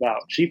talking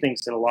about. She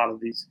thinks that a lot of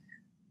these,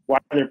 why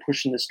they're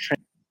pushing this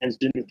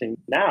transgender thing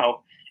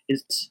now,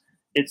 is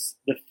it's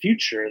the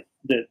future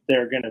that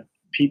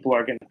people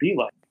are gonna be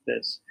like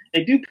this.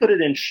 They do put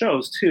it in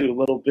shows too, a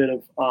little bit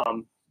of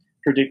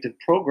predictive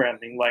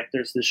programming. Like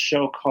there's this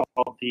show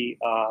called The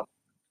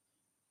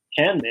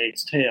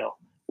Handmaid's Tale,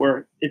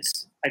 where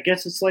I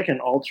guess it's like an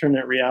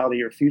alternate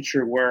reality or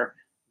future where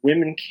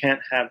women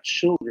can't have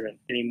children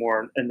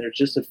anymore, and there's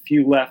just a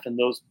few left, and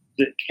those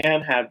that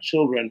can have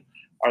children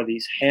are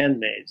these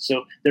handmaids.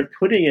 So they're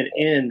putting it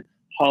in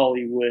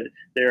Hollywood.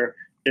 They're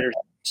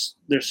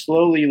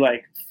slowly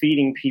like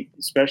feeding people,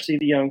 especially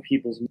the young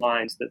people's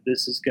minds, that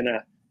this is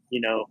gonna,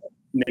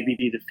 maybe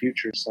be the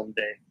future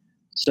someday.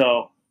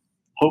 So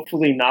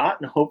hopefully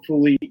not, and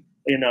hopefully,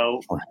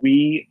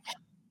 we,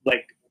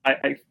 like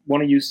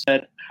one of you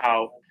said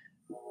how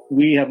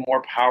we have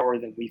more power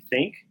than we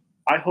think.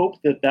 I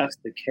hope that that's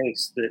the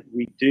case, that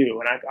we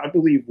do. And I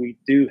believe we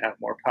do have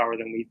more power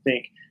than we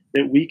think,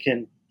 that we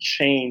can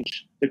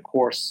change the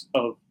course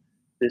of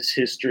this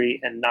history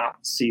and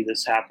not see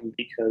this happen,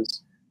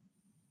 because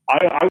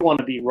I want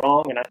to be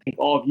wrong, and I think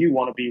all of you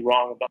want to be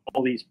wrong about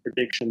all these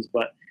predictions,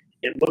 but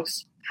it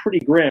looks pretty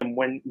grim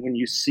when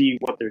you see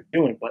what they're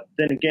doing. But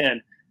then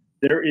again,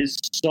 there is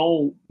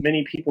so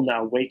many people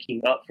now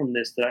waking up from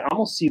this that I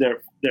almost see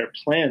their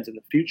plans in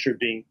the future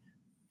being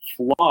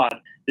flawed,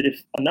 that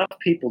if enough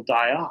people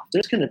die off,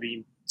 there's going to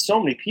be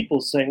so many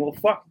people saying, well,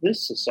 fuck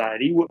this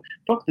society,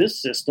 fuck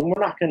this system,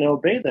 we're not going to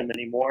obey them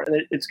anymore.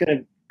 And it's going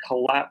to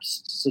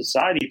collapse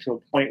society to a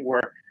point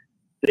where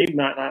they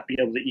might not be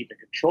able to even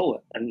control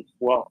it. And,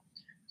 well,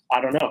 I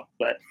don't know,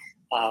 but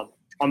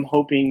I'm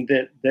hoping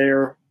that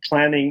their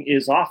planning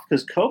is off,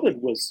 because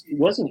COVID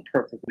wasn't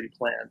perfectly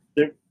planned.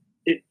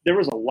 There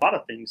was a lot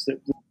of things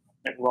that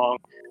went wrong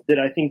that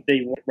I think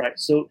they went right.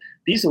 So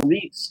these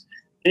elites,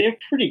 they're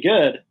pretty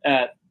good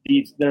at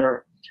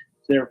their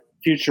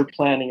future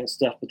planning and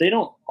stuff, but they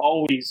don't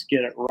always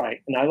get it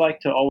right. And I like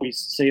to always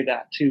say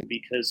that too,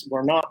 because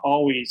we're not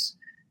always.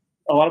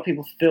 A lot of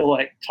people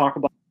talk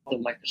about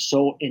them like they're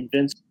so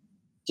invincible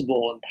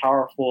and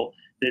powerful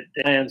that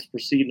plans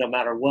proceed no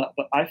matter what.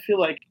 But I feel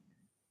like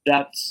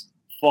that's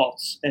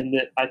false, and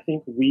that I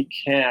think we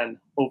can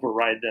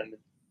override them,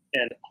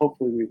 and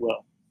hopefully we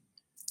will.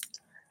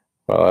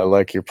 Well, I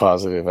like your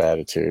positive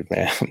attitude,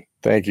 man.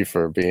 Thank you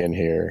for being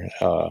here.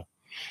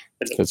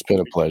 It's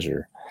been a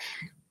pleasure.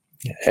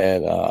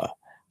 And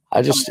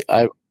I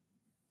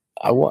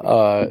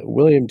want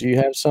William, do you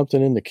have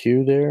something in the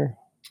queue there?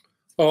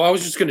 Oh, I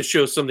was just going to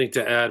show something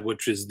to add,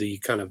 which is the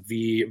kind of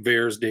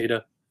VAERS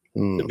data,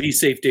 the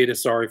V-Safe data,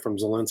 from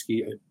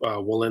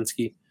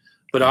Walensky.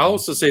 But I'll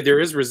also say there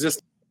is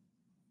resistance.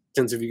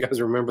 If you guys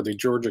remember, the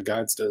Georgia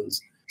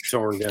Guidestones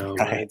torn down,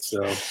 right?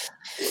 So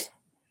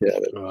yeah,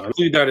 I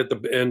do that at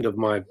the end of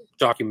my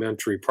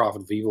documentary,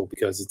 Prophet of Evil,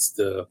 because it's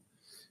the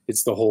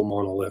whole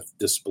monolith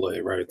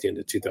display right at the end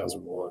of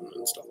 2001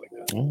 and stuff like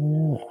that.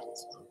 So,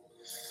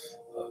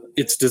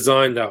 it's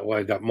designed that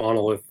way. That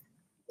monolith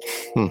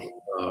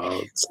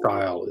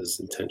style is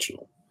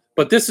intentional.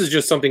 But this is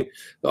just something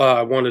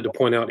I wanted to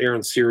point out.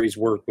 Aaron Series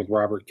worked with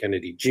Robert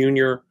Kennedy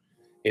Jr.,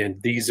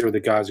 and these are the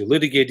guys who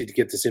litigated to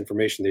get this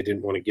information. They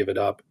didn't want to give it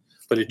up.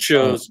 But it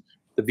shows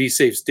the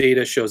V-Safe's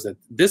data shows that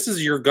this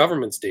is your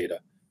government's data.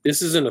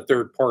 This isn't a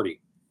third party.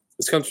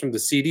 This comes from the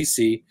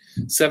CDC.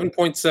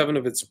 7.7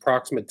 of its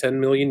approximate 10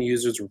 million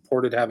users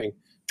reported having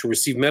to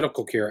receive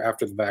medical care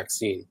after the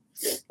vaccine,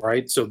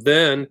 right? So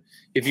then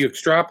if you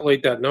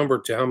extrapolate that number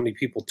to how many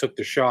people took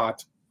the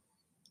shot,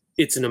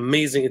 it's an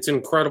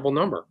incredible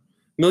number.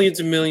 Millions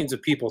and millions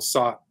of people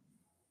sought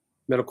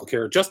medical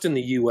care just in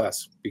the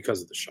U.S.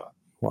 because of the shot.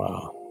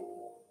 Wow.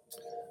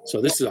 So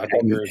this is, I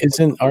think,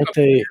 aren't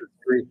they?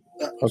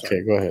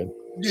 Okay, go ahead.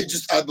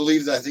 I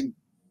believe that I think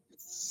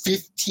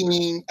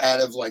 15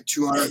 out of like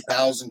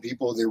 200,000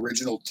 people, the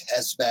original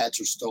test batch,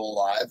 are still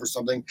alive or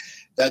something.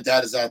 That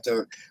is out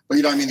there. But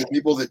you know, I mean, the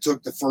people that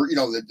took the first, you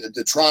know,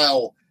 the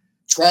trial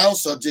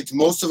subjects,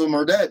 most of them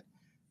are dead.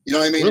 You know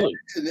what I mean? Really?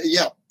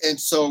 Yeah. And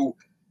so,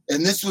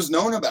 and this was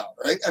known about,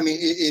 right? I mean,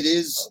 it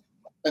is.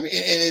 I mean,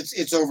 and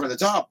it's over the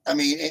top. I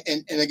mean,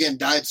 and again,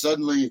 died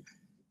suddenly.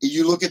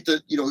 You look at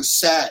the, you know,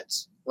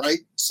 SADS, right?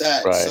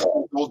 SADS, Right.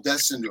 sudden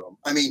death syndrome.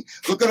 I mean,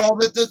 look at all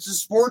the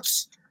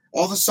sports,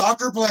 all the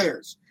soccer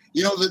players.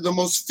 You know, the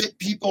most fit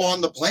people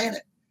on the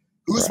planet.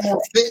 Who's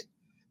more fit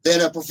than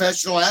a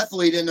professional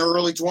athlete in their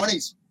early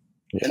 20s?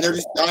 Yeah. And they're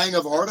just dying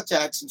of heart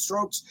attacks and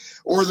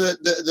strokes. Or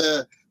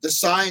the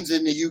signs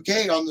in the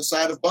UK on the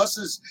side of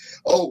buses.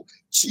 Oh,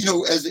 you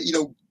know, as you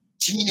know,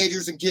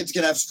 teenagers and kids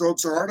can have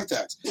strokes or heart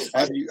attacks.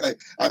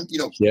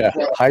 Yeah,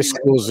 high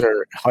schools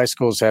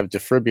have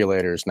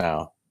defibrillators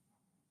now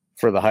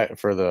for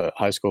the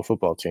high school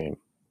football team.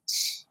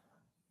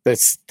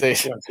 They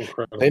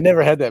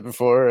never had that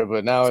before,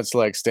 but now it's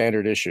like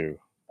standard issue.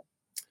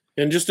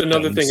 And just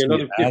another thing,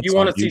 if you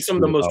want to see some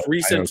of the most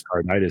recent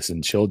myocarditis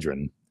in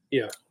children.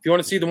 Yeah, if you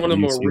want to see one of the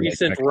more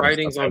recent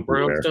writings on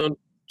everywhere. Brownstone,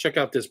 check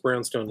out this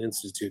Brownstone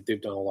Institute.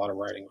 They've done a lot of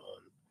writing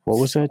on. What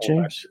was that,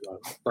 James?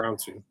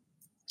 Brownstone.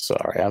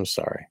 I'm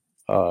sorry.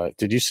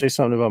 Did you say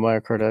something about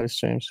myocarditis,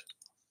 James?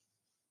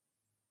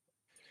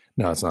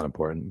 No, it's not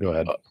important. Go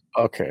ahead.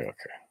 Okay.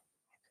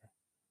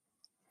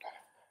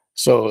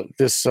 So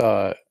this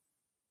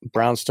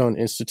Brownstone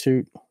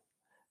Institute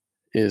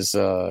is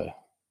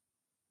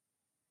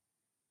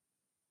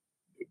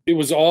it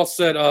was all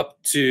set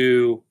up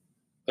to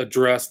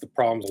address the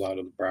problems a lot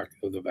of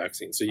the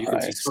vaccine. So you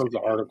can see tons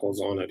of articles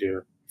on it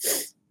here.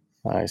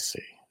 I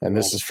see. And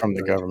this is from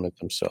the government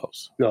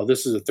themselves. No,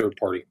 this is a third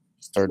party.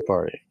 Third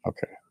party.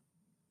 Okay.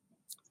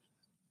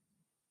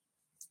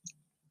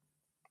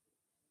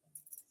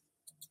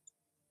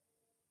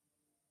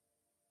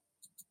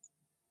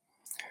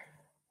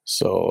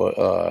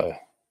 So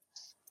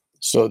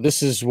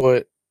this is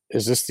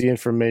this the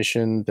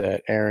information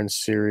that Aaron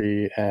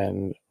Siri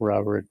and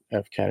Robert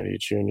F. Kennedy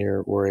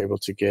Jr. were able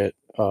to get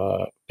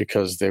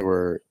because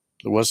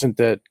wasn't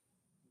that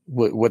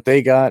what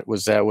they got?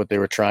 Was that what they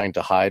were trying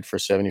to hide for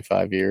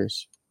 75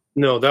 years?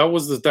 No, that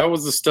was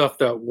the stuff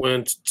that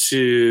went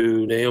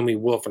to Naomi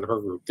Wolf and her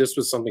group. This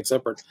was something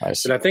separate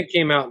that I think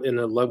came out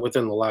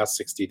within the last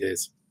 60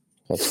 days.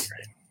 That's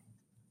great.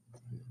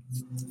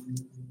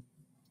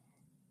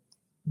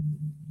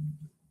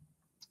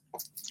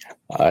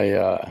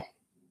 I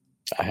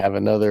have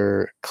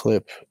another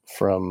clip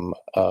from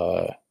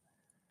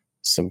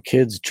some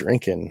kids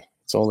drinking.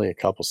 It's only a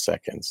couple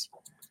seconds,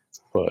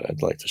 but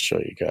I'd like to show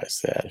you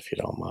guys that if you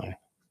don't mind.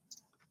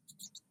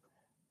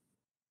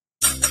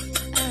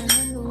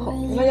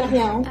 Là, y a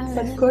rien, hein.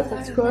 Ça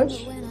se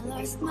coche.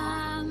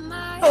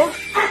 Oh.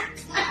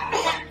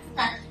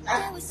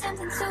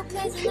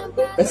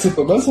 C'est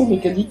pas mal son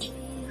mécanique.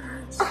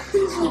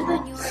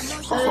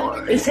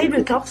 Essaye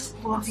le torse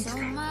pour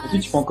voir.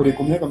 Ensuite, tu peux en coller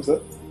combien comme ça?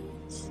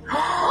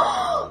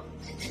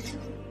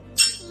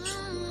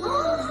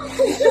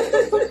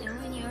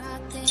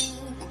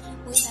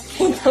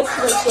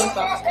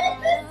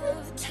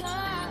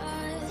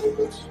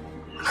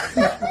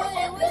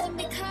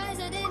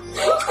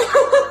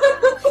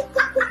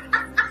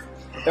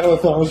 On va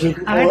faire un jeu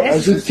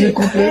de pied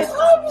complet.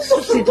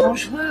 C'est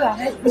dangereux,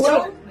 arrête.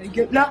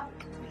 Là.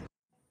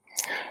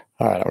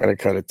 All right, I'm gonna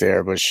cut it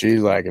there. But she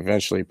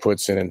eventually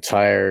puts an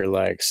entire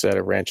set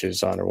of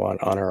wrenches on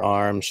her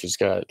arm. She's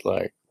got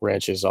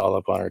wrenches all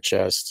up on her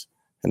chest,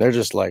 and they're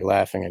just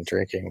laughing and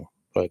drinking.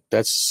 But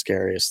that's the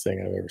scariest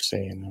thing I've ever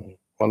seen.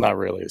 Well, not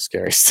really the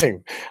scariest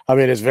thing. I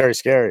mean, it's very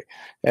scary.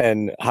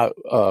 And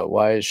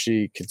why is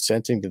she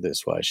consenting to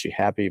this? Why is she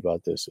happy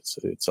about this?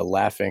 It's a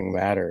laughing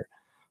matter.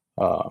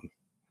 There's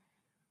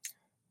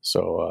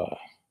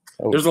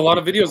a lot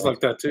of videos like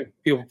that too.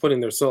 People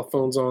putting their cell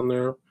phones on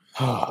their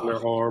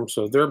arms,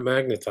 so they're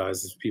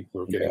magnetized. As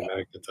people are getting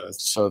magnetized.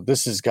 So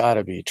this has got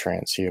to be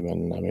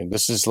transhuman. I mean,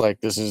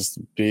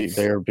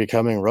 they're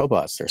becoming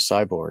robots. They're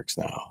cyborgs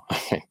now. I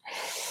mean,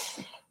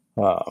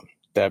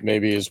 that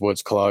maybe is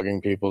what's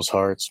clogging people's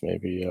hearts.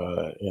 Maybe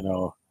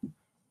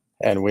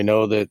and we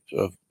know that.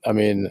 I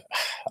mean,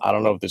 I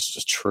don't know if this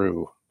is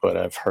true, but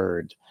I've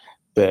heard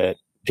that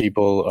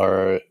people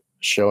are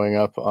showing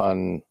up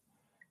on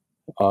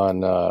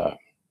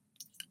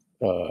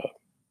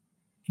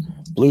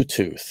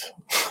Bluetooth.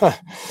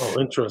 Oh,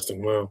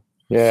 interesting. Wow.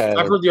 Yeah.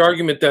 I've heard the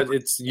argument that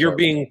you're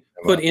being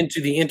put into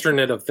the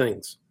Internet of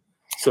Things.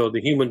 So the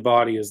human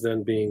body is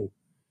then being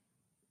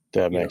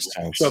makes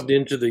sense. Shoved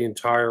into the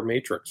entire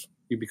matrix.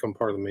 You become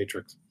part of the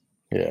matrix.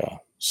 Yeah.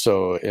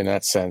 So in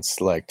that sense,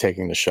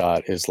 taking the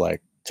shot is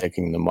like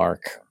taking the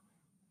mark,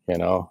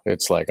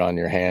 it's on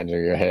your hand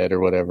or your head or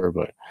whatever.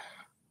 But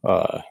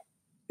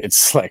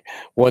it's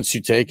once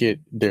you take it,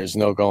 there's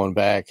no going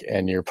back,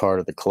 and you're part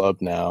of the club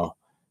now,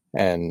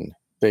 and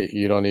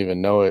you don't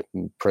even know it.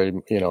 And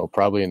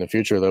probably in the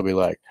future they'll be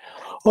like,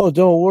 oh,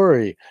 don't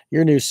worry,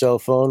 your new cell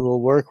phone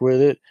will work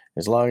with it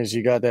as long as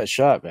you got that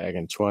shot back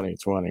in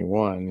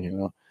 2021. You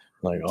know,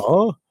 like,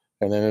 oh,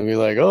 and then it'll be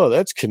like, oh,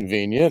 that's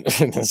convenient,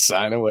 and then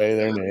sign away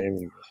their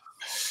name.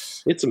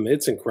 It's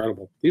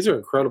incredible. These are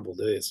incredible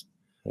days.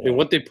 I mean,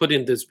 what they put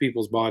into these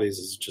people's bodies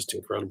is just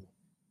incredible.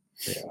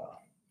 Yeah,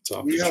 it's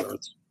off We the have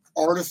charts.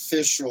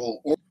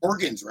 artificial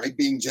organs, right?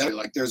 Being generated,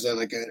 like there's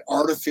like an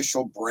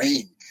artificial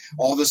brain.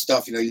 All this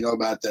stuff, you know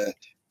about the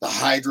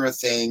Hydra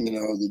thing,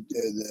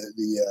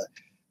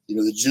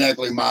 the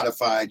genetically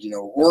modified,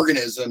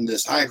 organism,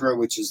 this Hydra,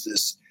 which is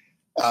this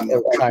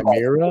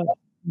chimera.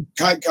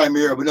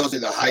 Chimera, but no,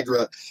 the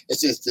Hydra.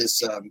 It's just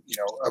this,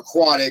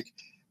 aquatic,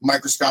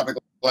 microscopic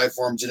life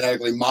form,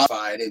 genetically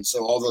modified, and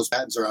so all those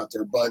patents are out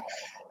there. But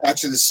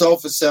actually, the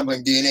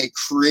self-assembling DNA,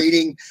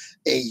 creating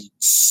a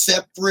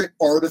separate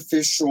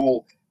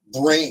artificial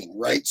brain,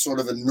 right?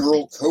 Sort of a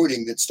neural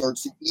coding that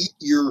starts to eat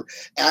your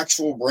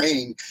actual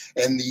brain,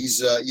 and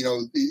these,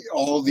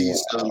 all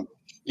these.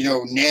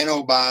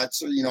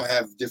 Nanobots,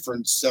 have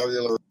different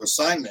cellular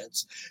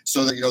assignments,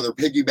 so that they're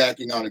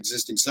piggybacking on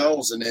existing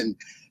cells and then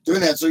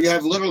doing that. So you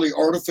have literally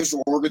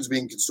artificial organs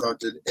being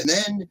constructed, and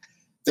then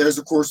there's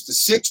of course the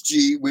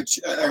 6G, which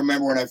I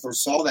remember when I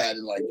first saw that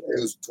in it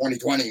was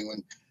 2020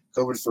 when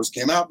COVID first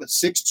came out. But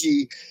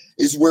 6G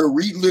is where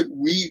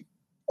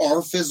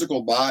our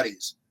physical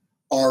bodies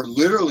are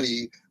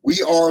literally,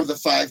 we are the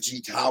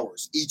 5G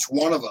towers, each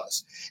one of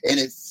us, and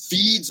it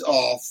feeds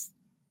off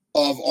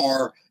of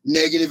our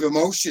negative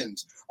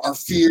emotions, our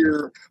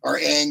fear, our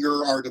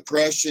anger, our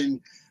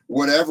depression,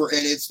 whatever.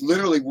 And it's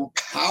literally, we're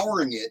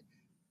powering it,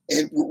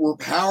 and we're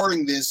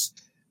powering this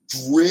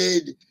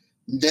grid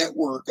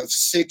network of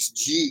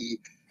 6G,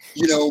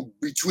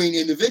 between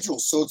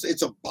individuals. So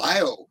it's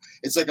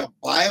like a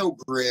bio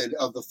grid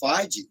of the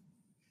 5G.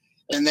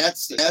 And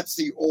that's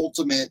the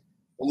ultimate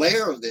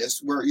layer of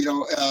this, where,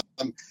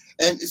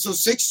 and so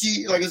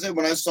 6G, like I said,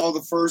 when I saw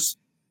the first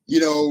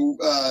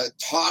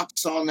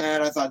talks on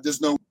that, I thought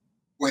there's no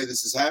way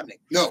this is happening.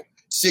 No,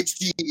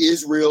 6G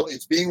is real.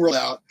 It's being rolled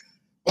out,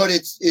 but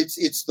it's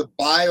the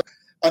bio.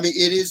 I mean,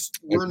 it is.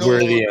 We're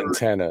the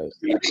antennas.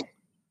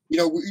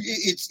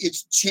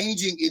 It's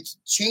changing. It's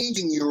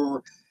changing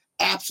your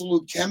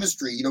absolute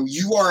chemistry. You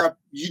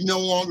no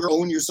longer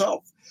own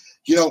yourself.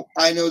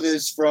 I know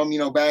this from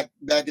back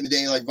in the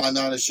day, like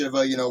Vandana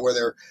Shiva. Where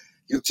they're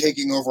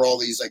taking over all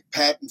these like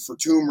patent for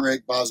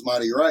turmeric,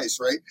 basmati rice,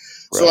 right?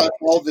 So I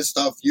called this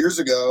stuff years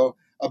ago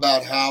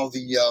about how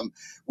the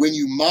when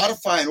you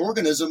modify an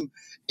organism,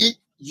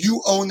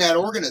 you own that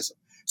organism.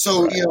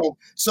 So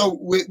so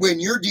when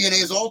your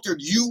DNA is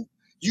altered, you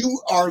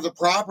are the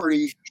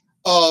property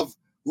of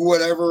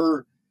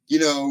whatever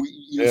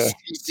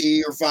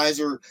CDC or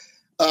Pfizer,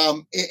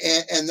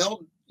 and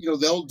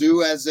they'll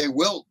do as they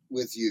will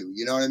with you.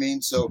 You know what I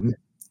mean? So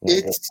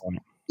it's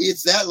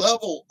that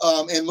level.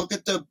 And look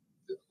at the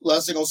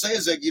last thing I'll say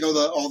is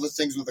that all the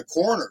things with the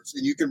coroners,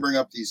 and you can bring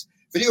up these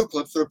video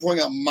clips. They're pulling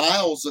out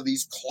miles of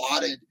these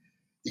clotted,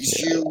 these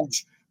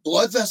huge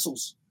blood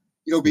vessels,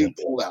 being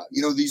pulled out.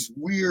 These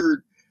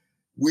weird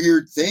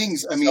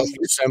things. I mean,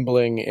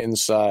 assembling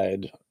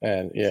inside,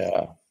 and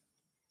yeah.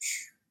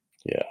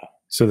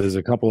 So there's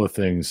a couple of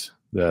things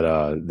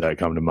that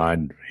come to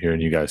mind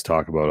hearing you guys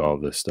talk about all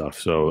this stuff.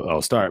 So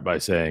I'll start by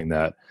saying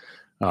that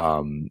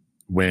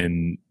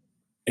we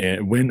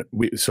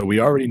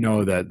already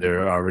know that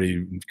they're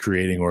already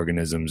creating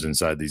organisms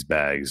inside these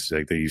bags.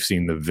 Like you've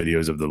seen the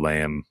videos of the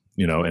lamb,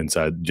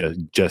 inside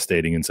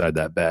gestating inside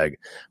that bag.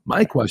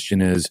 My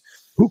question is,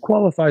 who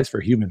qualifies for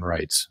human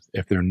rights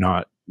if they're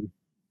not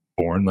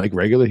born like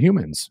regular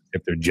humans?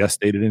 If they're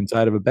gestated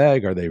inside of a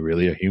bag, are they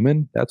really a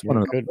human? That's one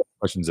of the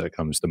questions that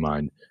comes to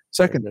mind.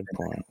 Second thing that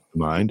comes to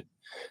mind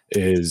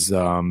is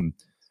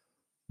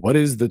what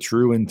is the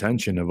true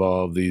intention of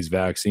all of these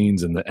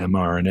vaccines and the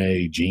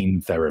mRNA gene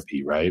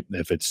therapy, right?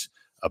 If it's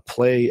a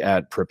play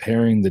at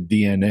preparing the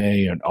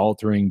DNA and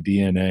altering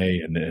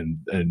DNA and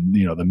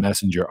the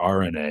messenger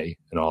RNA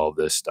and all of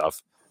this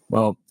stuff.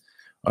 Well,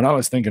 what I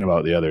was thinking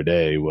about the other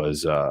day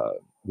was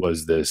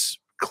this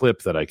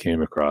clip that I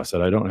came across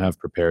that I don't have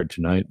prepared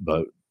tonight,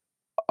 but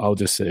I'll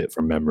just say it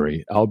from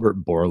memory.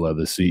 Albert Bourla,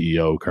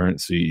 the current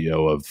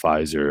CEO of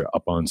Pfizer,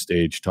 up on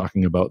stage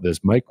talking about this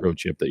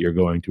microchip that you're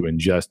going to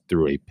ingest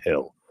through a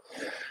pill,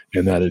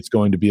 and that it's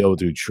going to be able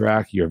to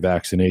track your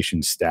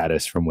vaccination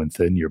status from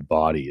within your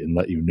body and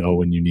let you know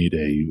when you need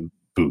a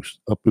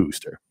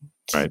booster,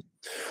 right?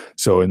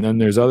 So, and then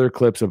there's other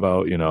clips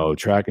about,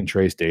 track and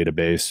trace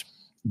database.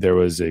 There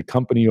was a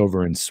company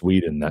over in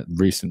Sweden that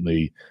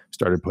recently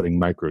started putting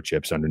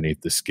microchips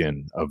underneath the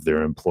skin of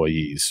their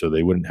employees so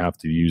they wouldn't have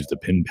to use the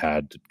pin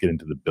pad to get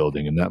into the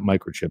building. And that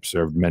microchip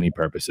served many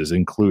purposes,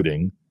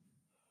 including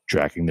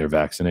tracking their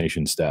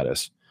vaccination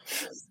status.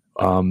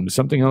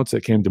 Something else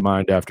that came to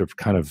mind after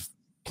kind of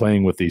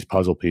playing with these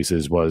puzzle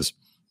pieces was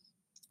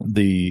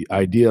the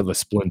idea of a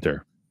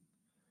splinter.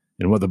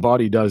 And what the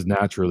body does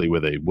naturally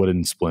with a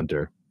wooden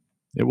splinter,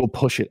 it will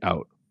push it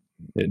out.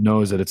 It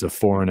knows that it's a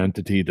foreign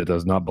entity that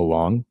does not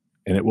belong,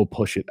 and it will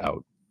push it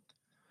out.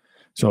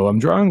 So I'm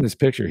drawing this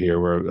picture here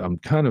where I'm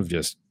kind of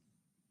just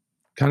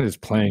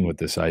playing with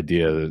this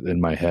idea in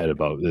my head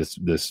about this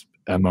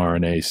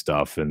mRNA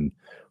stuff and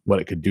what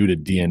it could do to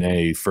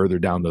DNA further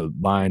down the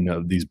line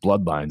of these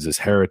bloodlines, this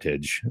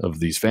heritage of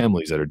these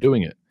families that are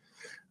doing it.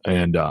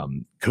 And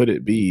could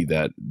it be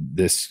that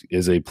this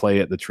is a play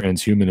at the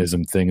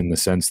transhumanism thing in the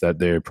sense that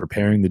they're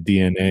preparing the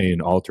DNA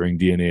and altering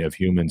DNA of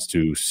humans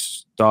to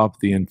stop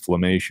the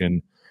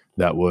inflammation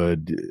that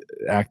would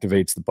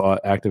activate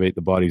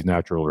the body's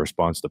natural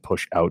response to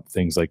push out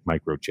things like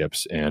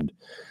microchips and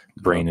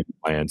brain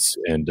implants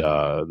and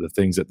the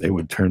things that they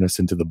would turn us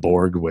into the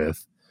Borg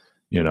with,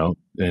 and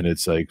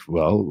it's like,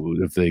 well,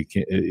 if they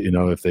can,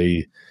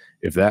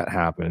 if that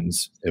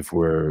happens, if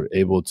we're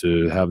able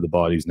to have the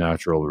body's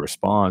natural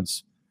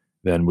response,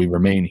 then we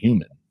remain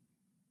human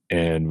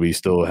and we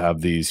still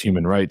have these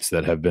human rights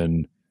that have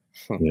been,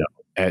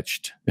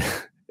 etched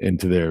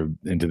into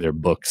their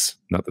books.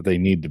 Not that they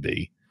need to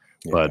be,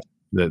 but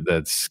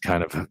that's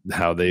kind of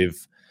how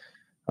they've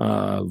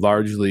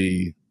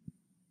largely,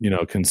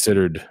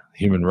 considered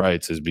human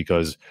rights, is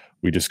because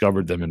we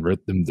discovered them and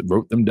wrote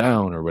them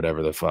down or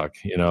whatever the fuck,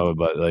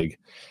 but like,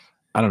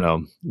 I don't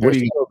know. What do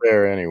you go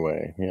there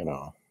anyway?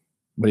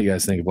 What do you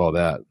guys think of all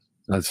that?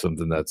 That's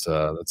something that's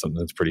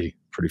pretty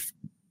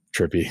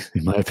trippy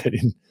in my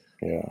opinion.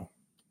 Yeah.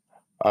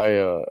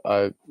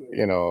 I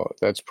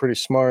that's pretty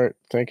smart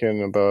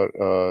thinking about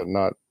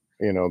not,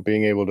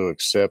 being able to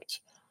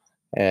accept,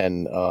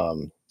 and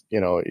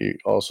you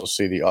also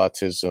see the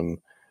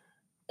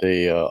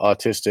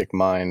autistic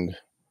mind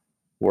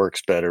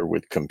works better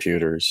with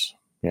computers,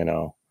 and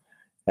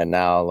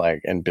now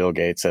and Bill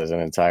Gates has an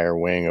entire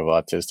wing of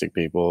autistic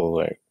people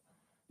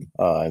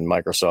in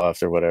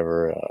Microsoft or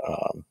whatever.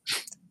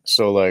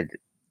 So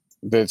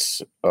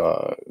that's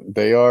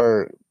they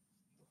are,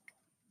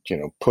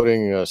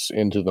 putting us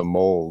into the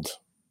mold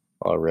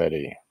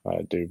already.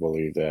 I do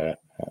believe that.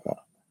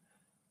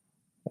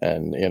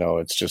 And,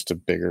 it's just a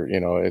bigger,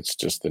 it's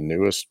just the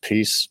newest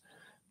piece,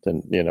 the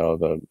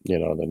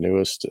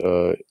newest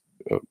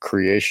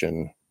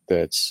creation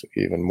that's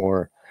even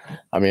more.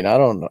 I mean, I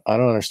don't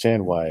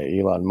understand why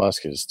Elon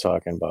Musk is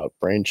talking about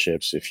brain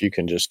chips if you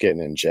can just get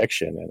an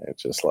injection and it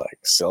just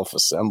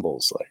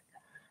self-assembles,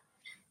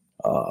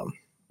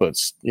 but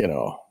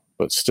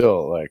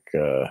still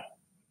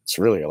it's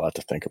really a lot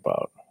to think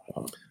about.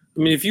 I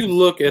mean, if you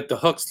look at the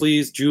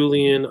Huxleys,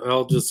 Julian,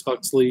 Aldous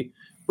Huxley,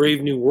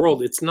 Brave New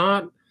World, it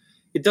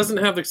doesn't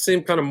have the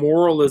same kind of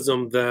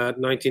moralism that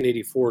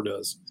 1984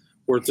 does,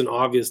 where it's an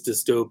obvious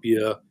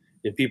dystopia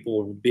and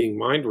people are being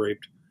mind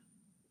raped.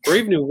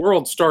 Brave New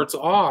World starts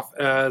off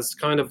as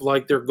kind of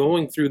like they're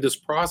going through this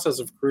process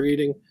of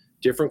creating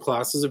different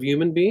classes of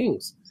human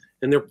beings.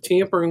 And they're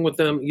tampering with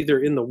them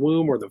either in the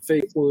womb or the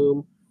fake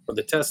womb or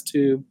the test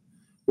tube,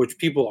 which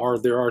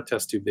there are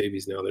test tube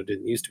babies now. There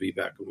didn't used to be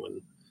back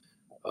when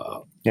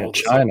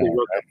China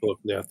wrote that book,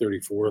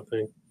 34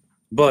 thing.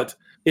 But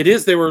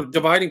they were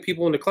dividing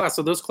people into classes.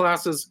 So those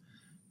classes,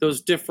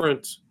 those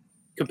different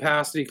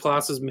capacity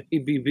classes may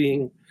be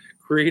being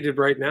created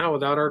right now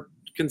without our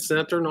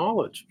consent or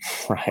knowledge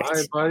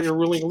by your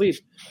ruling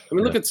elite. I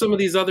mean, look at some of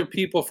these other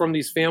people from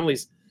these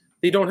families.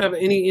 They don't have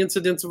any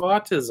incidents of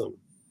autism.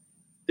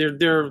 They're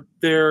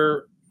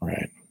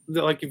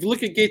like, if you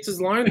look at Gates's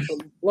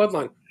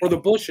bloodline or the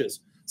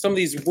Bushes, some of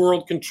these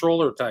world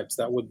controller types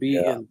that would be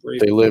in Brave.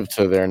 They live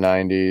to their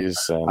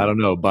 90s. I don't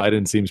know.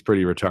 Biden seems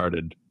pretty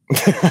retarded.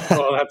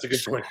 Oh, that's a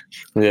good point.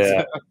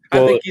 Yeah.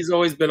 I think he's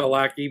always been a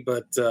lackey,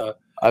 but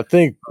I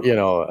think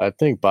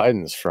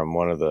Biden's from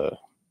one of the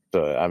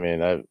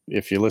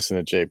if you listen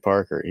to Jay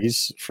Parker,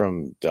 he's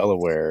from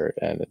Delaware,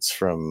 and it's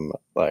from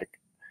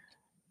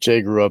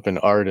Jay grew up in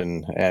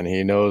Arden, and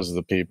he knows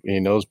the people.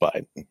 He knows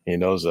Biden. He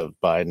knows of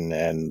Biden,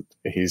 and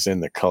he's in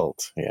the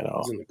cult. He's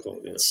in the cult,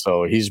 yeah.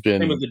 So he's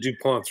been. Same with the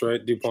DuPonts,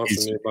 right? DuPonts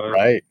are nearby,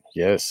 right?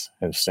 Yes,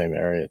 in the same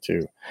area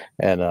too,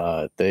 and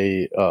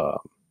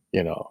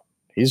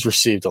he's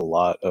received a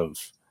lot of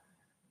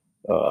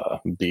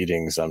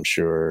beatings, I'm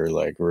sure,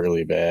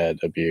 really bad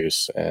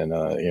abuse, and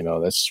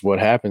that's what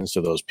happens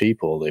to those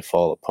people. They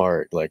fall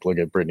apart. Look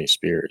at Britney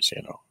Spears.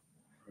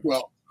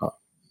 Well.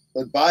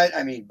 But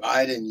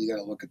Biden, you got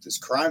to look at this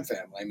crime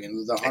family. I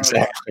mean, the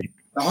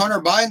Hunter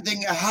Biden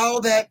thing, how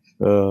that,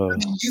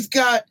 you've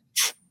got,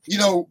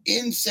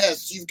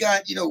 incest, you've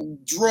got,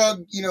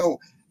 drug,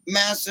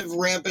 massive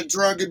rampant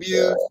drug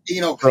abuse,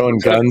 throwing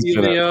guns in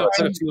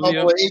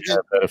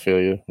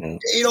pedophilia,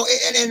 and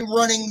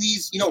running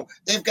these,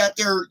 they've got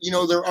their,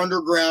 their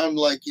underground,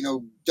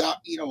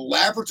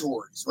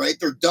 laboratories, right?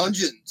 Their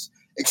dungeons,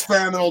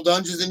 experimental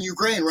dungeons in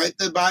Ukraine, right?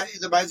 The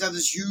Bidens have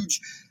this huge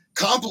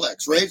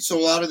complex, right? So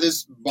a lot of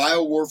this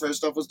biowarfare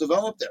stuff was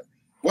developed there.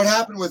 What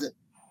happened with it?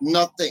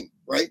 Nothing,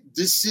 right?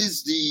 This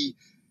is the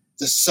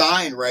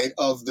sign, right,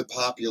 of the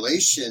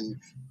population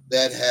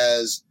that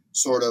has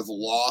sort of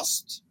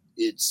lost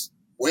its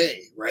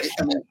way, right?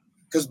 I mean,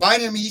 because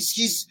Biden,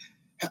 he's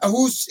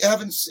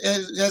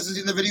has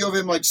in the video of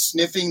him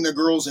sniffing the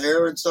girl's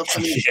hair and stuff.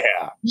 I mean,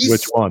 yeah,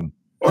 which one?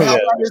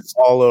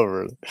 All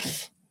over.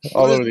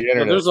 all over the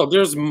internet.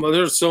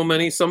 There's so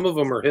many. Some of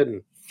them are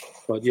hidden,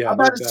 but yeah. How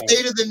about a they're bad.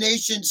 State of the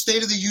Nation,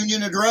 State of the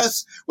Union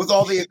address with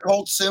all the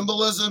occult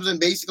symbolisms and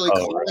basically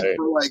calling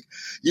for like,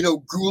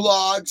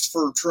 gulags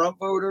for Trump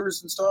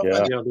voters and stuff?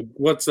 Yeah.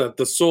 What's that?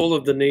 The soul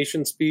of the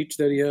nation speech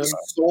that he had?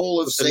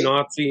 Soul of with Satan. the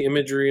Nazi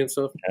imagery and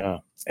stuff. Yeah.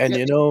 And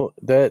you know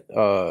that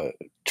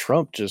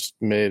Trump just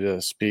made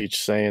a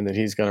speech saying that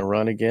he's going to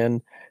run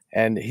again,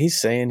 and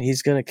he's saying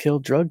he's going to kill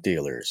drug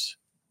dealers.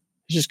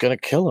 He's just going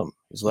to kill them.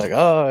 He's like,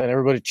 and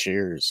everybody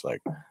cheers.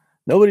 Like,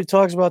 nobody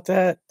talks about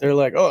that. They're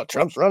like, oh,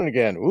 Trump's running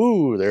again.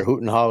 Ooh, they're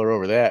hoot and holler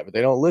over that. But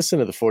they don't listen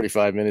to the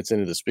 45 minutes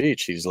into the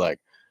speech. He's like,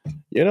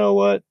 you know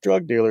what?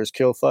 Drug dealers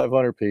kill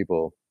 500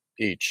 people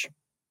each.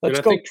 Let's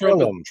and I go think kill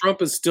them.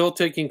 Trump is still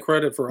taking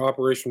credit for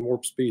Operation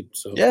Warp Speed.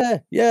 So yeah,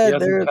 he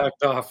hasn't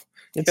backed off.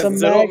 It's a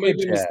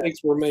maybe jab.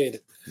 mistakes were made.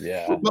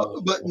 Yeah.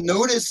 But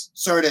notice,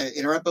 sorry to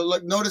interrupt, but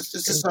look, notice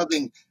this is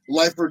something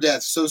life or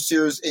death, so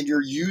serious, and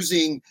you're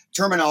using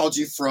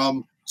terminology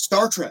from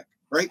Star Trek,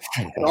 right?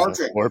 Star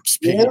Trek. Warp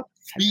speed. Warp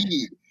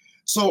speed.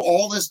 So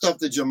all this stuff,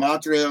 the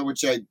gematria,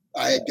 which I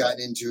had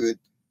gotten into it,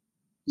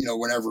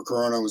 whenever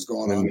Corona was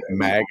going on.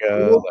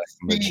 MAGA, warp like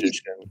speed.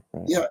 magician.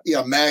 Right?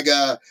 Yeah,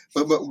 MAGA.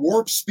 But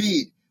warp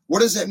speed. What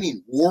does that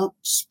mean? Warp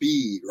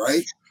speed,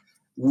 right?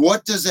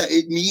 What does that?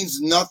 It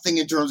means nothing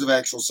in terms of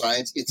actual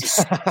science. It's a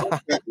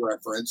Star Trek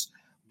reference.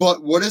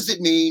 But what does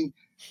it mean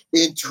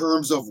in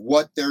terms of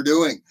what they're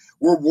doing?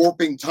 We're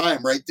warping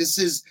time, right? This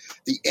is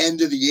the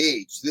end of the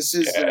age. This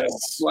is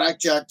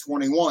Blackjack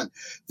 21.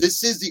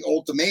 This is the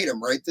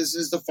ultimatum, right? This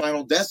is the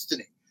final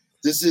destiny.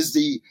 This is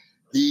the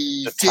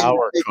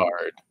tower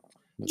card.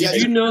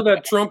 Did you know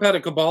that Trump had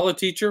a Kabbalah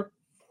teacher?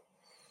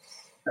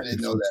 I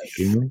didn't know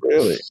that.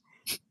 Really?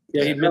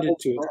 Yeah, he admitted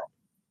to it.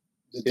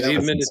 Yeah, he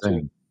admitted to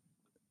it.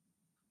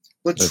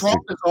 But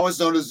Trump is always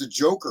known as the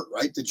Joker,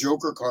 right? The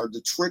Joker card,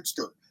 the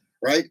trickster,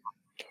 right?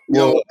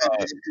 And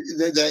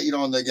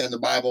again, the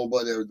Bible,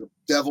 but the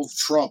devil's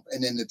trump,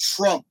 and then the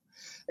Trump,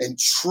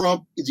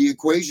 the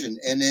equation,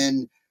 and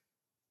then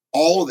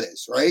all of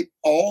this, right?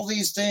 All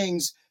these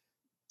things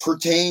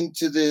pertain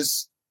to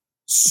this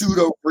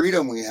pseudo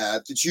freedom we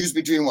have to choose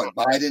between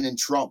Biden and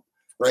Trump,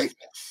 right?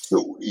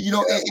 So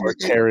or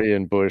Kerry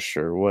and Bush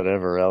or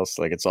whatever else.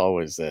 Like it's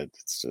always that.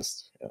 It's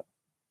just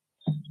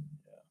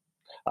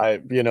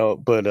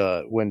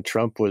But when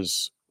Trump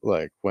was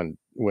when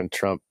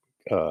Trump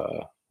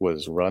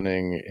was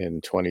running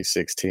in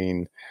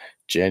 2016,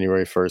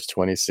 January 1st,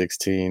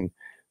 2016,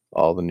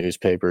 all the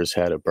newspapers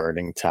had a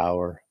burning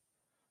tower.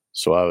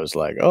 So I was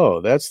like,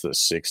 oh, that's the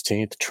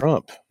 16th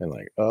Trump. And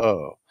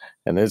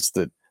and it's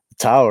the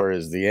tower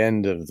is the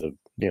end of the,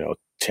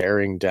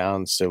 tearing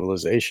down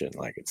civilization.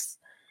 Like it's,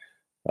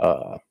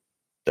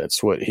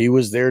 that's what he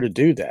was there to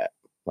do that.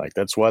 Like,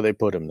 that's why they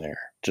put him there.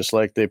 Just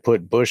like they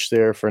put Bush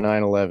there for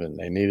 9/11.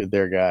 They needed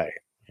their guy,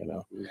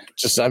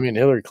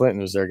 Hillary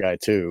Clinton was their guy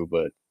too,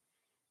 but,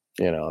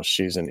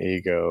 she's an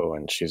ego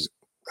and she's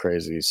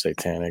crazy,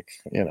 satanic,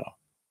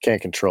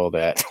 can't control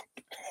that.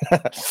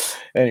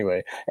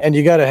 Anyway, and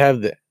you got to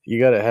have the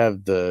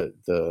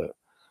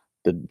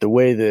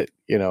way that,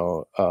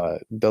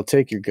 they'll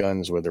take your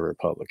guns with a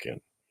Republican,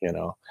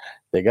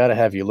 they got to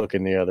have you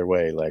looking the other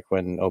way. Like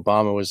when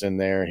Obama was in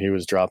there, he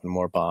was dropping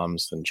more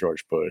bombs than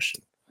George Bush.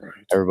 Right.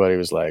 Everybody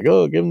was like,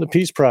 "Oh, give him the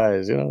Peace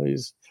Prize,"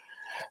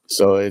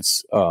 So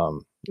it's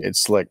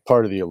like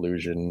part of the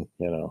illusion,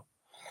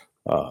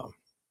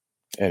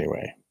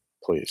 Anyway,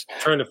 please. I'm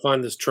trying to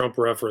find this Trump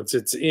reference.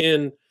 It's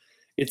in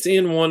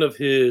one of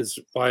his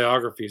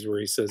biographies where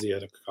he says he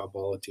had a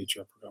Kabbalah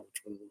teacher. I forgot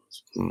which one it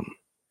was.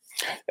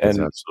 It's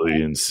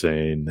absolutely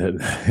insane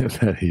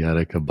that he had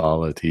a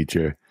Kabbalah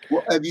teacher.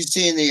 Well, have you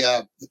seen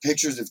the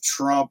pictures of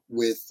Trump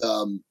with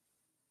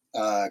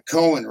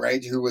Cohen,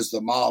 right? Who was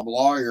the mob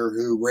lawyer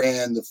who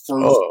ran the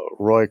first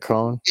Roy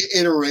Cohn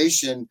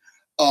iteration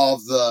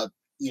of the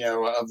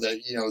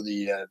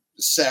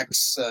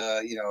sex,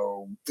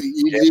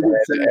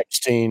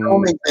 Epstein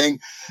thing.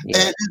 Yeah.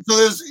 And so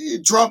there's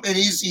Trump, and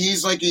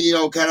he's like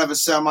kind of a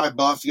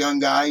semi-buff young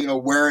guy,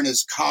 wearing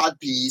his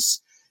codpiece.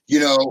 He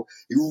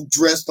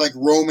dressed like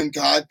Roman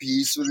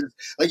codpiece.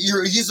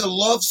 He's a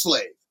love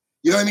slave.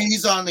 You know what I mean?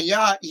 He's on the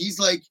yacht. He's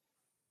like,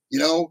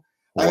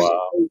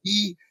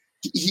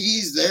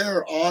 he's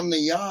there on the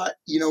yacht.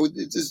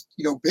 It's just,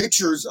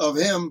 pictures of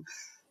him.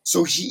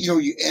 So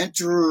you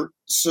enter.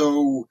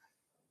 So,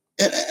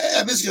 and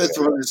I'm just going to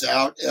throw this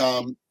out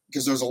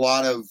because there's a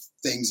lot of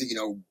things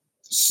that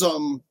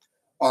some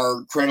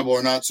are credible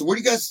or not. So, what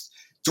do you guys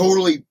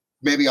totally?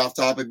 Maybe off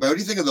topic, but what do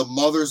you think of the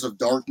Mothers of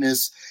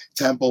Darkness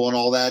temple and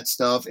all that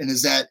stuff? And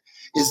is that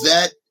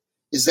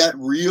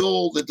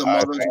real that the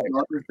Mothers of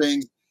Darkness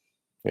thing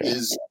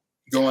is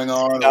going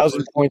on?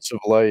 1,000 Points of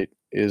Light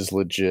is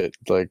legit.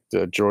 Like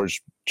the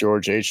George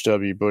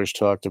H.W. Bush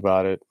talked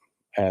about it,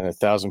 and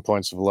 1,000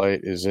 Points of Light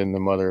is in the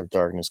Mother of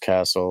Darkness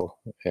castle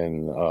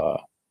in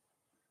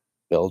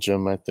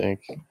Belgium, I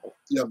think.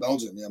 Yeah,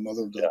 Belgium. Yeah,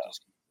 Mother of Darkness.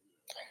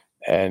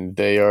 And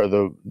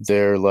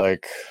they're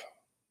like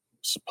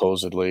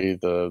supposedly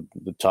the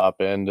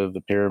top end of the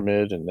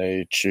pyramid, and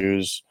they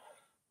choose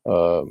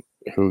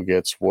who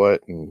gets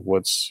what and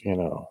what's,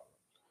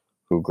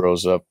 who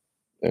grows up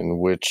in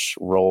which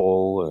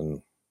role,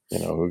 and,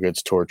 who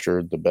gets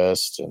tortured the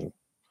best, and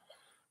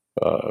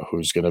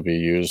who's going to be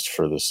used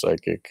for the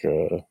psychic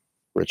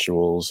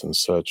rituals and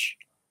such.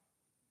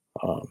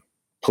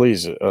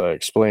 Please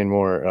explain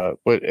more.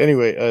 But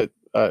anyway,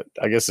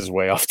 I guess it's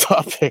way off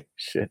topic.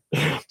 Shit,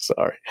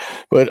 sorry.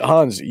 But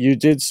Hans, you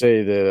did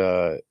say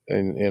that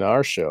in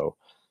our show,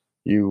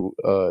 you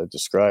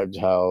described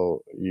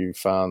how you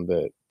found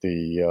that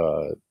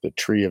the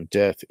tree of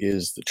death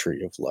is the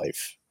tree of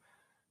life.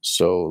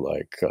 So,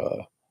 like,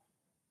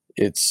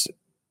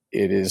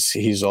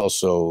 he's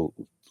also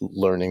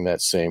learning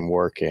that same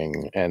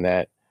working, and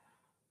that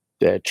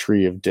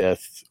tree of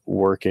death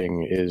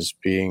working is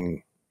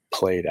being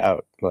played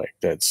out. Like,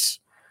 that's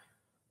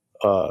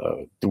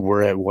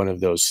we're at one of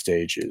those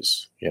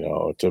stages,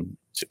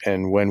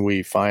 and when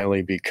we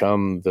finally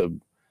become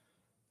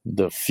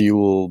the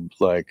fuel,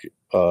 like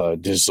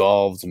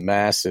dissolved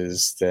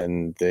masses,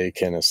 then they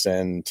can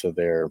ascend to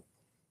their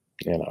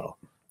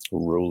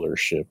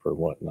rulership or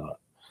whatnot.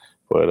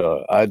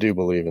 But I do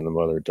believe in the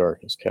Mother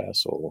Darkness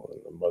Castle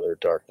and the Mother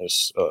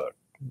Darkness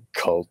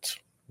cult.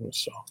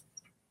 So,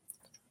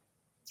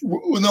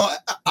 well, no,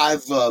 I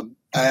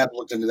have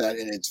looked into that,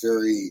 and it's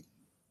very,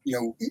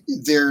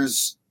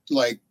 there's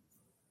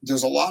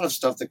a lot of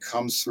stuff that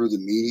comes through the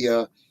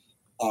media,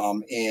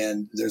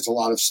 and there's a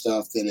lot of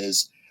stuff that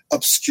is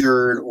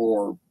obscured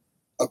or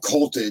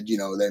occulted.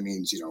 That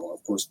means,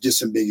 of course,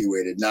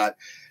 disambiguated, not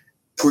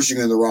pushing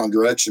in the wrong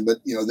direction,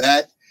 but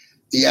that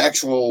the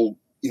actual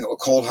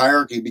occult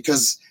hierarchy,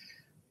 because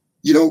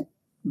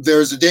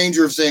there's a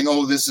danger of saying,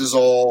 oh, this is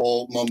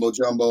all mumbo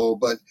jumbo,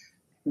 but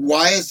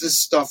why is this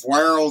stuff,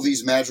 why are all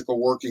these magical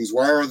workings,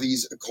 why are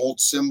these occult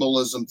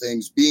symbolism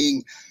things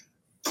being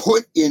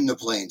put in the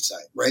plain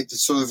sight, right?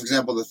 So, for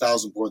example, the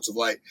 1,000 Ports of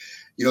Light,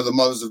 the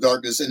Mothers of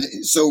Darkness.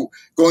 And so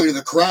going to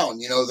the crown,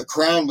 the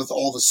crown with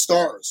all the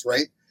stars,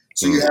 right?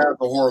 So you have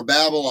the Whore of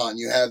Babylon,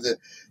 you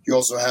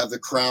also have the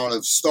crown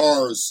of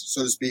stars,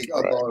 so to speak,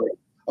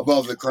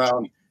 above the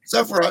crown.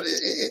 Sephiroth.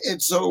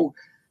 And so,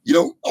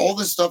 all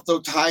this stuff,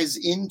 though, ties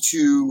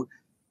into,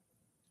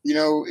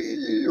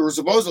 or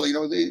supposedly,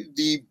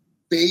 the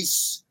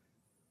base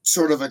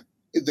sort of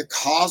the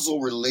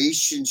causal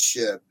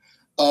relationship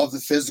of the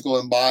physical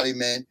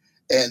embodiment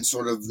and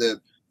sort of the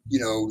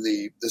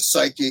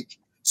psychic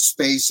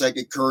space,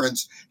 psychic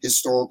currents,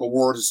 historical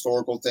word,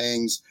 historical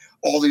things,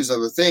 all these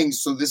other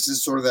things. So this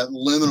is sort of that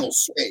liminal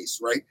space,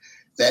 right?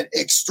 That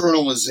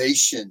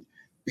externalization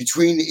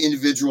between the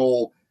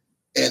individual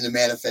and the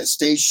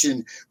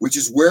manifestation, which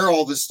is where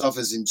all this stuff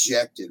is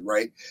injected,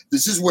 right?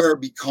 This is where it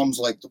becomes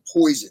like the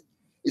poison.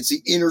 It's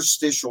the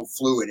interstitial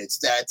fluid. It's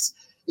that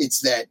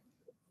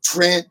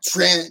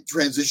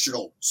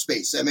transitional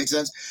space. That makes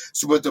sense.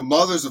 So, but the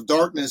Mothers of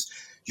Darkness,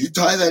 you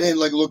tie that in,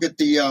 like look at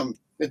the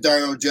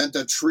Dario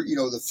Argento tree,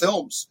 the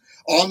films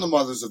on the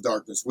Mothers of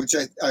Darkness, which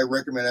I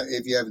recommend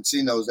if you haven't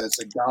seen those.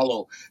 That's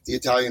Gallo, the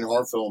Italian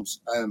horror films.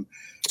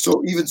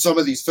 So even some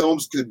of these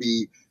films could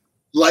be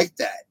like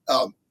that.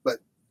 But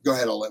go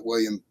ahead, I'll let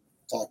William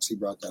talk. He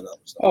brought that up.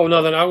 So. Oh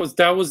no, then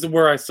that was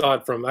where I saw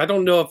it from. I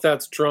don't know if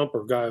that's Trump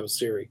or Guy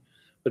Osiri,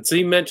 but so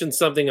he mentioned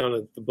something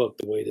on the book,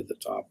 The Way to the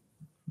Top.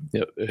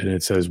 Yep, and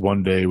it says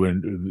one day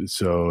when.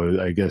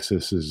 So I guess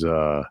this is.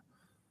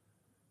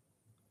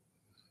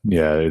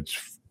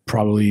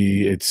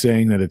 It's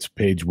saying that it's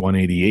page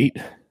 188,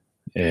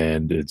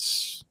 and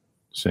it's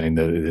saying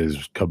that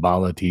his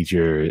Kabbalah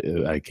teacher,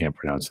 I can't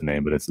pronounce the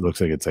name, but it looks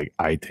like it's like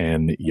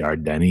Aitan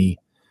Yardeni,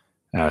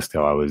 asked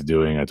how I was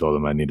doing. I told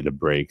him I needed a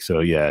break. So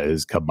yeah,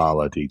 his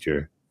Kabbalah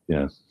teacher.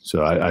 Yeah.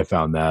 So I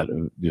found that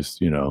just,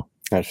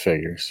 that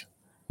figures.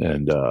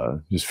 And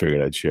just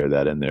figured I'd share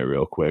that in there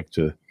real quick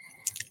to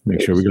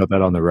make sure we got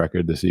that on the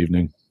record this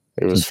evening.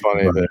 It was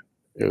funny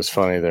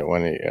that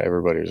when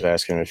everybody was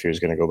asking him if he was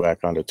going to go back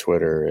onto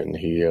Twitter, and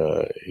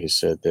he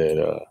said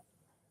that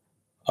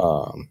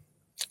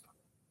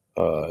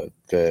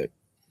that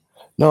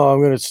no, I'm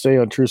going to stay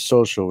on Truth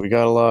Social. We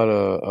got a lot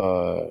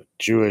of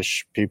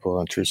Jewish people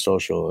on Truth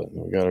Social, and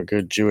we got a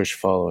good Jewish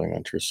following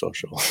on Truth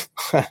Social.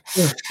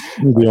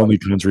 The only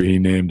country he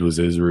named was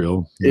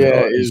Israel.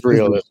 Yeah,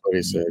 Israel. That's what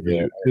he said.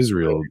 Yeah,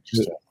 Israel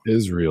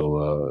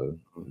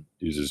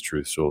uses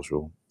Truth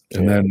Social,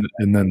 and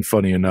then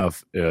funny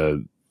enough,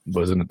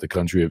 wasn't it the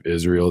country of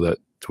Israel that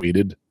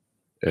tweeted,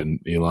 and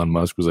Elon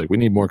Musk was like, "We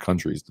need more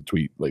countries to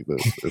tweet like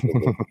this."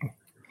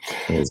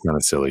 It's kind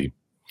of silly.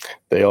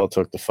 They all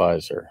took the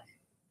Pfizer.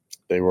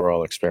 They were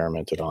all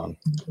experimented on.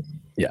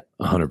 Yeah,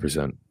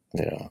 100%.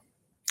 Yeah.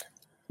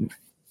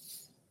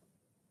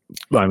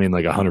 I mean,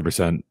 like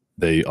 100%,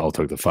 they all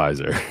took the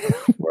Pfizer.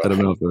 I don't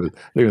know if I think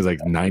it was like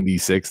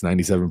 96,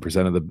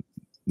 97% of the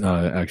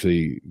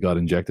actually got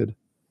injected.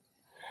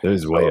 It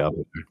was way up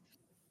there.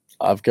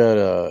 I've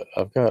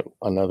got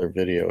another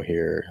video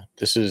here.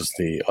 This is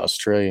the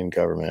Australian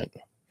government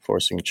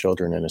forcing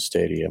children in a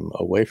stadium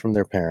away from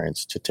their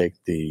parents to take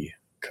the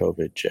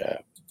COVID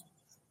jab.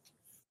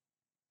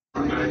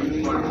 I'm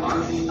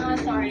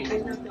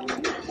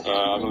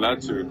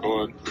allowed to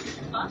record.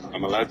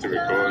 I'm allowed to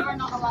record.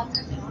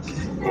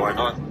 Why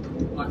not?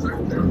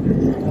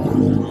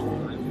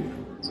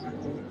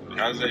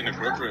 How's that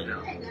inappropriate?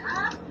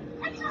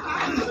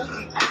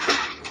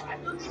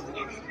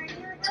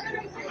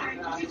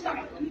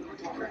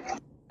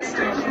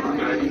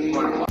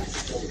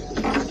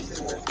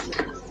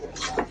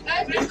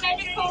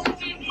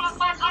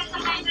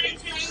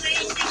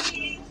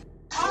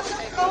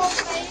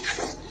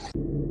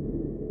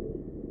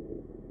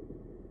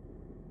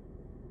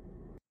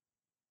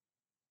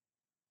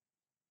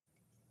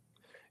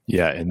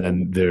 Yeah, and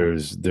then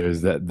there's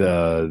that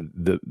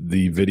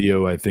the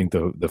video. I think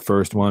the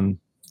first one,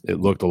 it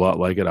looked a lot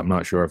like it. I'm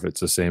not sure if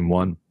it's the same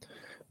one,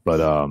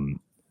 but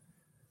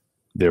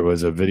there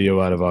was a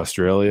video out of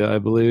Australia, I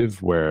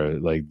believe, where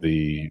like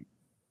the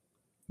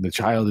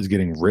child is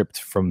getting ripped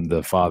from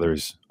the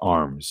father's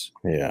arms.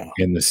 Yeah.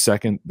 And the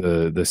second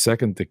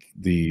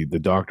the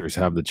doctors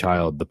have the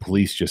child, the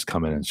police just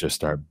come in and just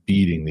start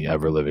beating the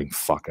ever living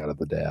fuck out of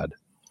the dad.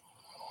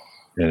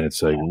 And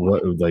it's like,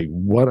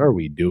 what are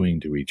we doing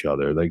to each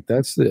other? Like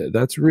that's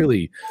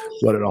really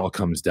what it all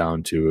comes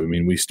down to. I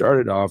mean, we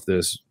started off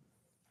this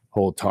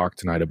whole talk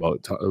tonight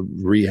about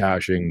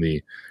rehashing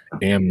the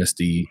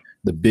amnesty,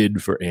 the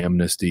bid for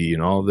amnesty,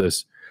 and all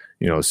this,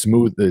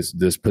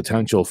 this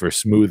potential for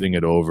smoothing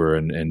it over,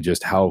 and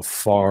just how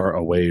far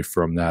away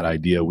from that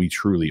idea we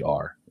truly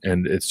are.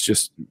 And it's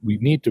just, we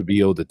need to be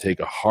able to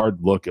take a hard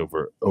look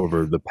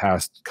over the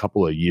past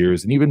couple of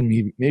years, and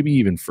even maybe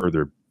even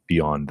further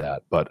beyond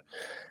that. But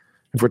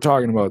if we're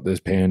talking about this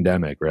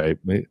pandemic, right,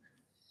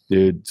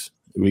 dude,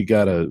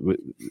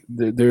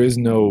 there is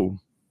no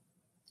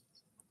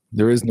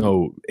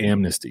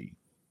amnesty.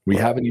 We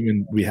haven't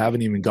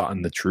even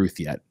gotten the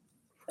truth yet.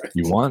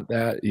 You want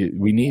that?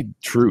 We need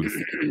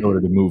truth in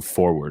order to move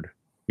forward.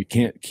 We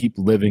can't keep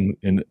living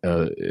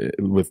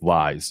with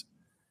lies.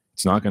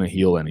 It's not going to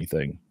heal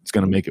anything. It's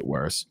going to make it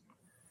worse.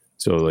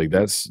 So like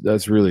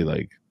that's really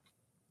like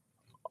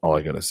all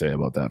I got to say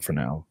about that for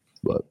now.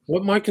 But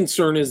what my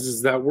concern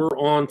is that we're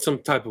on some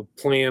type of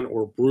plan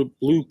or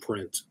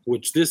blueprint,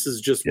 which this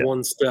is just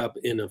one step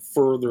in a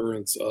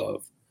furtherance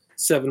of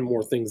 7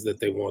 more things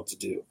that they want to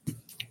do.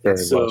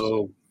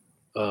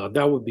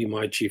 That would be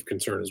my chief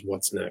concern, is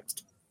what's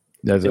next.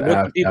 And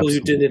what the people who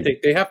didn't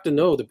take, they have to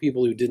know the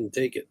people who didn't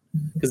take it,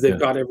 because they've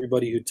got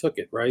everybody who took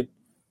it, right,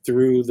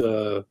 through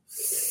the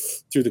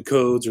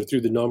codes or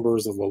through the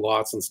numbers of the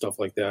lots and stuff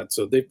like that.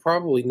 So they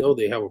probably know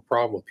they have a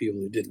problem with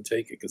people who didn't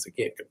take it because they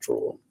can't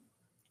control them.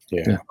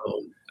 Yeah,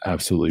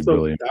 absolutely so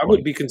brilliant. I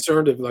would be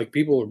concerned if like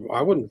people.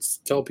 I wouldn't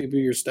tell people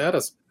your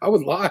status. I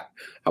would lie.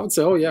 I would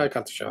say, "Oh yeah, I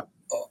got the shot."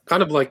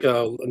 Kind of like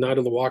Night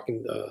of the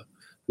Walking.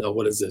 No,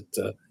 what is it?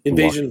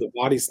 Invasion of the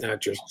Body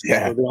Snatchers.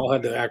 Yeah, where they all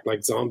had to act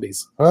like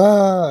zombies.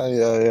 Yeah,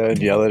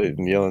 and yell at it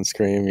and yell and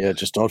scream. Yeah,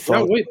 just don't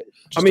follow. Yeah, wait.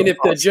 I mean, if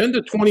the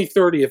Agenda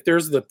 2030, if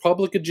there's the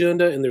public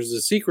agenda and there's a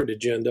secret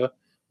agenda,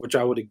 which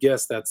I would have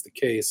guessed that's the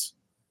case.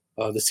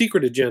 The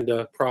secret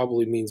agenda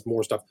probably means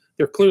more stuff.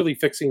 They're clearly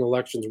fixing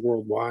elections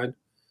worldwide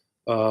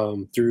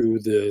through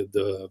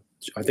the.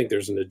 I think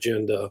there's an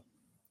agenda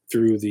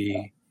through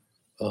the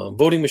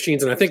voting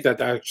machines, and I think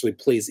that actually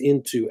plays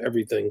into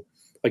everything.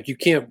 Like you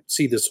can't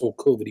see this whole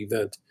COVID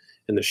event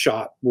and the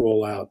shot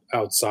rollout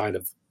outside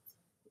of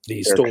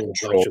the stolen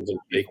elections and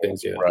fake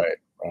things. Yeah,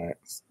 right.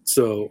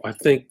 So I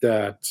think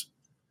that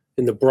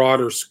in the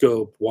broader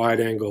scope,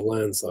 wide angle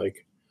lens,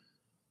 like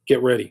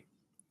get ready.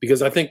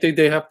 Because I think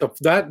they have to,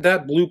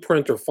 that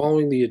blueprint or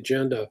following the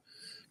agenda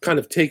kind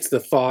of takes the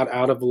thought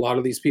out of a lot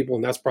of these people,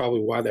 and that's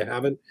probably why they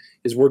haven't,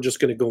 is we're just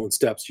going to go in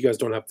steps. You guys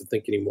don't have to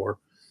think anymore.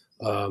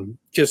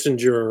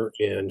 Kissinger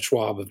and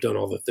Schwab have done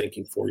all the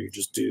thinking for you.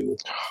 Just do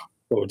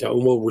what we're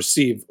telling.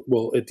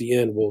 We'll at the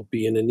end, we'll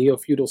be in a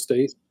neo-feudal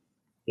state,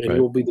 and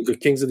we'll be the good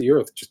kings of the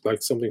earth, just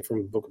like something from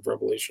the book of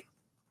Revelation.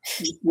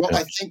 Well,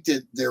 I think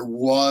that there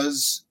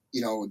was,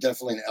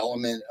 definitely an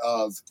element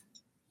of,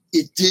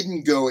 it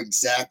didn't go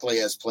exactly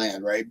as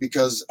planned, right?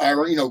 Because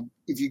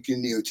if you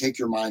can, take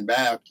your mind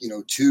back,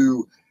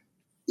 to,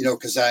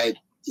 because I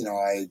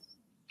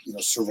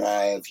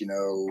survive,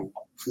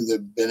 through the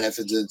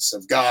benefits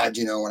of God,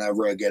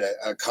 whenever I get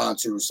a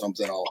concert or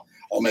something,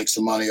 I'll make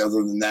some money.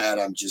 Other than that,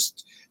 I'm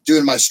just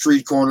doing my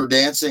street corner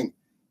dancing,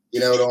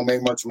 don't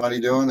make much money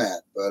doing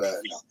that,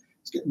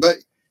 but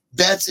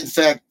that's, in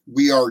fact,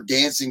 we are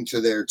dancing to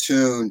their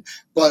tune,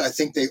 but I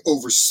think they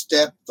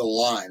overstepped the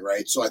line,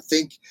 right? So I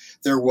think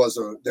there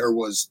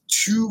was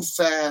too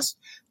fast,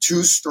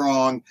 too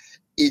strong.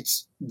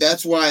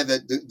 That's why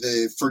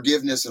the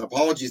forgiveness and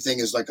apology thing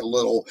is like a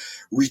little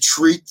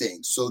retreat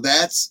thing. So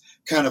that's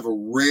kind of a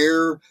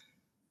rare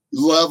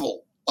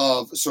level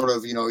of sort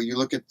of, you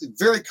look at the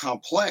very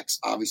complex,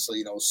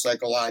 obviously,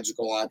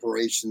 psychological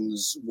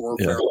operations,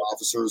 warfare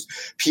officers,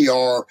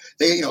 PR,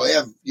 they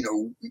have,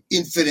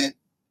 infinite,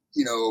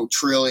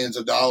 trillions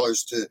of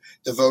dollars to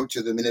devote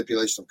to the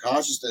manipulation of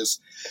consciousness.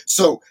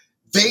 So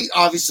they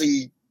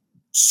obviously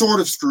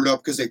sort of screwed up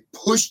because they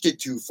pushed it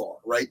too far,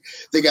 right?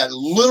 They got a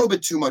little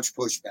bit too much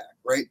pushback,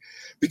 right?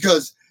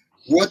 Because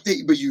but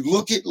you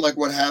look at like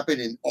what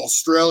happened in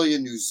Australia,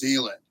 New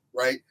Zealand,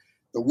 right?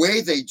 the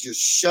way they just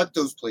shut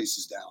those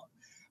places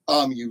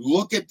down. You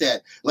look at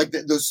that, like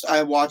those.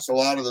 I watched a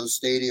lot of those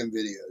stadium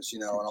videos,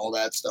 and all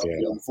that stuff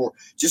before.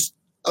 Just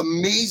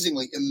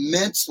amazingly,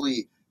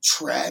 immensely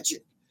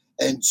tragic,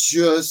 and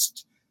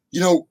just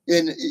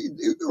and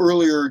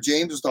earlier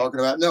James was talking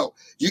about. No,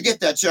 you get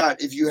that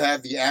shot if you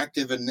have the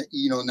active and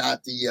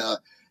not the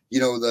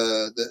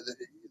the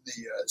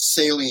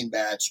saline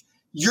batch.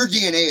 Your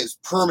DNA is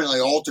permanently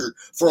altered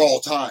for all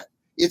time.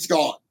 It's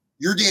gone.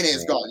 Your DNA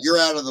is gone. You're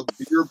out of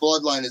your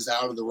bloodline is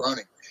out of the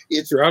running.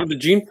 You're out of the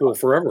gene pool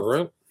forever,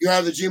 right? You're out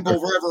of the gene pool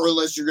forever,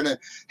 unless you're going to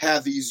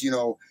have these,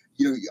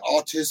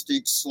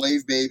 autistic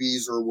slave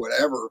babies or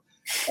whatever,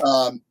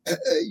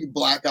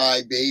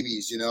 black-eyed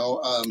babies,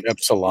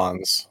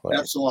 Epsilons.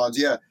 Epsilons,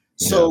 yeah.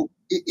 So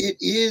it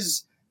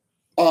is,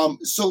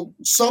 so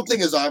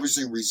something is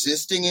obviously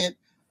resisting it.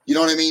 You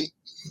know what I mean?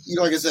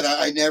 Like I said,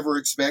 I never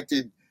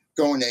expected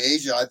going to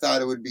Asia. I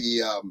thought it would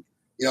be, I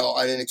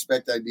didn't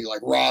expect I'd be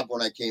like robbed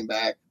when I came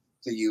back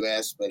to the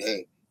U.S. But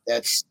hey,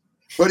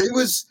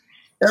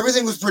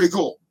 everything was pretty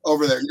cool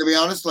over there. To be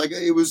honest, like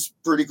it was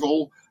pretty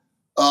cool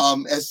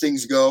as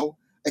things go,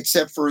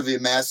 except for the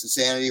mass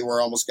insanity where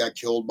I almost got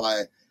killed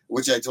by,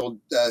 which I told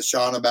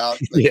Sean about.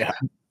 Like,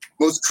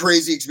 most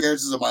crazy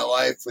experiences of my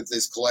life with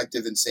this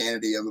collective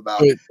insanity of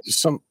about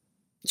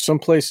some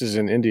places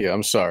in India.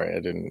 I'm sorry, I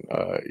didn't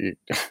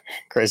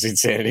crazy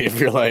insanity of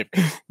your life.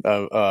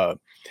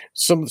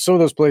 Some of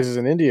those places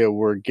in India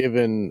were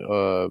given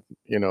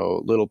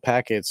little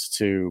packets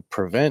to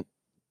prevent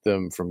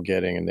them from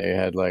getting, and they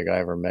had like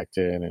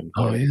ivermectin and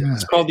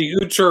it's called the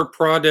Uttar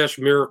Pradesh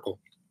miracle.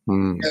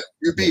 Uttar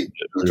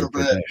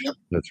Pradesh. Yep.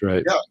 That's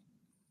right. Yeah.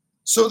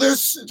 So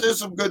there's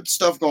some good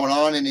stuff going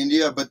on in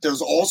India, but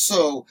there's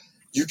also,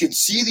 you can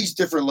see these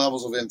different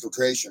levels of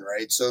infiltration,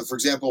 right? So for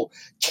example,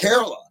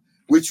 Kerala,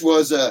 which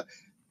was a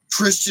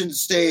Christian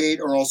state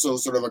or also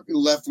sort of a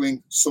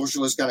left-wing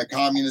socialist kind of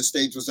communist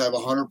state, was to have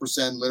 100%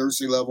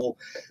 literacy level.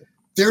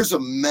 There's a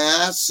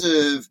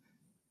massive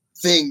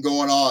thing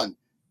going on,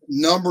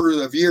 number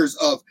of years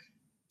of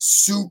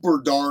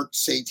super dark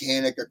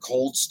satanic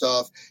occult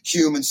stuff,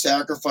 human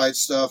sacrifice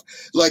stuff,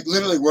 like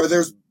literally where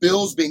there's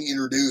bills being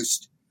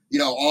introduced,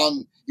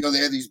 they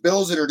have these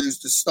bills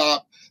introduced to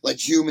stop like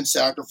human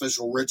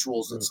sacrificial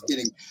rituals that's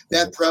getting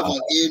that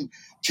prevalent in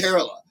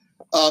Kerala.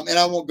 And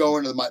I won't go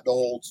into the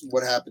whole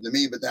what happened to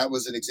me, but that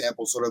was an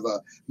example, sort of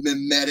a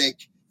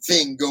mimetic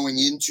thing going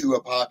into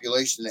a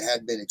population that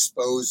had been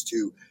exposed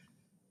to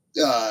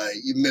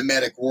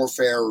mimetic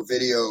warfare or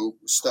video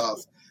stuff.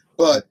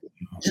 But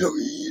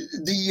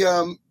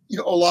a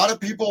lot of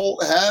people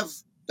have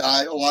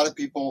died. A lot of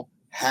people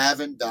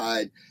haven't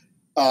died.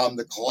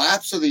 The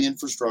collapse of the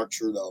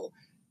infrastructure, though,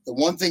 the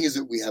one thing is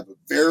that we have a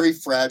very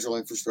fragile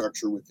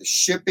infrastructure with the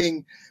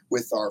shipping,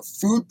 with our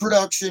food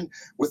production,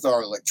 with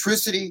our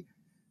electricity.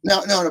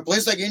 Now, in a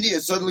place like India,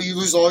 suddenly you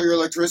lose all your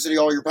electricity,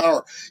 all your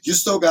power. You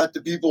still got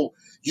the people.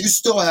 You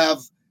still have,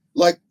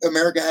 like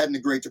America had in the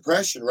Great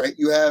Depression, right?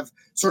 You have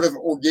sort of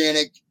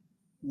organic,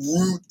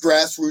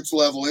 grassroots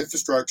level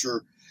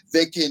infrastructure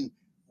that can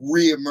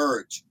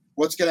reemerge.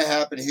 What's going to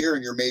happen here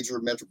in your major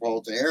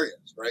metropolitan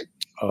areas, right?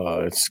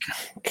 It's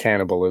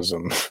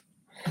cannibalism.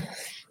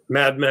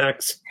 Mad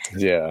Max.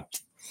 Yeah.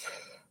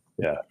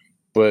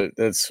 But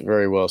that's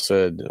very well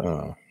said.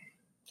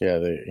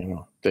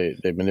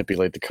 They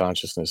manipulate the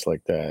consciousness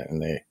like that,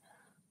 and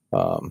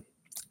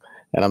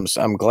and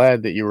I'm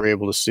glad that you were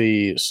able to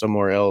see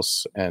somewhere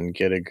else and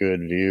get a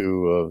good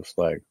view of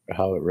like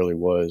how it really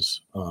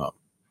was,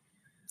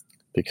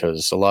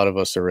 because a lot of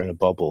us are in a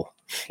bubble.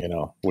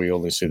 We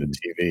only see the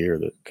TV or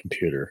the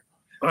computer.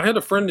 I had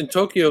a friend in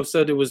Tokyo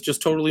said it was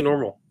just totally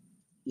normal.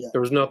 Yeah.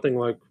 There was nothing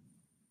like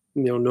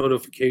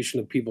notification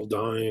of people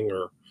dying,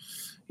 or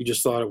he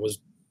just thought it was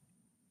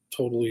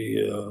totally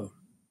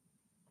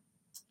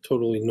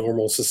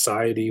normal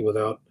society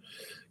without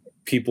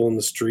people in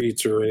the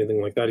streets or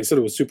anything like that. He said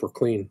it was super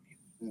clean,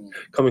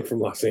 coming from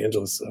Los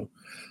Angeles. So,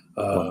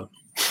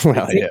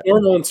 it's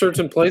normal in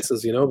certain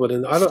places, but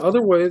in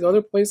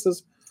other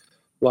places,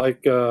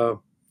 like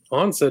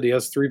Han said, he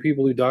has 3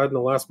 people who died in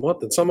the last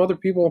month, and some other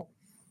people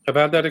have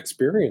had that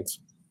experience,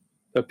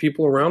 that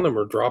people around them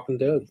are dropping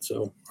dead.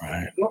 So,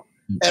 right.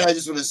 And I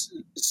just want to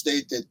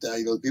state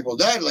that people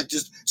died, like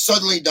just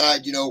suddenly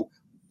died.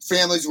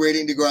 Families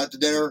waiting to go out to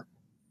dinner,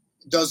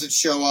 doesn't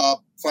show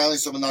up. Finally,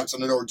 someone knocks on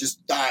the door,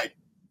 just died.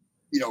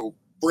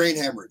 Brain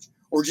hemorrhage,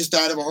 or just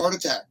died of a heart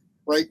attack.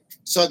 Right,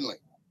 suddenly.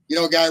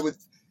 A guy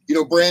with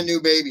brand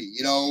new baby.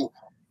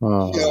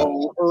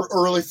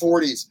 Early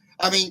 40s.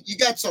 I mean, you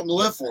got something to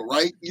live for,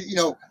 right? You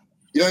know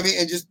what I mean?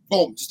 And just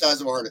boom, just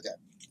dies of a heart attack.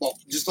 Well,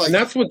 just like. And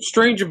that's what's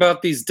strange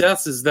about these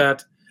deaths is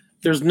that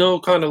there's no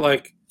kind of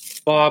like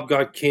Bob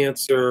got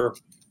cancer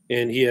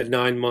and he had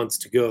 9 months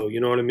to go. You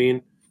know what I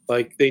mean?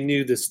 Like they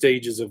knew the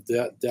stages of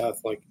that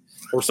death, like,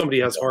 or somebody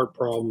has heart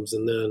problems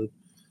and then,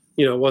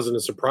 it wasn't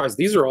a surprise.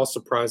 These are all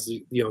surprise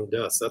young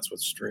deaths. That's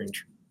what's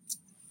strange.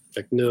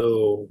 Like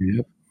no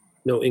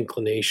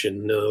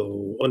inclination,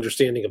 no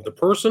understanding of the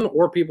person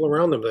or people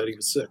around them that he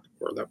was sick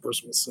or that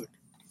person was sick.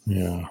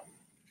 Yeah.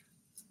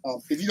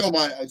 If you don't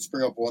mind, I just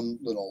bring up one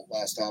little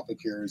last topic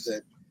here. Is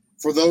that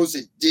for those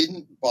that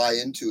didn't buy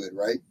into it,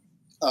 right?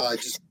 I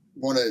just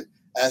want to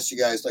ask you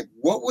guys, like,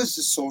 what was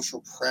the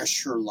social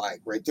pressure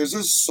like, right? There's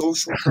a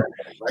social pressure,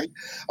 right?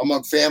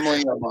 Among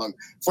family, among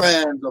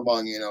friends,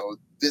 among,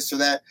 this or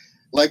that.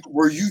 Like,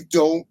 where you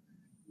don't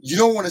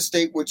want to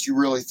state what you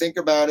really think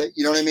about it.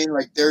 You know what I mean?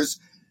 Like, there's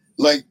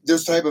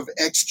type of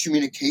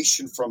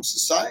excommunication from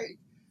society.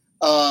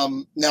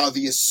 Now,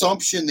 the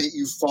assumption that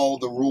you follow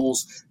the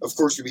rules, of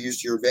course, can be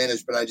used to your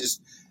advantage, but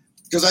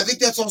because I think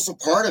that's also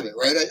part of it,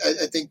 right?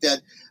 I think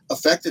that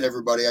affected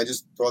everybody. I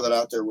just throw that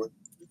out there with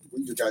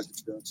your guys'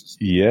 experiences.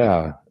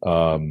 Yeah,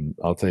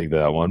 I'll take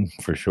that one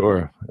for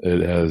sure.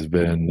 It has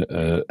been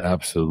an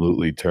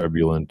absolutely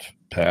turbulent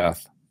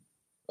path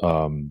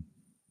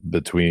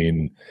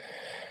between.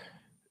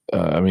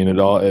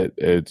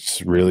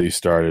 It's really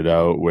started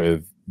out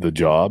with the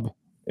job,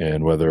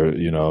 and whether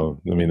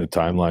the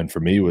timeline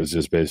for me was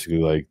just basically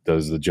like,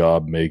 does the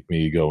job make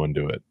me go and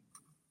do it?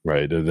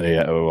 Right? Do they?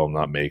 Well,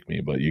 not make me,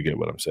 but you get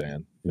what I'm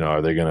saying.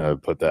 Are they going to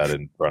put that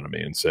in front of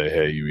me and say,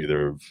 hey, you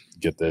either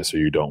get this or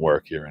you don't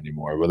work here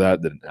anymore? Well,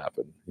 that didn't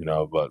happen,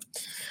 but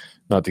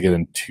not to get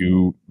into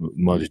too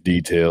much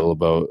detail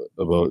about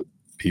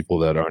people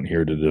that aren't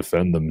here to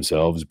defend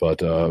themselves,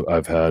 but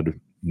I've had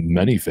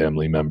many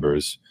family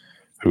members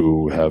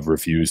who have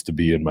refused to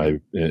be in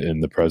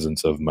the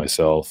presence of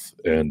myself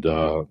and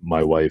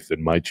my wife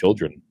and my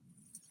children,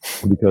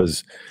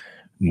 because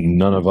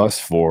none of us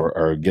four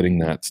are getting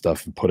that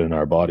stuff put in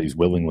our bodies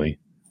willingly.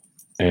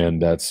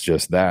 And that's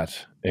just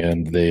that.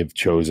 And they've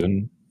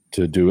chosen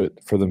to do it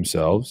for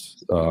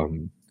themselves.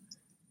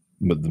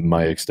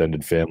 My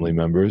extended family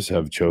members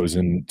have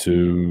chosen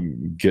to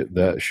get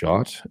that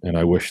shot, and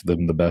I wish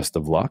them the best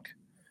of luck.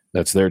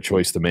 That's their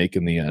choice to make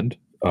in the end.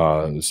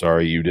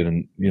 Sorry you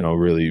didn't,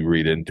 really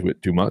read into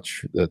it too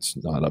much. That's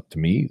not up to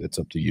me. That's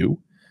up to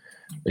you.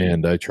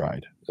 And I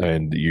tried.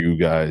 And you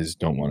guys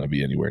don't want to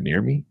be anywhere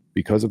near me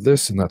because of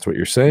this, and that's what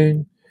you're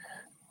saying.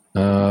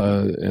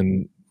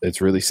 And it's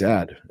really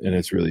sad, and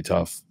it's really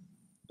tough.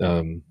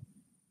 I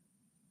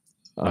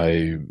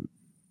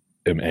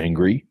am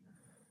angry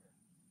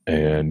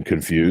and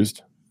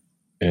confused,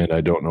 and I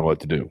don't know what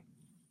to do.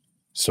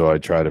 So I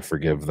try to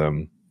forgive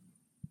them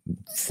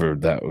for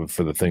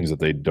the things that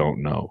they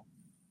don't know.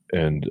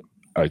 And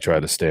I try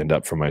to stand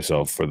up for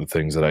myself for the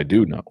things that I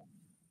do know.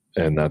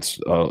 And that's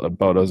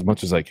about as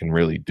much as I can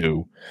really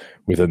do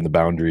within the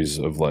boundaries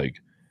of like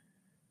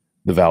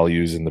the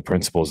values and the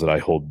principles that I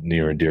hold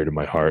near and dear to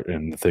my heart,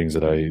 and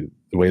the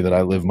way that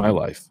I live my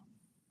life.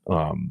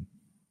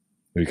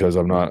 Because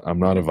I'm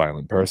not a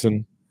violent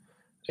person,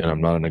 and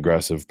I'm not an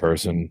aggressive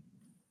person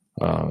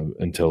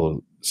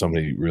until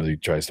somebody really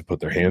tries to put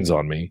their hands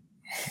on me.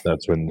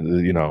 That's when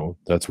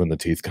the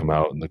teeth come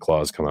out and the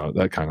claws come out.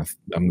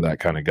 I'm that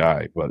kind of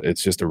guy. But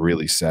it's just a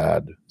really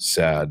sad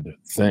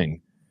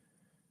thing.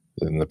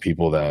 And the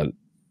people that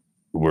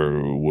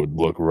would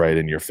look right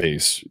in your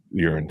face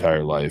your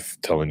entire life,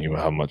 telling you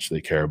how much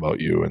they care about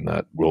you, and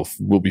that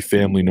we'll be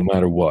family no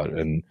matter what,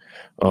 and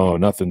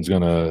nothing's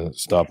gonna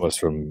stop us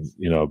from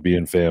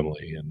being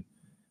family, and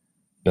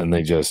then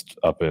they just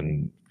up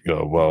and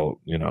go, well,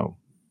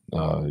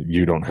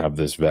 you don't have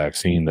this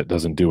vaccine that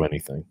doesn't do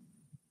anything,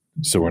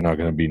 so we're not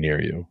going to be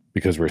near you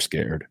because we're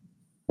scared.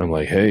 I'm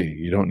like, hey,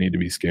 you don't need to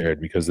be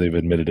scared, because they've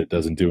admitted it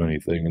doesn't do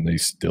anything, and they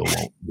still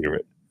won't hear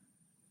it.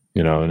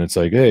 And it's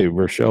like, hey,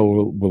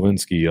 Rochelle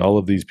Walensky, all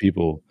of these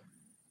people,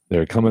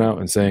 they're coming out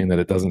and saying that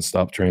it doesn't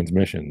stop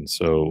transmission.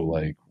 So,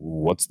 like,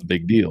 what's the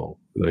big deal?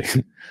 Like,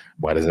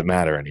 why does it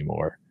matter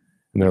anymore?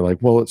 And they're like,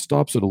 well, it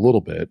stops it a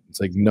little bit.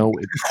 It's like, no,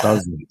 it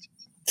doesn't.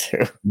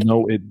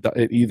 No, it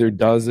either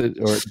does it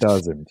or it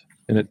doesn't,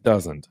 and it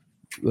doesn't.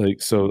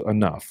 Like, so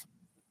enough.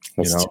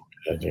 And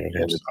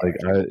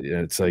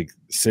it's like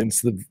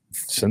since the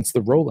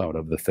rollout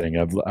of the thing,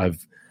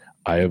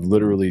 I have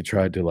literally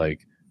tried to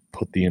like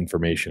put the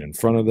information in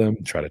front of them,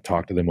 try to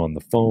talk to them on the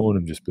phone,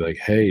 and just be like,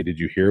 hey, did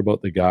you hear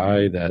about the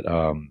guy that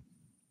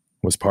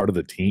was part of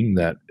the team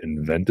that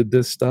invented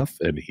this stuff,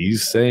 and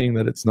he's saying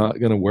that it's not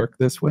going to work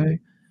this way?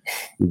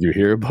 Did you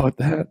hear about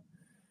that?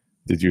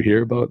 Did you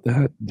hear about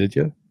that? Did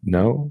you?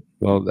 No?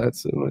 Well,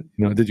 that's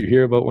did you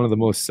hear about one of the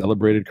most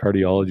celebrated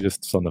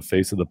cardiologists on the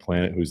face of the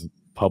planet, who's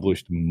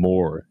published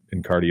more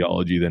in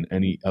cardiology than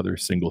any other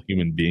single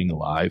human being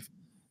alive,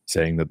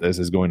 saying that this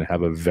is going to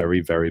have a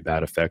very, very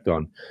bad effect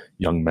on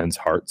young men's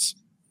hearts,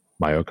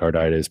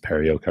 myocarditis,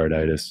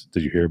 pericarditis?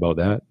 Did you hear about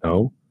that?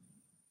 No.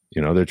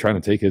 They're trying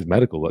to take his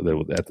medical, at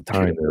the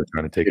time, they were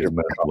trying to take his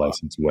medical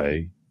license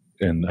away,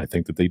 and I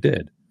think that they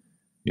did.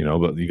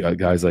 But you got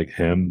guys like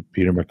him,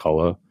 Peter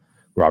McCullough,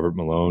 Robert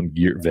Malone,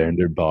 Geert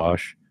Vander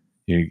Bosch.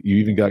 You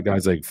even got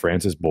guys like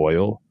Francis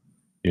Boyle,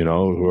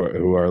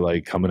 who are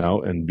like coming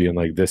out and being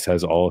like, this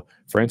has all.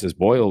 Francis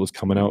Boyle was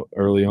coming out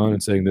early on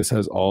and saying this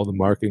has all the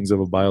markings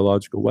of a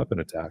biological weapon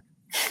attack.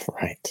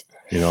 Right.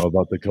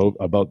 About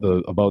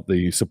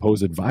the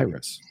supposed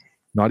virus,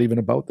 not even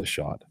about the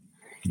shot,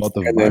 about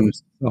the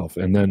virus itself.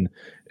 And then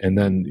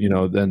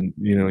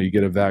you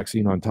get a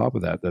vaccine on top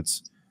of that.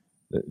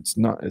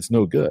 It's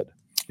no good.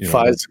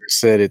 Pfizer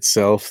said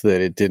itself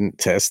that it didn't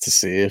test to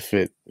see if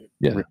it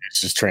Yeah.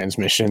 reduces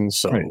transmission.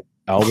 So Right.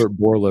 Albert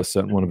Bourla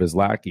sent one of his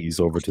lackeys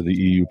over to the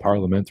EU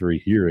parliamentary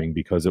hearing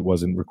because it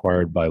wasn't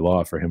required by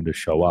law for him to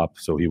show up.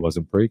 So he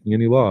wasn't breaking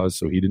any laws,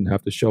 so he didn't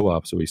have to show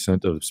up. So he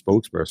sent a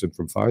spokesperson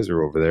from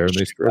Pfizer over there, and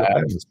they straight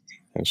up asked.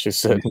 And she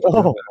said,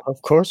 "No,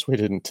 of course we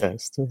didn't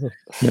test." Yeah,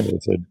 they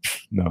said,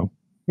 "No,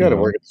 you got to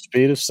work at the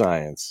speed of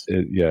science."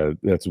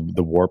 That's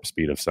the warp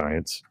speed of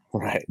science,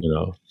 right?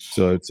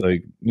 So it's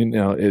like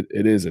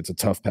it's a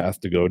tough path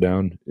to go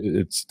down.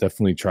 It's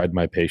definitely tried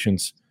my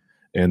patience.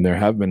 And there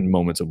have been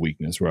moments of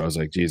weakness where I was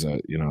like, geez,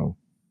 I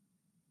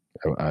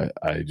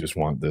just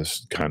want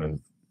this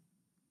kind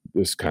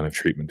of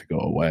treatment to go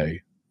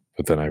away.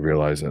 But then I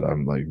realized that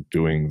I'm like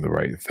doing the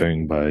right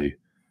thing by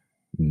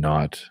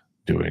not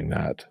doing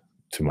that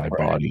to my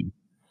body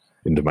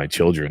and to my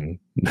children.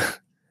 Yeah.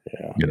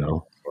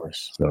 Of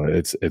course. So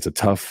it's a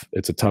tough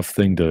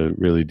thing to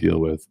really deal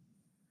with.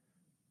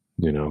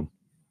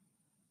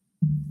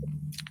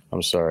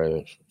 I'm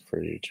sorry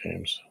for you,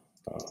 James,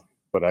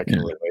 but I can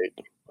relate.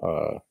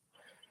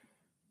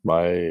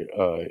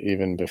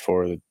 Even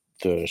before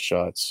the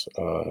shots,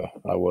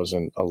 I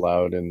wasn't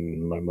allowed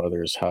in my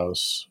mother's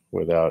house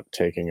without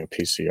taking a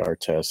PCR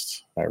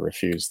test. I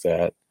refused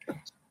that,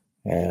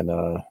 and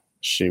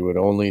she would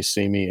only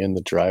see me in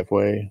the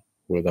driveway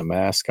with a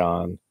mask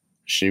on.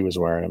 She was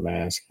wearing a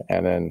mask,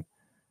 and then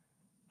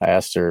I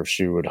asked her if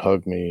she would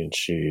hug me, and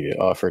she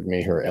offered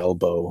me her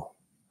elbow.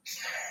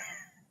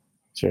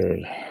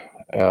 Dude,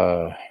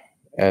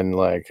 and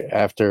like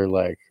after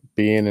like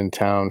being in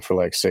town for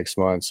like 6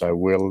 months, I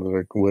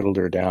whittled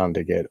her down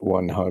to get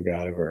one hug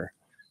out of her,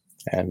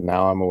 and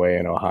now I'm away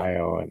in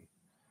Ohio, and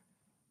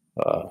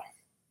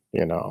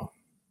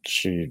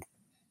she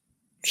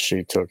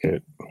took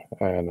it,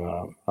 and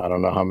I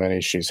don't know how many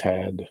she's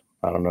had.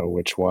 I don't know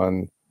which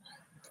one,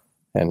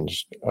 and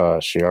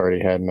she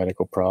already had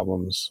medical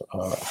problems,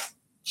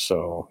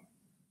 so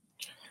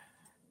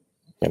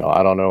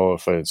I don't know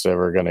if it's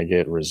ever going to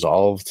get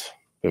resolved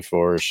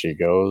before she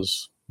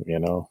goes,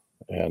 and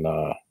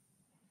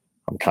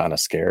I'm kind of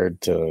scared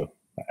to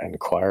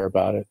inquire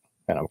about it,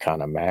 and I'm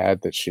kind of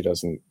mad that she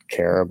doesn't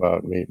care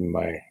about meeting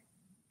my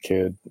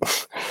kid.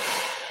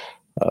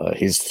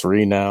 He's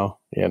 3 now,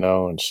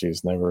 and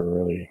she's never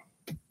really.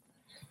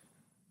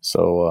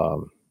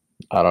 So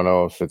I don't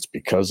know if it's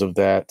because of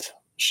that.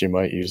 She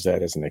might use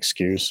that as an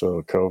excuse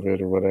of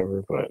COVID or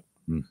whatever, but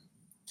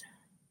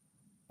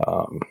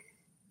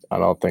I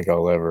don't think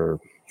I'll ever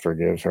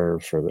forgive her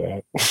for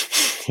that,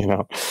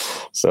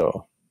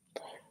 So,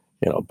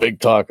 big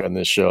talk on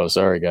this show.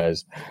 Sorry,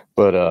 guys,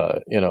 but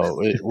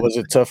was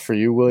it tough for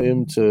you,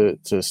 William, to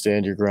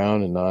stand your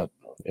ground and not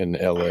in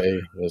LA?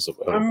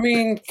 I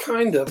mean,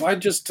 kind of. I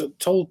just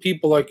told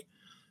people it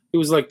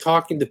was like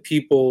talking to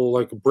people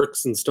like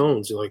bricks and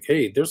stones. You're like,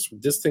 hey, this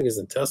thing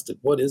isn't tested.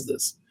 What is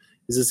this?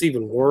 Does this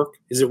even work?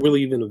 Is it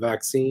really even a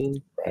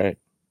vaccine? Right.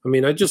 I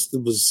mean, I just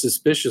was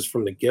suspicious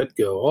from the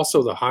get-go.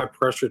 Also, the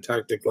high-pressure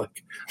tactic.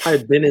 Like, I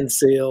had been in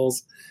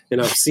sales, and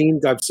I've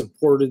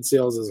supported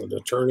sales as an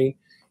attorney,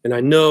 and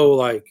I know,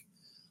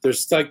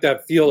 there's like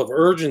that feel of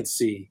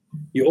urgency.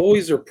 You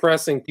always are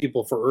pressing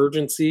people for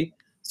urgency.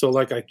 So,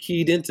 I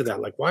keyed into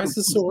that. Like, why is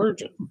this so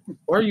urgent?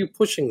 Why are you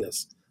pushing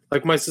this?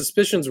 Like, my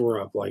suspicions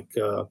were up. Like,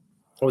 I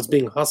was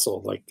being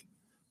hustled, like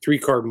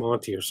 3-card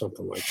Monte or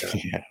something like that.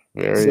 Yeah,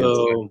 very.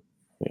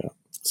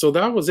 So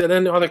that was it.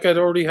 And I'd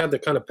already had the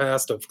kind of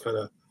past of kind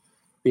of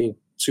being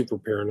super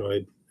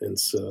paranoid. And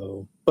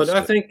so, but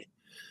I think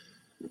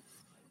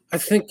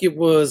it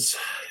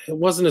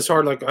wasn't as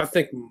hard. Like, I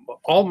think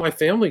all my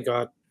family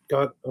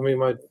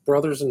my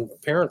brothers and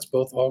parents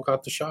both all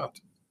got the shot,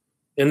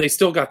 and they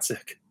still got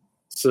sick.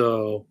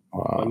 So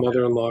my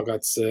mother-in-law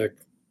got sick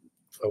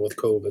with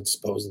COVID,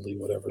 supposedly,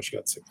 whatever. She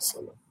got sick this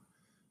summer.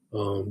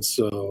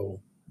 So,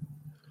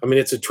 I mean,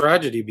 it's a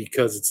tragedy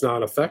because it's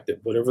not effective,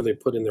 whatever they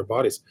put in their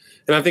bodies.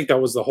 And I think that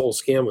was the whole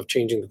scam of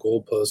changing the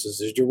goalposts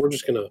is we're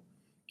just going to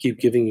keep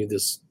giving you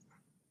this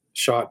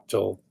shot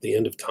till the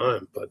end of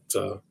time. But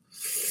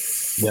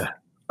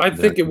I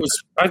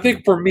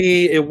think for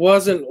me, it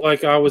wasn't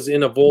like I was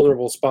in a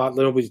vulnerable spot.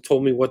 Nobody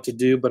told me what to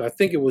do, but I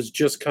think it was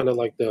just kind of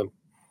like the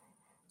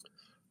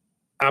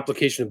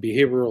application of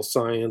behavioral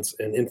science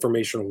and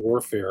information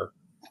warfare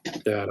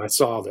that I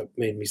saw that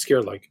made me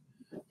scared. Like,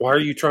 why are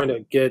you trying to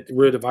get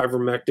rid of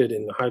ivermectin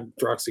and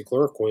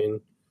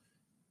hydroxychloroquine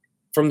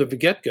from the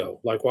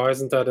get-go? Like, why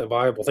isn't that a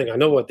viable thing? I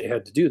know what they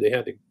had to do. They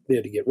had to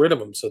get rid of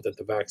them so that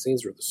the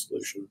vaccines were the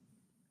solution.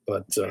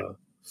 But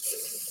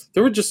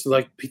there were just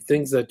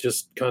things that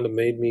just kind of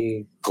made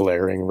me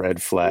glaring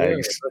red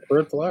flags. Yeah,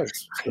 red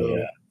flags. So,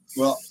 yeah.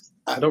 Well,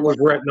 I don't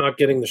regret not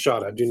getting the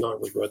shot. I do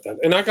not regret that.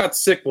 And I got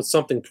sick with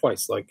something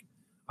twice. Like,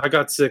 I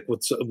got sick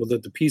with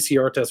the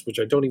PCR test, which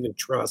I don't even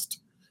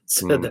trust,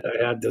 said that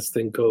I had this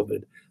thing,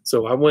 COVID.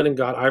 So I went and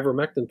got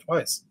ivermectin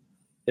twice.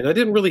 And I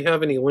didn't really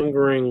have any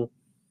lingering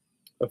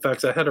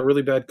effects. I had a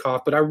really bad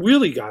cough, but I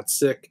really got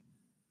sick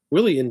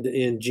really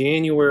in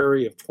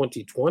January of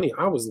 2020.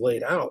 I was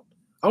laid out.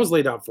 I was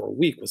laid out for a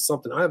week with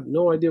something. I have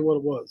no idea what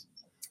it was.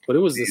 but it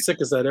was the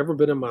sickest I'd ever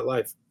been in my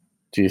life.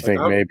 Do you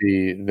think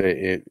maybe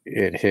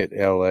it hit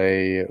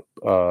LA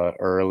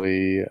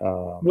early?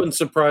 Wouldn't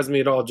surprise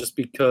me at all, just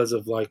because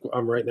of like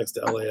I'm right next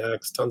to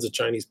LAX. Tons of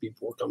Chinese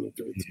people were coming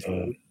through at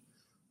the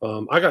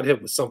time. I got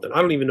hit with something.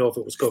 I don't even know if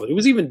it was COVID. It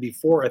was even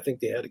before I think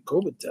they had a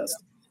COVID test,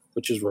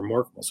 which is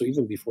remarkable. So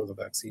even before the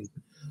vaccine,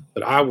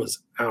 but I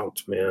was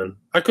out, man.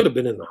 I could have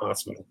been in the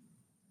hospital.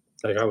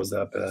 Like I was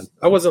that bad.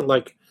 I wasn't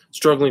like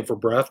struggling for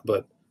breath,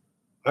 but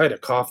I had a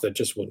cough that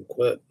just wouldn't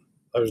quit.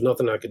 There was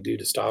nothing I could do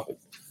to stop it.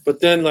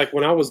 But then, like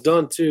when I was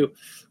done too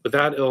with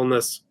that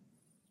illness,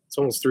 it's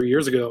almost 3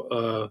 years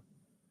ago.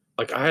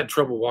 Like I had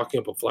trouble walking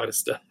up a flight of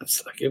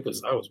steps. Like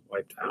I was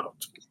wiped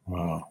out.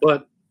 Wow.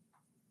 But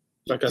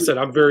like I said,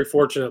 I'm very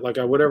fortunate. Like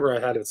whatever I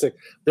had it sick.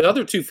 The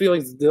other two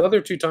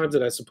times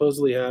that I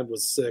supposedly had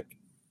was sick,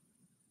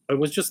 it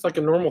was just like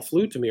a normal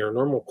flu to me or a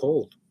normal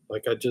cold.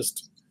 Like I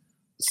just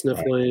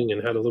sniffling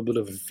and had a little bit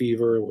of a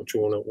fever, which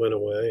went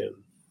away. And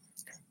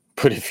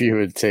but if you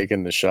had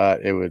taken the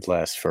shot, it would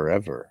last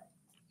forever.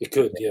 It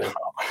could, yeah.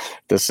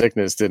 The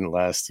sickness didn't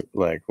last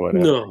like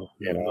whatever. No,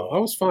 I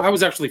was fine. I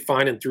was actually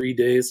fine in 3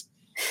 days,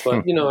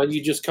 but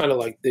you just kind of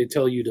like they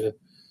tell you to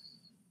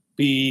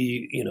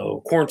be,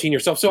 quarantine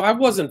yourself. So I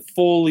wasn't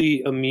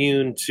fully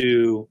immune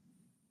to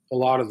a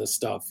lot of the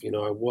stuff.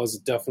 I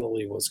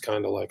was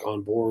kind of like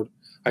on board.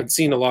 I'd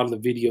seen a lot of the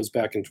videos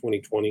back in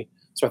 2020,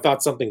 so I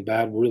thought something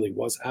bad really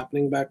was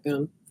happening back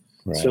then.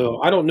 Right. So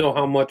I don't know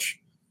how much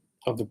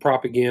of the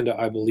propaganda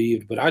I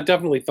believed, but I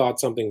definitely thought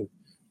something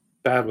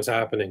bad was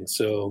happening.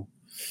 So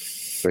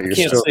but you're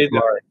still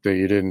smart that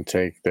you didn't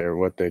take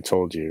what they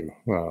told you.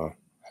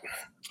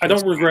 I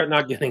don't regret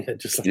not getting it.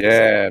 Just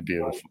like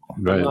beautiful.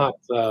 I'm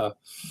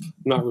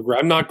not regret.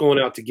 I'm not going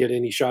out to get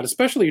any shot,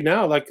 especially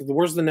now. Like,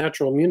 where's the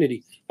natural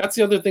immunity? That's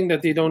the other thing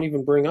that they don't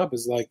even bring up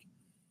is like,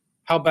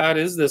 how bad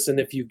is this? And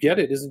if you get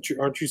it,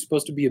 aren't you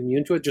supposed to be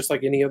immune to it, just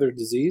like any other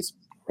disease?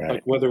 Right.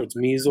 Like whether it's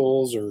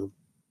measles or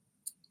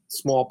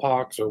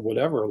smallpox or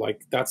whatever.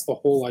 Like that's the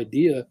whole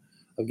idea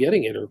of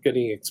getting it or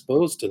getting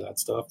exposed to that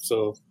stuff.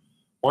 So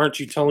why aren't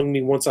you telling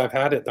me once I've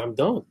had it, I'm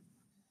done?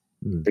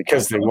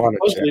 Because they want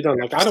to done.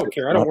 Like I don't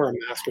care. I don't wear a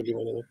mask or do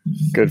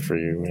anything. Good for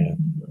you, man.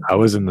 I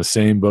was in the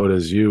same boat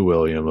as you,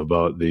 William,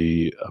 about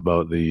the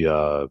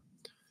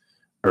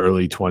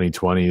early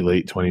 2020,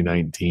 late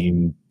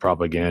 2019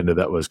 propaganda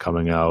that was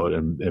coming out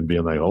and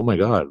being like, oh my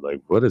God,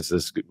 like what is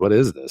this? What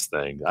is this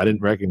thing? I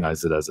didn't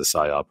recognize it as a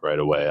psyop right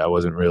away. I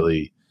wasn't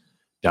really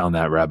down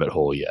that rabbit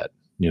hole yet,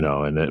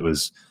 and it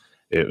was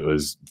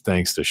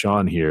thanks to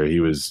Sean here.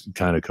 He was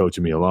kind of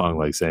coaching me along,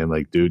 like saying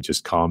like, dude,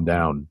 just calm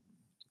down.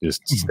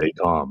 Just stay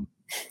calm,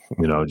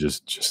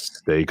 just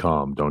stay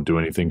calm. Don't do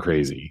anything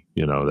crazy,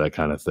 that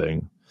kind of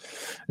thing.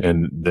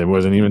 And there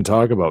wasn't even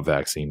talk about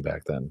vaccine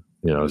back then,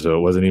 so it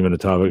wasn't even a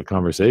topic of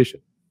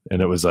conversation.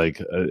 And it was like,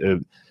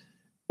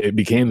 it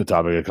became the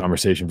topic of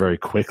conversation very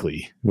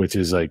quickly, which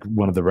is like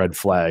one of the red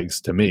flags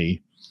to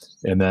me.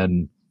 And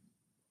then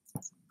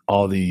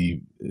all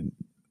the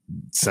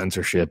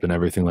censorship and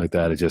everything like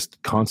that is just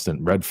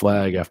constant red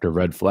flag after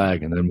red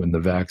flag. And then when the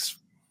vax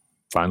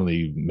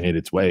finally made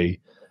its way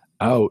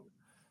out,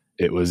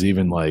 it was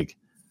even like,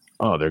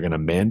 oh, they're going to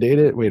mandate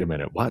it? Wait a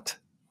minute, what?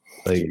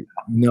 Like,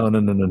 no.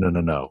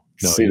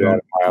 See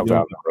that a mile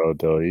down the road,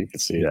 though. You can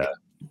see it.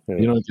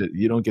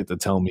 You don't get to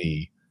tell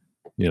me,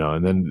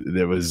 and then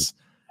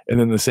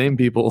the same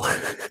people,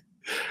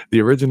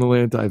 the original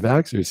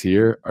anti-vaxxers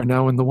here are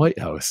now in the White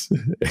House.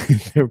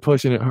 They're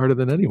pushing it harder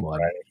than anyone.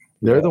 Right.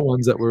 They're the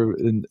ones that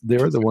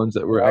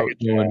were out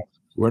doing,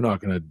 we're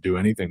not going to do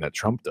anything that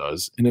Trump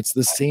does. And it's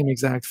the same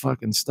exact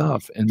fucking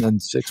stuff. And then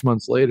 6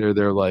 months later,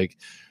 they're like,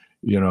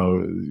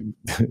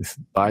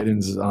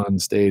 Biden's on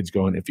stage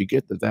going, if you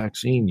get the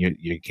vaccine,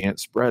 you can't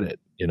spread it,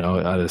 at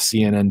a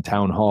CNN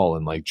town hall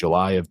in like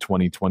July of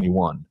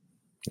 2021,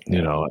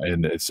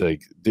 and it's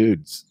like,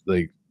 dudes,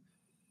 like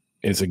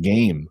it's a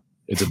game.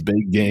 It's a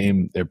big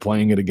game. They're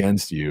playing it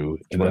against you.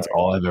 And that's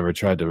all I've ever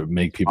tried to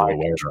make people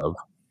aware of,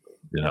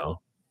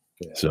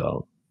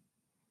 So,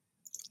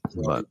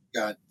 but you've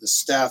got the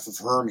staff of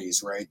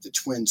Hermes, right? The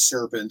twin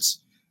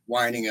serpents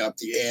winding up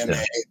the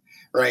AMA,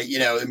 right?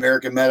 The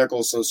American Medical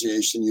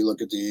Association, you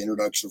look at the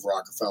introduction of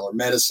Rockefeller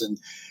medicine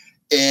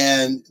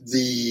and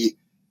the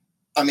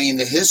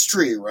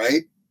history,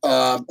 right?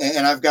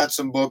 And I've got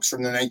some books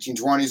from the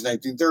 1920s,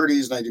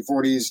 1930s,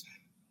 1940s,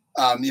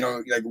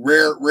 like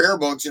rare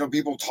books,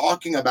 people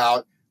talking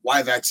about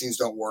why vaccines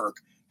don't work,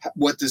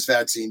 what this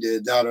vaccine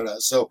did,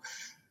 So,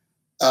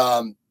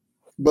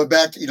 but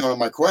back, to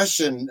my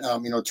question,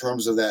 in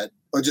terms of that,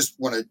 I just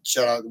want to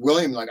shout out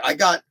William. Like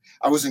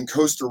I was in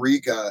Costa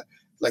Rica,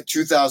 like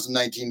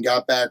 2019,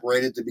 got back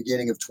right at the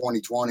beginning of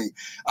 2020.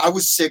 I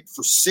was sick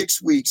for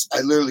 6 weeks.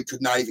 I literally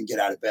could not even get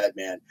out of bed,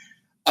 man.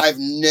 I've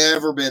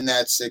never been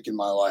that sick in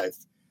my life.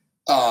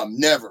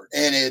 Never.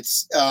 And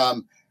it's,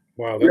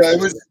 wow.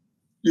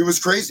 It was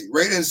crazy,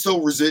 right? And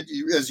still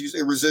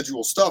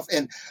residual stuff.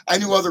 And I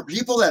knew other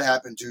people that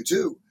happened to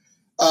too.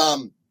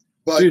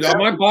 But dude,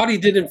 my body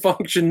didn't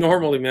function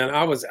normally, man.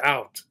 I was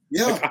out.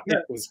 Yeah.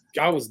 Like,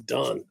 I was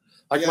done.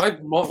 Like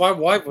my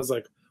wife was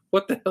like,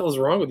 what the hell is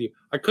wrong with you?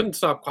 I couldn't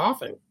stop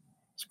coughing.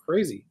 It's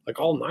crazy, like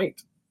all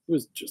night. It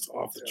was just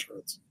off the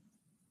charts.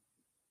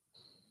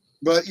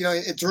 But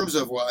in terms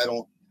of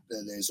the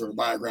sort of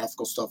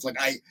biographical stuff, like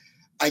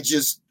I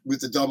just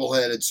with the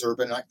double-headed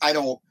serpent, I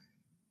don't.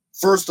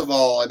 First of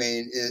all, I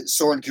mean,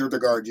 Soren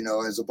Kierkegaard,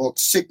 has a book,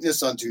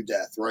 Sickness Unto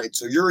Death, right?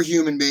 So you're a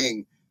human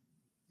being,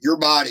 your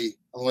body,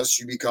 unless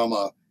you become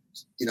a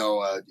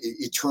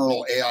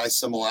eternal AI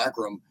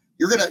simulacrum,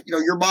 you're gonna,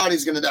 your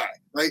body's gonna die,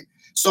 right?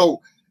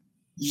 So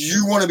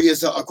you want to be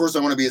of course, I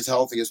want to be as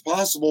healthy as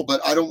possible,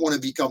 but I don't want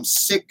to become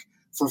sick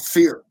for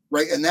fear,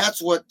 right? And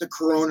that's what the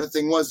Corona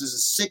thing was, is a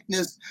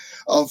sickness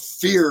of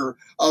fear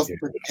of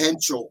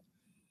potential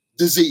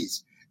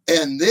disease.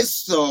 And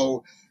this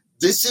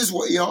is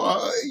what,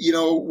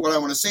 what I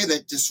want to say,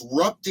 that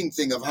disrupting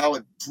thing of how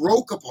it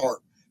broke apart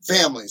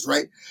families,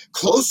 right?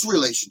 Close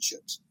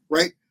relationships,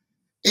 right?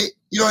 It,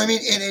 you know what I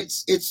mean? And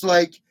it's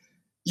like,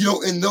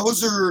 and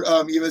those are,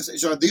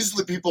 Sean, these are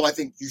the people I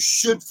think you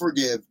should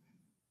forgive,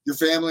 your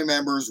family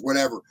members,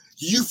 whatever.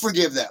 You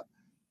forgive them,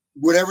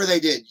 whatever they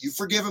did. You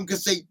forgive them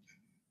because they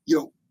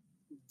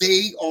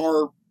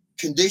are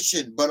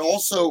conditioned, but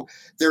also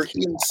they're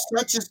in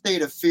such a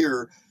state of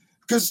fear.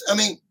 Because, I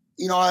mean,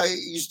 I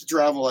used to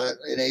travel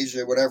in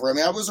Asia, whatever. I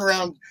mean, I was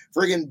around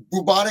friggin'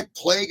 bubonic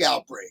plague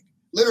outbreak,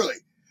 literally,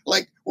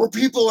 like where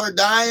people are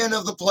dying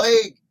of the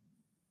plague.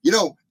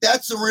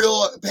 That's a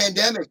real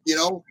pandemic,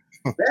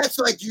 That's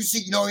like you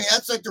see,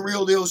 that's like the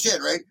real deal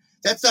shit, right?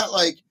 That's not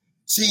like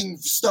seeing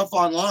stuff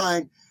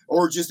online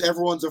or just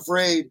everyone's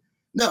afraid.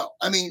 No,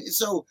 I mean,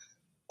 so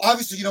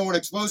obviously you don't want to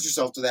expose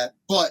yourself to that,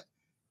 but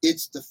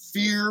it's the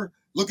fear.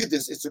 Look at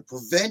this. It's a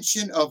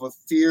prevention of a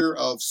fear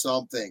of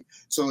something.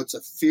 So it's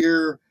a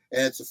fear,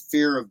 and it's a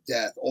fear of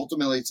death.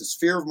 Ultimately, it's a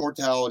fear of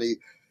mortality.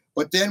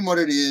 But then what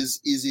it is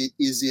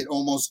it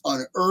almost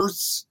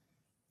unearths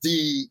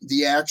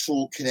the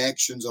actual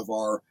connections of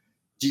our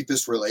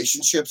deepest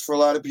relationships for a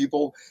lot of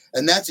people.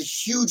 And that's a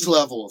huge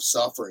level of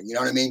suffering. You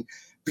know what I mean?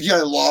 But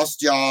lost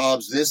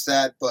jobs, this,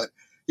 that, but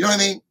you know what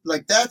I mean?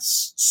 Like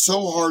that's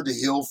so hard to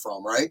heal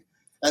from, right?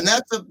 And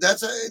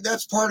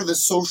that's part of the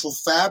social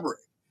fabric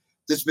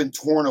that's been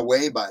torn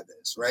away by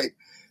this, right?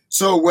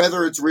 So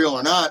whether it's real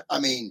or not, I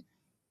mean,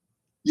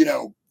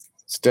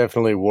 it's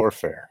definitely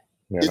warfare.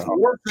 It's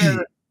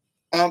warfare,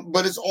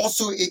 but it's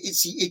also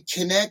it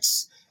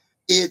connects.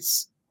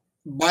 It's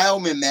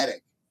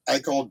biomimetic. I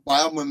call it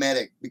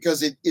biomimetic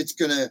because it's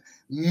going to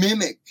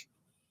mimic.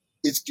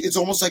 It's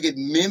almost like it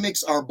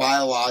mimics our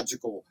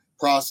biological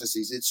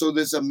processes. So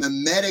there's a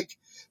mimetic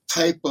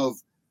type of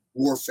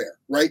warfare,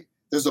 right?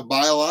 There's a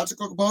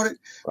biological component.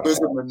 There's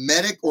a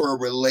mimetic or a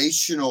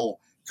relational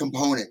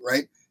component,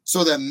 right?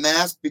 So that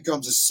mask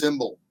becomes a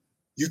symbol.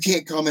 You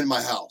can't come in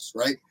my house,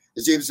 right?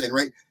 As James was saying,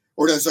 right?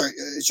 Or no, sorry,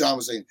 Sean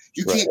was saying,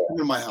 you can't come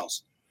in my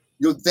house.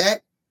 You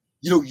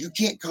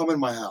can't come in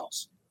my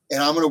house,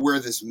 and I'm going to wear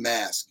this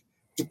mask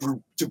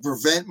to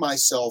prevent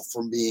myself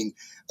from being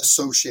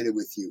associated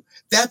with you.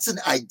 That's an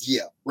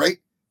idea, right?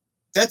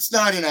 That's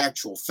not an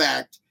actual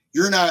fact.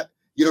 You're not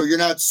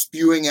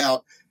spewing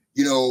out,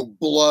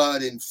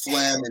 blood and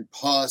phlegm and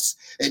pus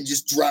and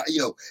just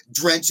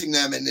drenching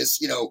them in this,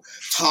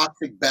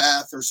 toxic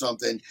bath or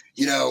something,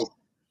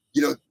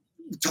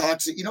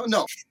 toxic,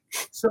 no.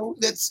 So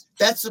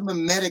that's a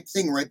mimetic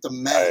thing, right? The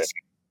mask.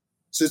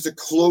 So it's a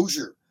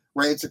closure,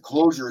 right? It's a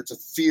closure. It's a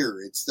fear.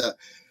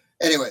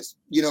 Anyways,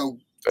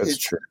 that's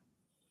true.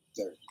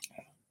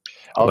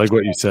 I like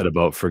what you said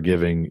about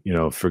forgiving,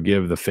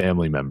 forgive the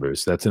family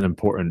members. That's an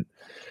important,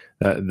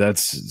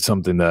 that's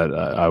something that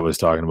I was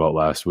talking about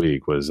last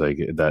week, was like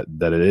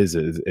that it is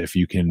if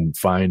you can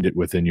find it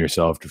within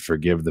yourself to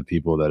forgive the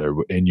people that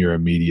are in your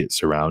immediate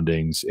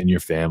surroundings, in your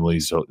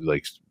families, so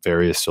like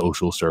various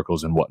social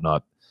circles and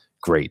whatnot,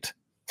 great.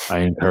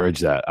 I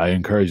encourage that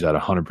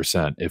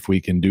 100%. If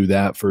we can do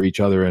that for each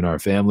other and our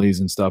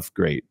families and stuff,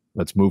 great.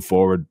 Let's move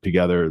forward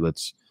together.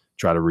 Let's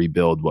try to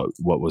rebuild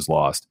what was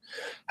lost.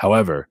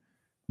 However,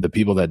 the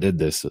people that did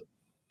this,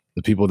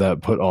 the people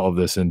that put all of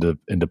this into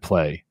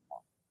play,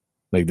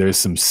 like there's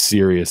some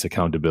serious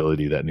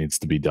accountability that needs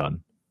to be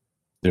done.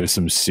 There's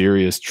some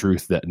serious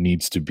truth that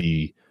needs to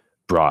be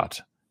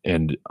brought.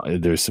 And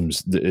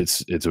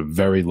it's a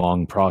very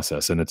long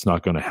process, and it's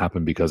not going to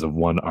happen because of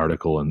one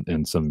article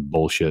and some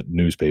bullshit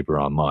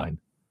newspaper online.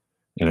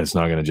 And it's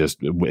not going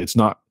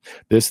to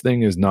this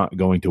thing is not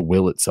going to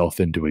will itself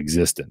into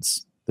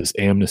existence. This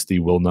amnesty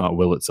will not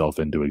will itself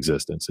into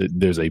existence.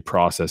 There's a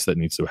process that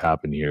needs to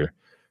happen here.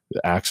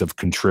 The acts of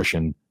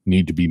contrition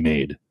need to be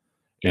made,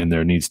 and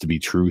there needs to be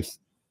truth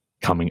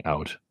coming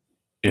out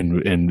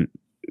in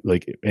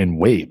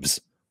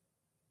waves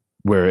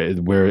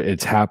where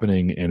it's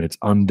happening and it's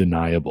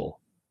undeniable.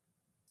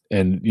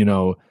 And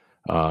to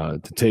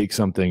take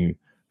something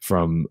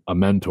from a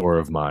mentor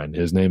of mine,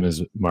 his name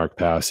is Mark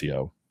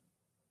Passio,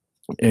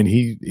 and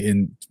he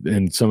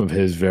in some of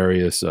his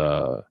various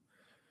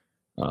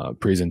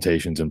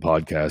presentations and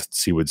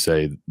podcasts, he would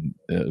say,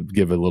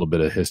 give a little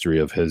bit of history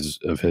of his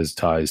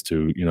ties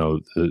to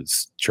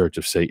the Church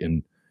of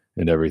Satan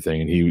and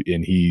everything.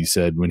 And he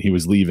said when he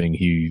was leaving,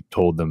 he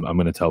told them, "I'm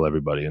going to tell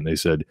everybody." And they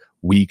said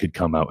we could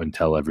come out and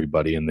tell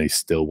everybody, and they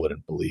still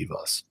wouldn't believe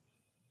us.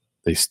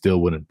 They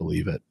still wouldn't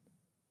believe it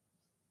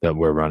that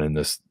we're running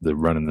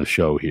the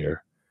show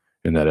here,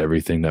 and that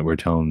everything that we're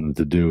telling them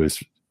to do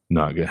is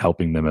not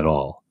helping them at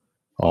all.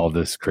 All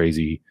this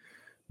crazy,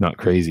 not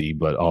crazy,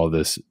 but all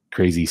this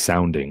crazy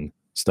sounding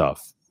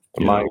stuff.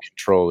 The mind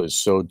control is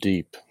so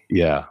deep.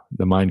 Yeah,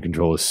 the mind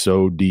control is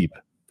so deep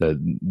that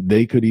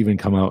they could even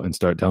come out and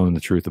start telling the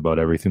truth about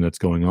everything that's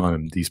going on,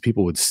 and these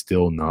people would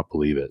still not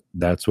believe it.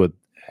 That's where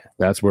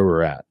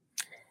we're at.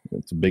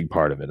 It's a big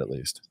part of it, at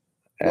least.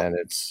 And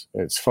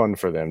it's fun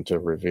for them to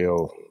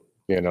reveal,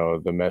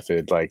 the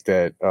method like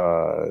that.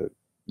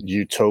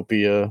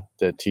 Utopia,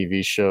 that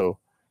TV show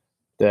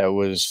that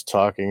was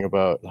talking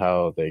about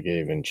how they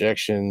gave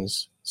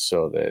injections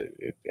so that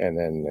and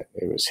then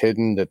it was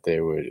hidden that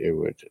it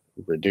would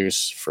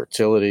reduce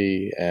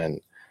fertility, and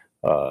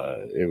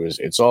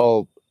it's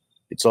all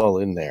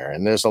in there,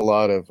 and there's a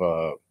lot of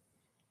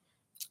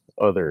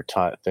other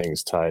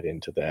things tied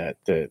into that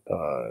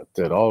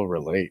all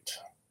relate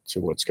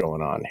to what's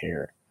going on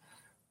here.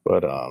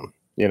 But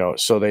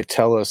so they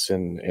tell us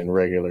in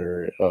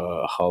regular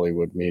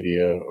Hollywood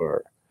media,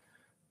 or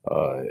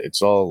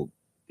it's all,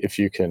 if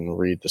you can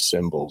read the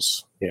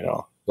symbols,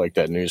 like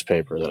that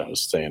newspaper that I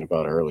was saying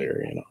about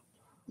earlier,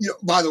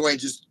 By the way,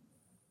 just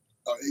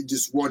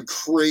one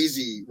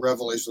crazy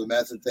revelation of the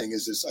method thing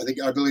is this.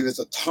 I believe it's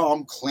a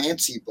Tom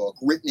Clancy book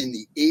written in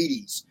the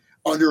 80s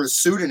under a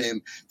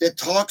pseudonym that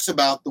talks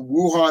about the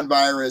Wuhan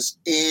virus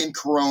and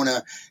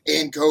Corona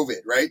and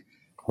COVID, right?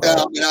 And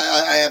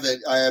I have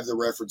the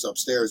reference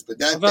upstairs,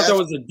 but I thought that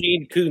was a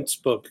Dean Koontz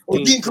book.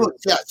 Oh, Dean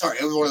Koontz. Yeah, sorry,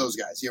 it was one of those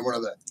guys. Yeah, one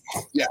of the.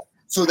 Yeah,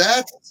 so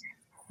that's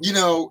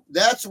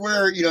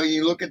where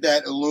you look at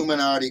that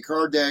Illuminati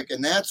card deck,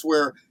 and that's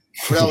where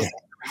what I was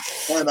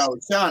talking about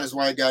with Sean is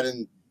why I got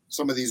in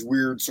some of these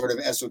weird sort of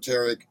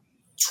esoteric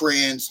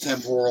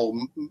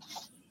trans-temporal.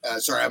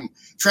 Sorry, I'm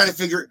trying to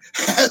figure.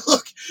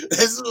 Look,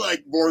 this is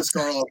like Boris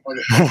Karloff.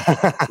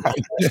 I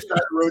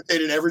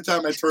rotate it every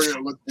time I turn it.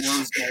 It looks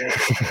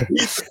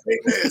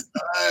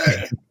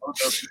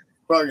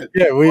Boris.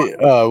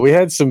 Yeah, we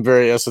had some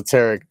very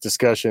esoteric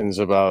discussions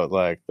about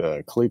like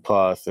the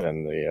Qliphoth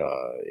and the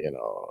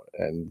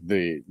and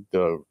the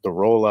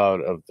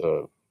rollout of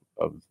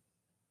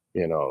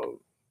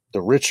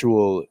the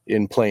ritual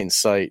in plain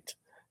sight,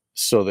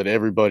 so that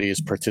everybody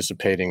is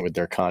participating with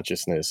their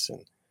consciousness.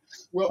 And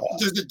well,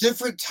 there's a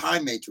different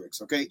time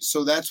matrix. Okay,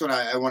 so that's what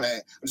I want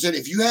to understand.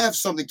 If you have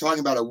something talking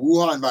about a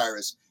Wuhan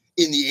virus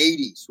in the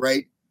 80s,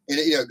 right? And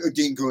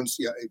Dean Koontz,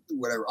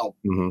 whatever.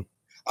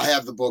 I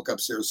have the book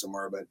upstairs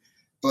somewhere, but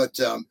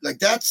like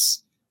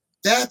that's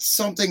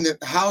something that,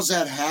 how's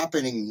that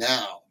happening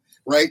now,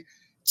 right?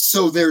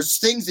 So there's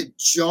things that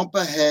jump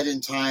ahead in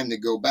time, that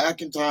go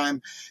back in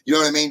time. You know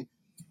what I mean?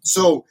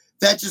 So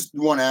that's just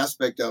one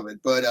aspect of it.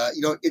 But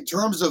in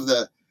terms of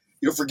the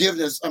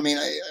forgiveness, I mean,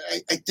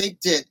 I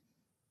think that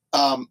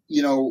a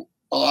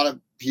lot of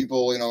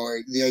people,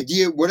 the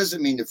idea, what does it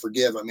mean to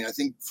forgive? I mean, I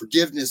think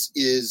forgiveness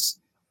is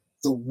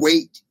the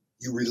weight.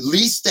 You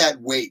release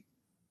that weight.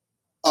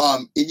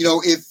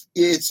 If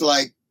it's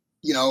like,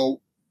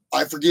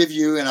 I forgive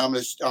you and I'm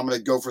gonna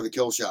go for the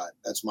kill shot.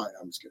 That's mine.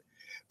 I'm just kidding.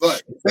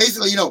 But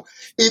basically,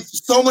 if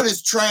someone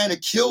is trying to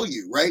kill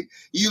you, right?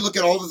 You look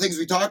at all the things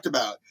we talked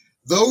about.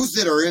 Those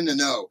that are in the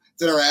know,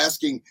 that are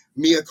asking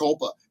mea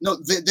culpa, no,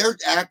 they're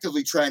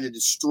actively trying to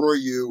destroy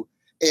you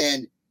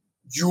and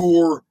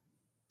your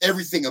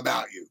everything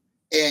about you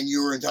and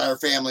your entire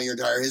family, your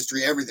entire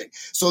history, everything.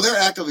 So they're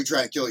actively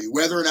trying to kill you.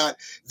 Whether or not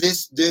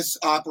this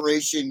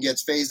operation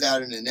gets phased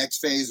out in the next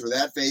phase or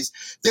that phase,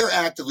 they're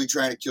actively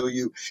trying to kill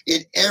you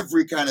in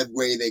every kind of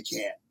way they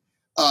can.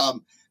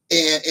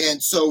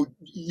 And so,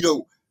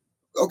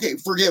 okay,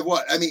 forgive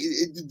what? I mean,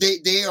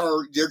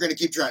 they're going to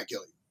keep trying to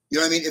kill you. You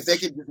know what I mean? If they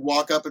could just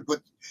walk up and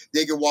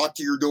they could walk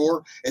to your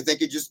door, if they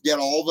could just get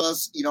all of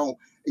us,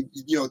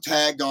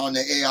 tagged on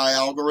the AI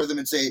algorithm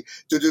and say,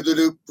 put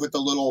the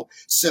little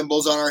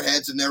symbols on our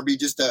heads, and there'll be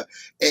just a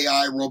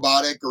AI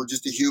robotic or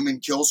just a human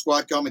kill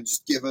squad come and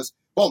just give us,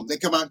 boom, they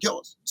come out and kill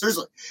us.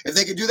 Seriously. If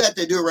they could do that,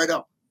 they do it right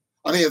now.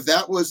 I mean, if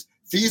that was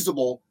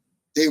feasible,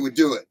 they would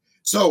do it.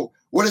 So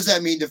what does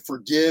that mean to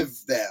forgive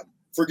them?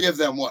 Forgive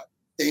them what?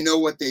 They know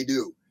what they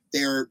do.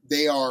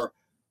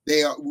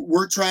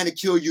 We're trying to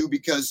kill you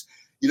because,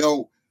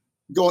 go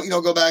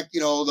back, the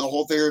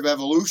whole theory of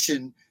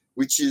evolution,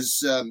 which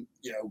is,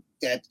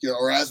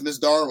 Erasmus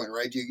Darwin,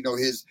 right?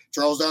 His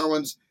Charles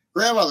Darwin's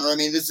grandmother. I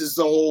mean, this is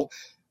the whole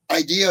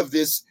idea of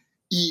this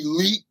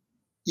elite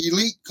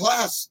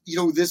class,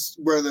 this,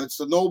 whether it's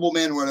the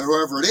nobleman,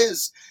 whoever it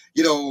is,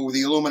 the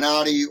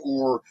Illuminati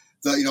or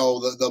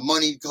the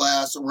moneyed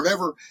class or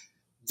whatever.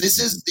 This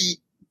is the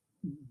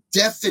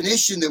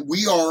definition that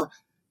we are,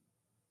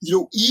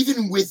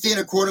 even within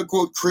a quote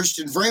unquote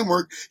Christian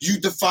framework, you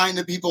define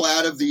the people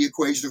out of the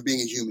equation of being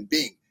a human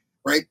being,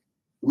 right?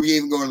 We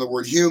even go to the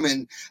word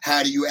human.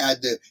 How do you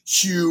add the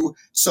 "hu"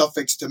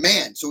 suffix to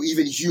man? So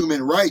even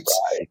human rights,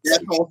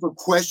 that's also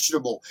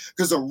questionable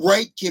because a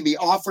right can be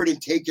offered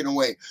and taken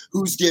away.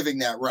 Who's giving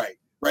that right?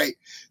 Right.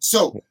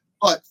 So,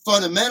 but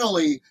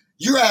fundamentally,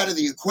 you're out of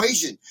the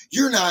equation.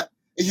 You're not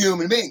a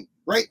human being,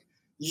 right?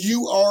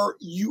 You are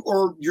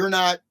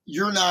not.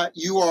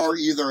 You are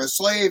either a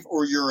slave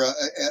or you're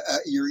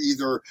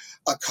either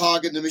a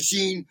cog in the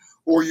machine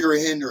or you're a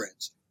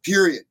hindrance.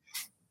 Period.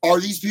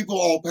 Are these people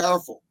all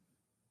powerful?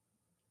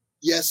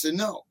 Yes and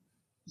no.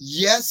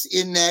 Yes,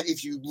 in that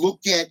if you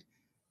look at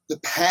the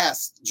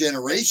past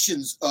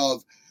generations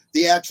of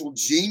the actual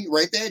genius,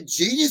 right? They had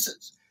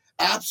geniuses,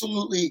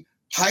 absolutely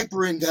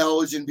hyper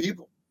intelligent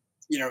people,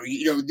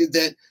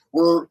 that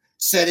were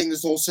setting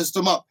this whole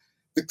system up.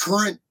 The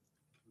current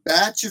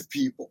batch of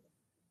people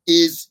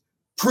is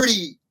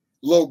pretty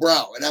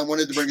lowbrow, and I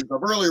wanted to bring it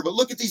up earlier. But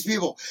look at these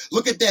people.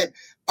 Look at that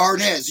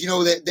Arnez, in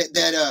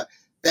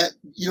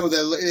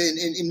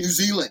New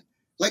Zealand.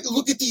 Like,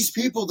 look at these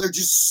people. They're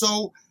just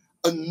so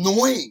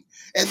annoying,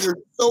 and they're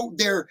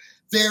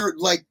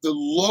like the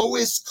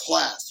lowest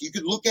class. You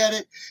could look at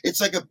it.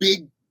 It's like a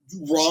big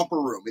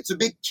romper room. It's a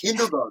big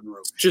kindergarten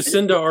room.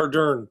 Jacinda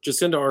Ardern.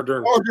 There's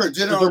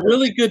a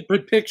really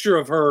good picture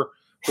of her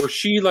where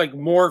she like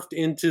morphed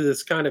into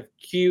this kind of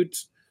cute,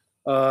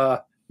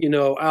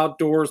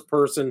 outdoors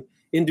person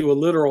into a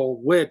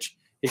literal witch,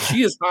 and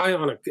she is high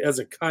as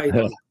a kite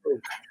on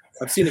coke.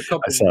 I've seen a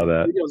couple I saw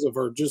that. videos of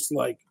her just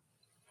like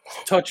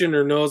touching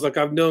her nose. Like,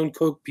 I've known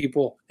coke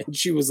people, and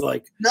she was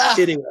like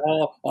hitting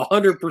all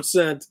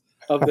 100%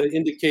 of the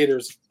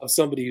indicators of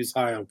somebody who's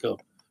high on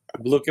coke,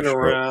 looking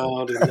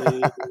around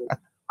and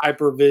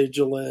hyper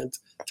vigilant,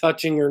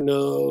 touching her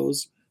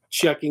nose,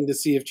 checking to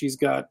see if she's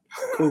got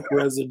coke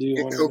residue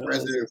on her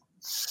nose.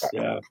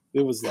 Yeah,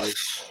 it was like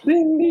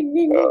ding, ding,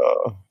 ding.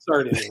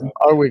 Sorry to interrupt.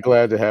 Are we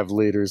glad to have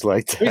leaders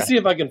like that? Let me see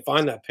if I can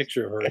find that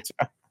picture of her.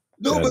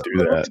 No, but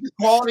look at the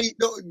quality.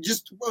 No,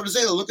 just what to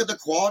say. Look at the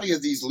quality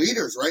of these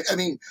leaders, right? I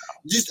mean,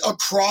 just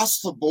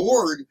across the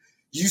board,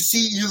 you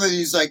see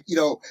these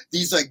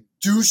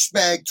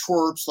douchebag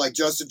twerps like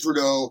Justin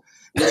Trudeau,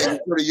 and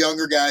sort of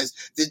younger guys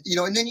that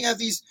and then you have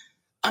these.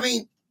 I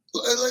mean,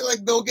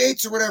 like Bill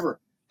Gates or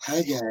whatever.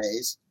 Hi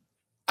guys,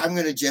 I'm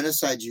going to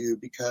genocide you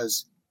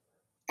because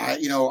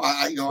and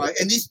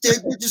these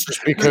they're just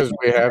because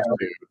we have to.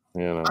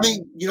 I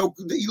mean, you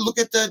look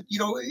at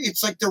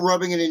it's like they're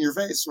rubbing it in your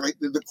face, right?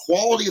 The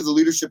quality of the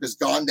leadership has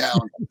gone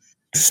down.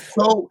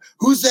 So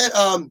who's that?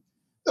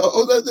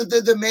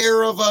 The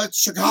mayor of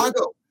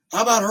Chicago.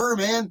 How about her,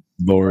 man?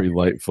 Lori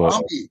Lightfoot.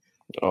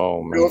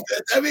 Oh man!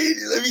 I mean,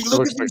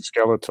 look at like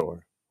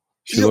Skeletor.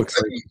 She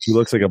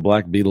looks like a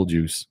black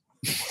Beetlejuice.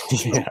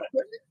 Yeah.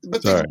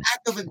 But the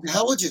lack of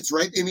intelligence,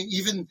 right? I mean,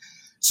 even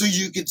so,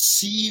 you could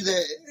see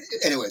that.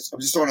 Anyways, I'm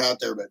just throwing it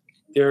out there, but.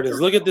 There it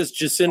is. Look at this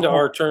Jacinda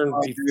Ardern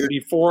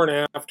before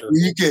and after.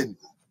 You can.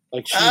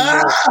 Like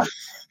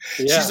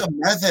she's a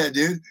meth head,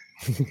 dude.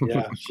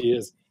 Yeah, she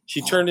is.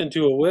 She turned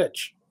into a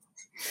witch.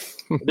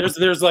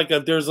 There's like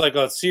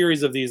a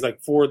series of these,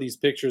 like 4 of these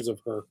pictures of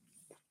her.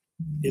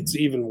 It's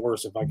even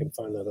worse if I can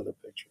find that other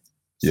picture.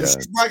 So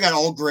she's probably got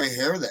all gray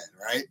hair then,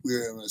 right?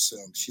 We're going to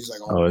assume she's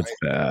like all it's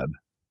bad.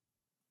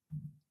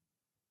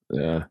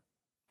 Yeah.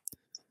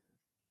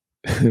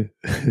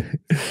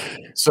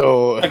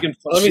 So let me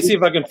see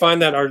if I can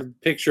find that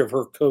picture of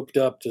her coked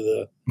up to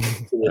the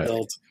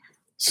hilt.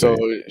 So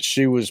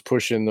she was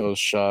pushing those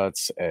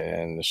shots,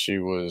 and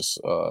she's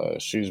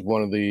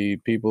one of the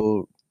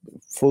people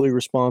fully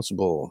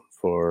responsible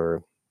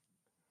for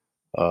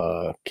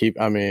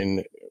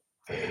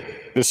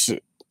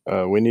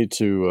we need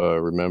to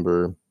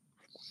remember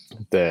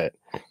that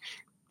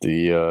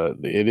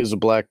it is a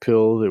black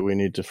pill that we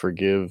need to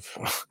forgive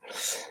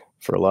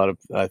for a lot of.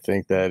 I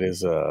think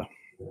that's a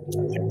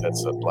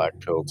black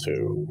pill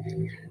too,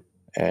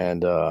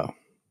 and I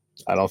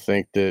don't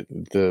think that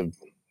the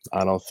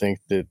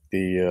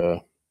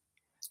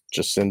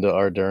Jacinda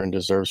Ardern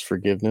deserves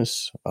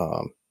forgiveness.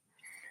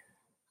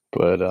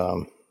 But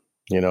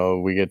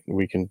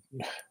we can.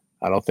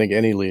 I don't think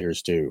any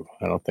leaders do.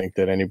 I don't think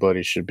that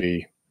anybody should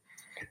be.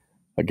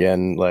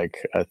 Again,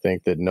 I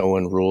think that no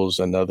one rules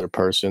another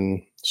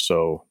person,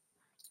 so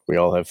we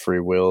all have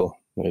free will.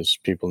 As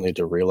people need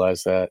to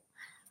realize that.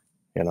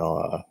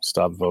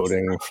 Stop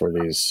voting for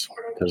these,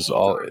 because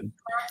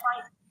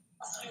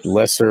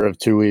lesser of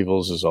two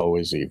evils is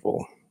always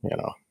evil.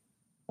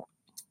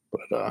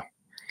 But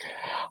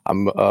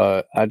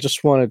I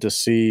just wanted to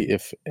see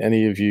if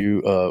any of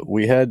you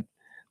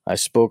I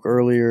spoke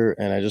earlier,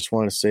 and I just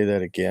want to say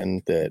that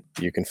again, that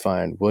you can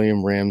find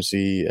William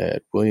Ramsey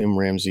at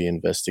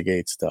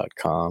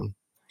williamramseyinvestigates.com,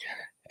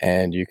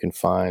 and you can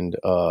find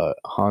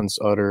Hans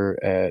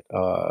Utter at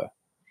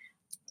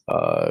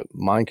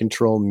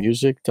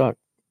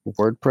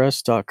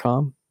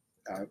mindcontrolmusic.wordpress.com.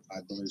 I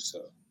believe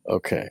so.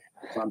 Okay.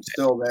 If I'm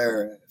still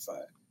there,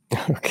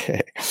 Okay.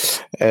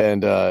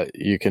 And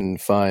you can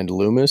find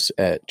Loomis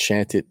at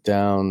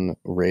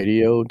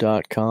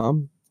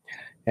chantitdownradio.com.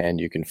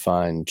 And you can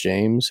find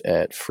James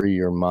at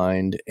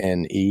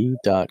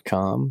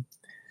freeyourmindne.com.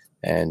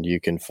 And you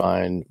can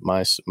find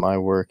my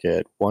work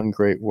at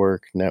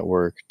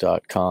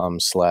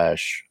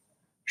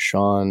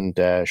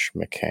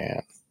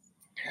onegreatworknetwork.com/Sean-McCann.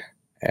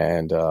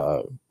 And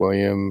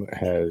William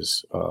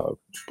has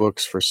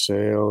books for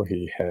sale.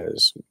 He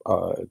has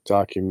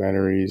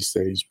documentaries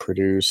that he's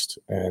produced,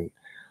 and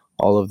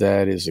all of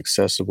that is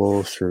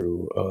accessible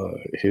through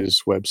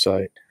his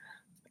website.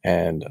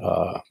 And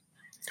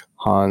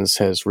Hans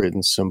has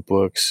written some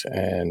books,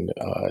 and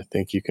I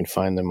think you can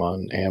find them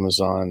on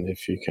Amazon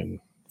if you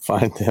can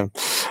find them.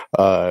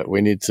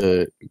 We need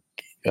to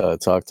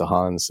talk to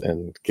Hans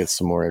and get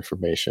some more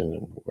information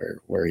and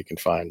where he can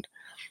find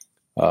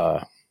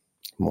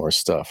more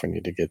stuff. We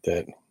need to get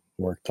that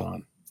worked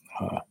on.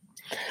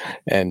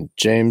 And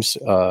James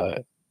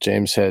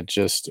had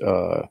just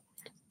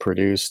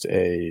produced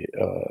a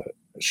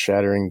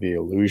Shattering the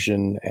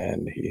Illusion,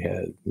 and he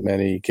had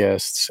many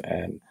guests,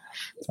 and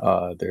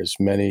there's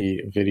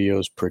many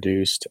videos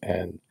produced,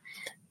 and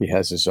he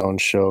has his own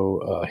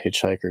show,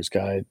 Hitchhiker's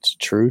Guide to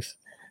Truth,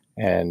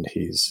 and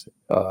he's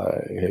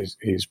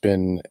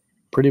been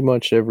pretty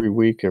much every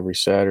week, every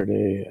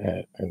Saturday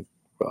at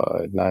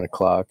 9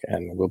 o'clock,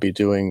 and we'll be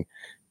doing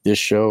this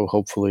show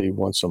hopefully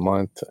once a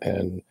month,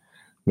 and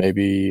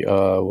maybe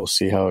we'll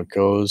see how it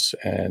goes.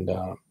 And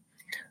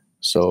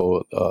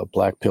so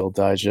Black Pill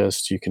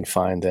Digest, you can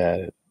find that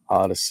at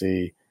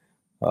Odyssey.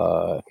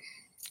 I'll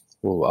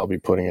be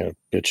putting it at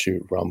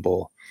BitChute,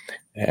 Rumble,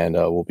 and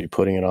we'll be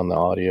putting it on the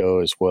audio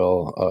as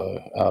well,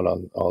 out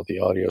on all the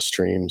audio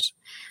streams.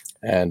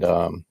 And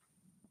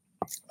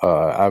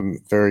I'm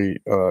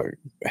very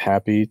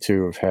happy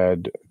to have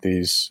had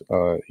these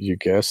you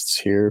guests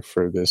here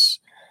for this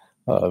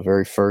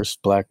very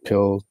first Black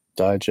Pill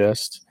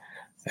Digest.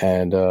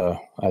 And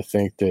I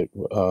think that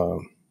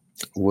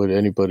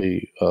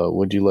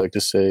would you like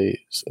to say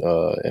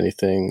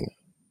anything,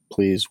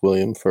 please,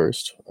 William,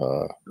 first?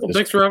 Well,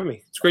 thanks for having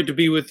me. It's great to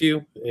be with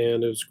you,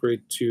 and it was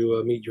great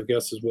to meet your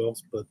guests as well.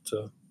 But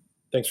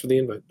thanks for the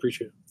invite.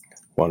 Appreciate it.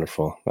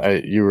 Wonderful.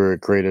 You were a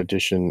great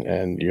addition,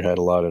 and you had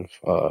a lot of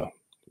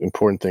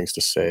important things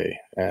to say.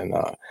 And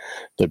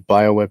the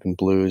Bioweapon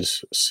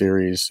Blues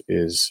series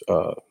is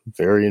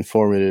very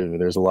informative.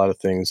 There's a lot of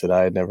things that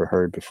I had never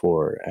heard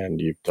before, and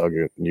you've dug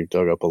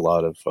up a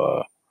lot of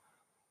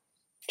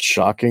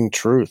shocking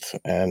truth,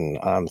 and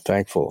I'm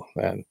thankful.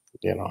 And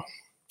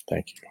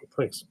thank you.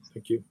 Thanks.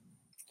 Thank you.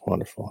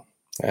 Wonderful.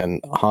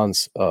 And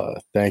Hans,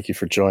 thank you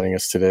for joining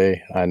us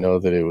today. I know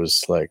that it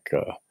was like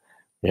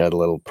you had a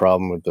little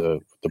problem with the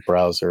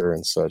browser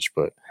and such,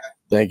 but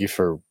thank you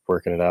for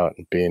working it out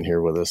and being here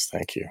with us.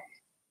 Thank you.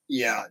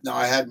 Yeah, no,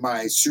 I had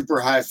my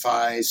super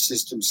hi-fi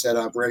system set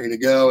up, ready to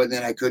go, and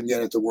then I couldn't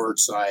get it to work,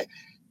 so I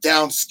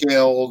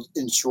downscaled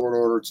in short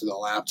order to the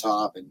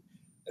laptop, and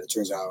it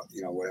turns out,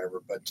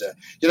 whatever. But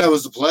it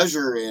was a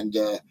pleasure, and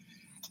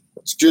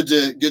it's good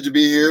to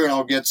be here. And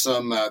I'll get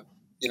some, I'm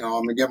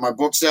gonna get my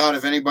books out.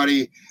 If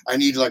anybody, I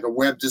need like a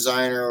web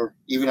designer,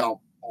 even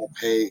I'll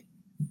pay.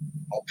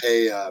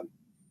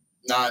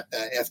 Not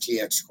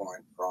FTX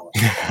coin, promise.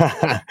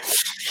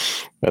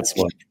 That's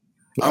one.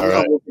 I'm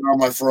not working on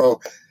my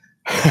fro.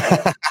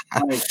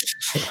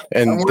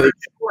 And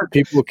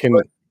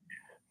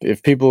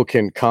if people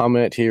can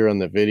comment here on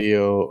the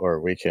video,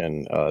 or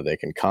they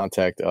can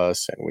contact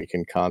us, and we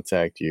can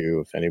contact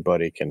you if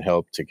anybody can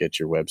help to get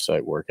your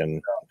website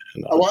working.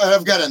 And,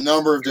 I've got a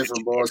number of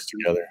different books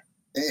together,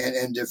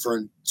 and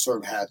different sort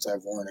of hats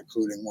I've worn,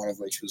 including one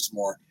of which was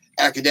more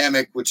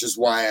academic, which is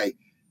why I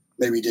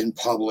maybe didn't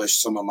publish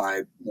some of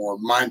my more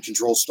mind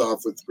control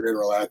stuff with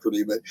greater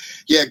alacrity. But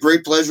yeah,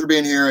 great pleasure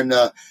being here. And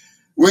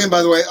William,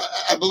 by the way,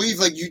 I believe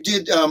like you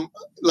did,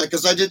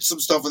 because I did some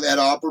stuff with Ed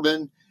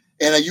Opperman,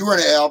 and you were on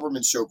Ed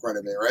Opperman's show quite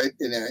a bit, right?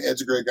 And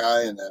Ed's a great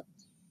guy, and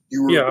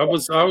you were. Yeah,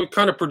 I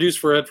kind of produced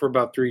for Ed for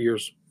about 3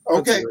 years.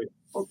 Okay.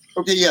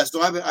 Okay. Yeah.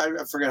 So I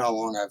forget how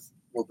long I've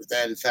worked with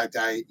Ed. In fact,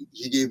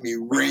 he gave me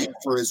rein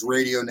for his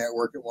radio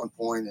network at one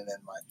point, and then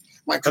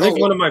I think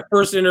one of my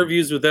first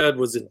interviews with Ed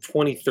was in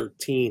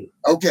 2013.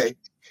 Okay.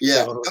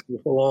 Yeah. So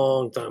a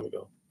long time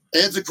ago.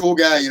 Ed's a cool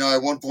guy.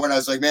 At one point I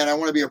was like, man, I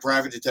want to be a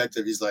private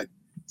detective. He's like,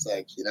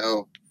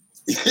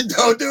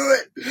 don't do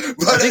it.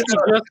 But I think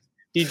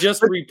he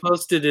just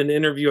reposted an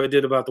interview I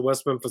did about the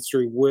West Memphis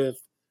 3 with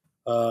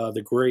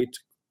the great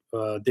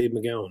Dave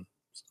McGowan.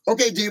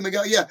 Okay, Dave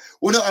McGowan. Yeah.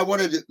 Well, no, I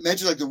wanted to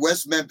mention like the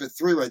West Memphis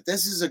 3, right?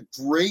 This is a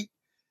great,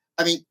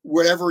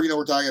 whatever,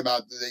 we're talking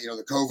about,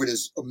 the COVID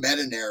is a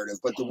meta narrative,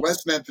 but the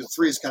West Memphis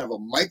 3 is kind of a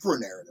micro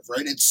narrative,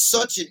 right? It's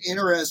such an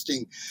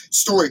interesting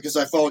story because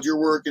I followed your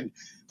work,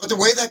 but the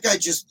way that guy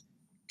just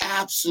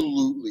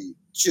absolutely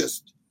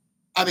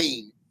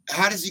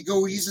how does he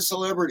go? He's a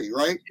celebrity,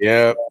 right?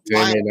 Yeah.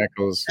 Damien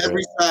Eccles.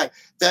 Every side.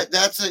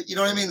 That's like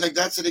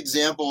that's an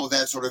example of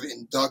that sort of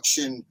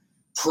induction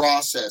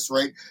process,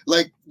 right?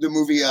 Like the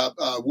movie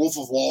Wolf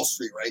of Wall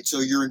Street, right? So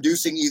you're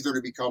inducing either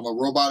to become a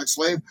robotic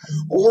slave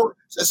or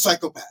a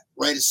psychopath,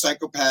 right? A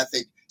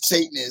psychopathic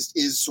Satanist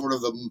is sort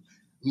of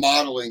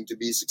modeling to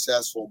be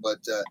successful. But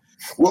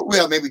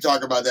we'll maybe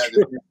talk about that.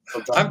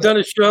 I've done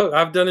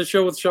a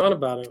show with Sean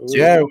about it.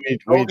 Yeah,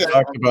 we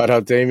talked about how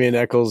Damien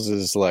Eccles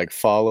is like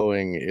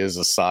following is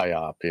a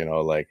psyop,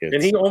 like it's.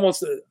 And he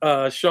almost,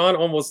 Sean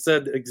almost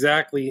said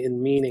exactly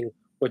in meaning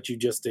what you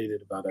just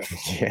stated about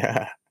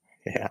it.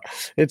 Yeah,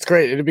 it's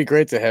great. It'd be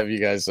great to have you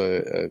guys.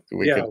 We'll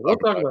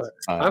talk about it.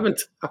 I've been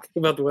talking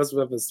about the West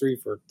Memphis 3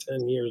 for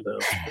 10 years now.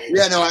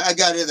 Yeah, no, I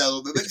got into that a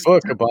little bit. This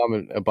book,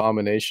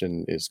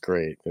 Abomination, is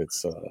great.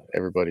 It's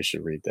everybody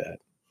should read that.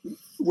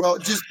 Well,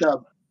 just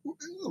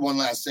one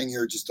last thing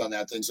here, just on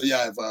that thing. So yeah,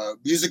 I have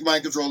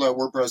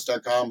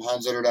musicmindcontrol.wordpress.com,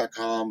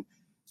 hansutter.com,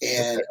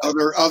 and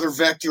other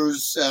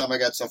vectors. I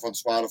got stuff on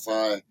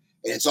Spotify, and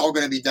it's all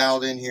going to be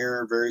dialed in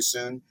here very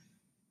soon.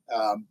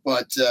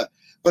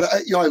 But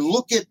I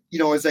look at,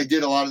 as I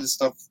did a lot of this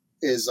stuff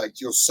is like,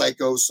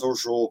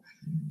 psychosocial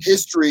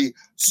history,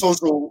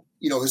 social,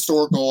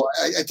 historical.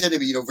 I tend to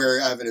be, I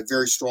have a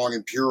very strong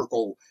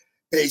empirical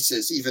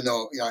basis, even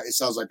though, it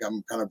sounds like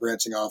I'm kind of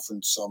branching off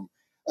from some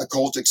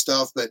occultic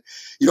stuff. But,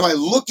 I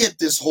look at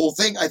this whole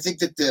thing. I think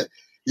that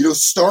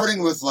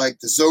starting with like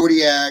the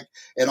Zodiac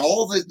and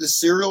all the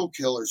serial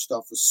killer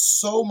stuff was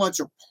so much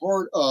a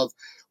part of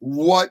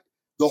what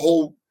the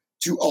whole,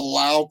 to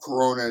allow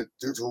Corona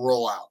to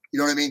roll out. You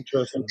know what I mean?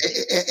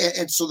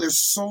 And so there's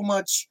so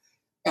much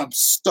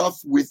stuff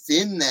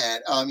within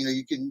that.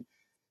 You can,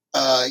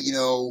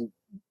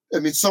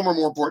 some are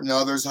more important than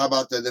others. How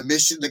about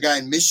the guy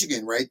in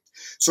Michigan, right?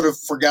 Sort of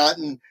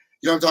forgotten.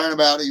 You know what I'm talking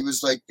about? He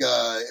was like,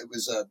 it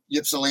was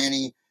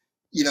Ypsilanti.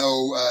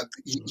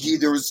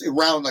 There was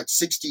around like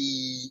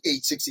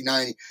 68,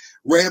 69,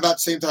 right about the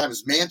same time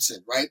as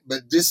Manson, right?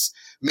 But this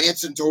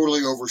Manson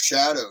totally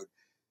overshadowed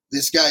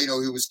this guy,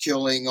 who was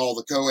killing all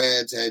the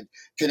co-eds, had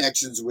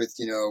connections with,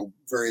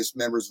 various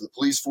members of the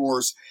police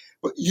force.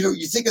 But,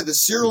 you think of the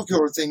serial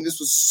killer thing, this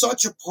was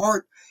such a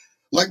part,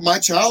 like my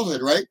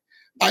childhood, right?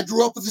 I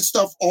grew up with this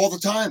stuff all the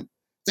time.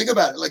 Think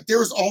about it. Like there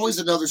was always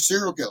another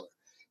serial killer.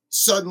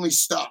 Suddenly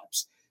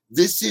stops.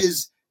 This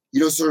is,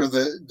 sort of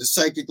the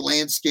psychic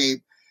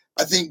landscape.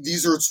 I think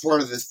these are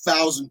part of the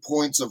 1,000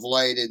 points of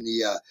light in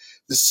the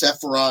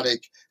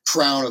Sephirotic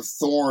crown of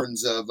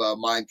thorns of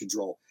mind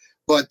control.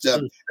 But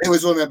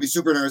anyways, I'd be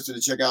super interested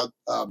to check out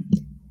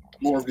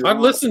more of your I've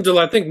work. listened to,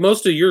 I think,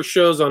 most of your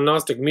shows on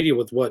Gnostic Media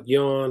with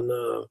Jan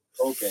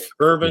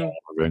Irvin.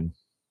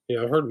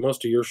 Yeah, I've heard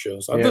most of your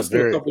shows. I've listened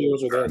to a couple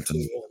years of that too.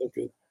 Yeah, they're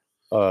good.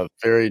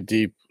 Very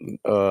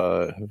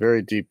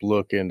deep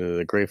look into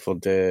the Grateful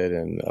Dead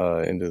and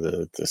into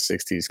the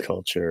 60s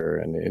culture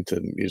and into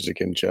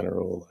music in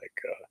general. Like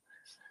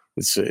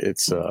it's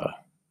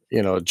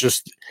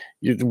just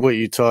what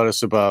you taught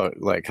us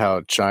about, like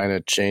how China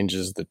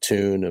changes the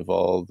tune of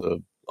all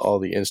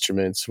the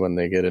instruments when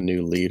they get a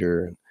new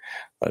leader.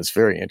 It's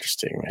very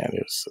interesting, man.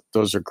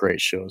 Those are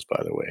great shows,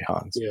 by the way,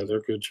 Hans. Yeah,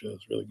 they're good shows.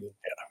 Really good.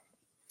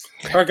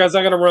 Yeah. All right, guys,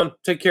 I got to run.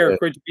 Take care. Yeah.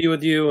 Great to be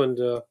with you.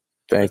 And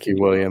thank you,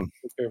 William.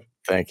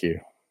 Thank you.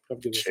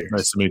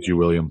 Nice to meet you,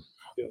 William.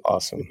 Yeah.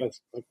 Awesome.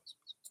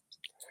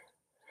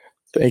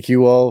 Thank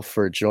you all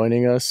for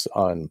joining us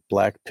on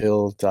Black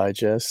Pill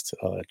Digest.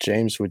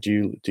 James,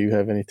 do you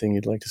have anything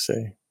you'd like to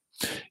say?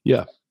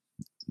 Yeah.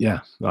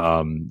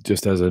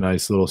 Just as a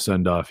nice little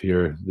send off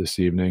here this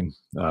evening,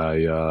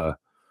 I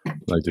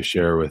like to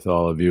share with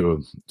all of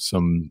you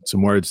some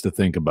words to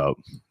think about.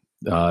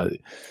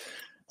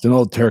 It's an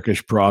old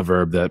Turkish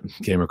proverb that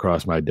came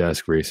across my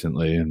desk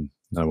recently, and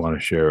I want to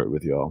share it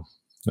with y'all.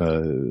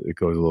 It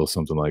goes a little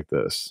something like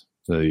this: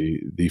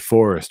 the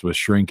forest was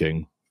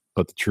shrinking,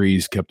 but the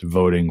trees kept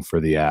voting for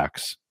the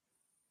axe.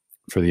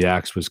 For the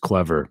axe was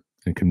clever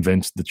and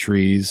convinced the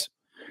trees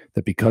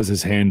that because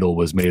his handle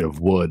was made of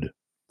wood,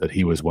 that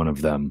he was one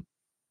of them.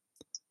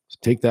 So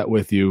take that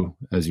with you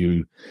as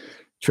you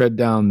tread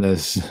down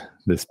this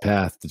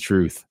path to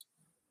truth.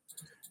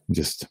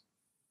 Just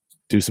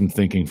do some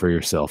thinking for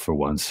yourself for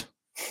once.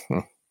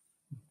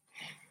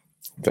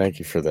 Thank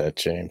you for that,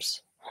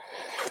 James.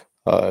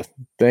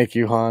 Thank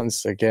you,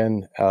 Hans,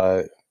 again.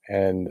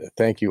 And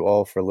thank you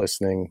all for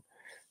listening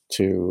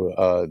to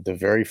the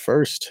very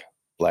first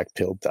Black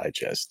Pill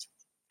Digest.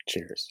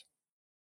 Cheers.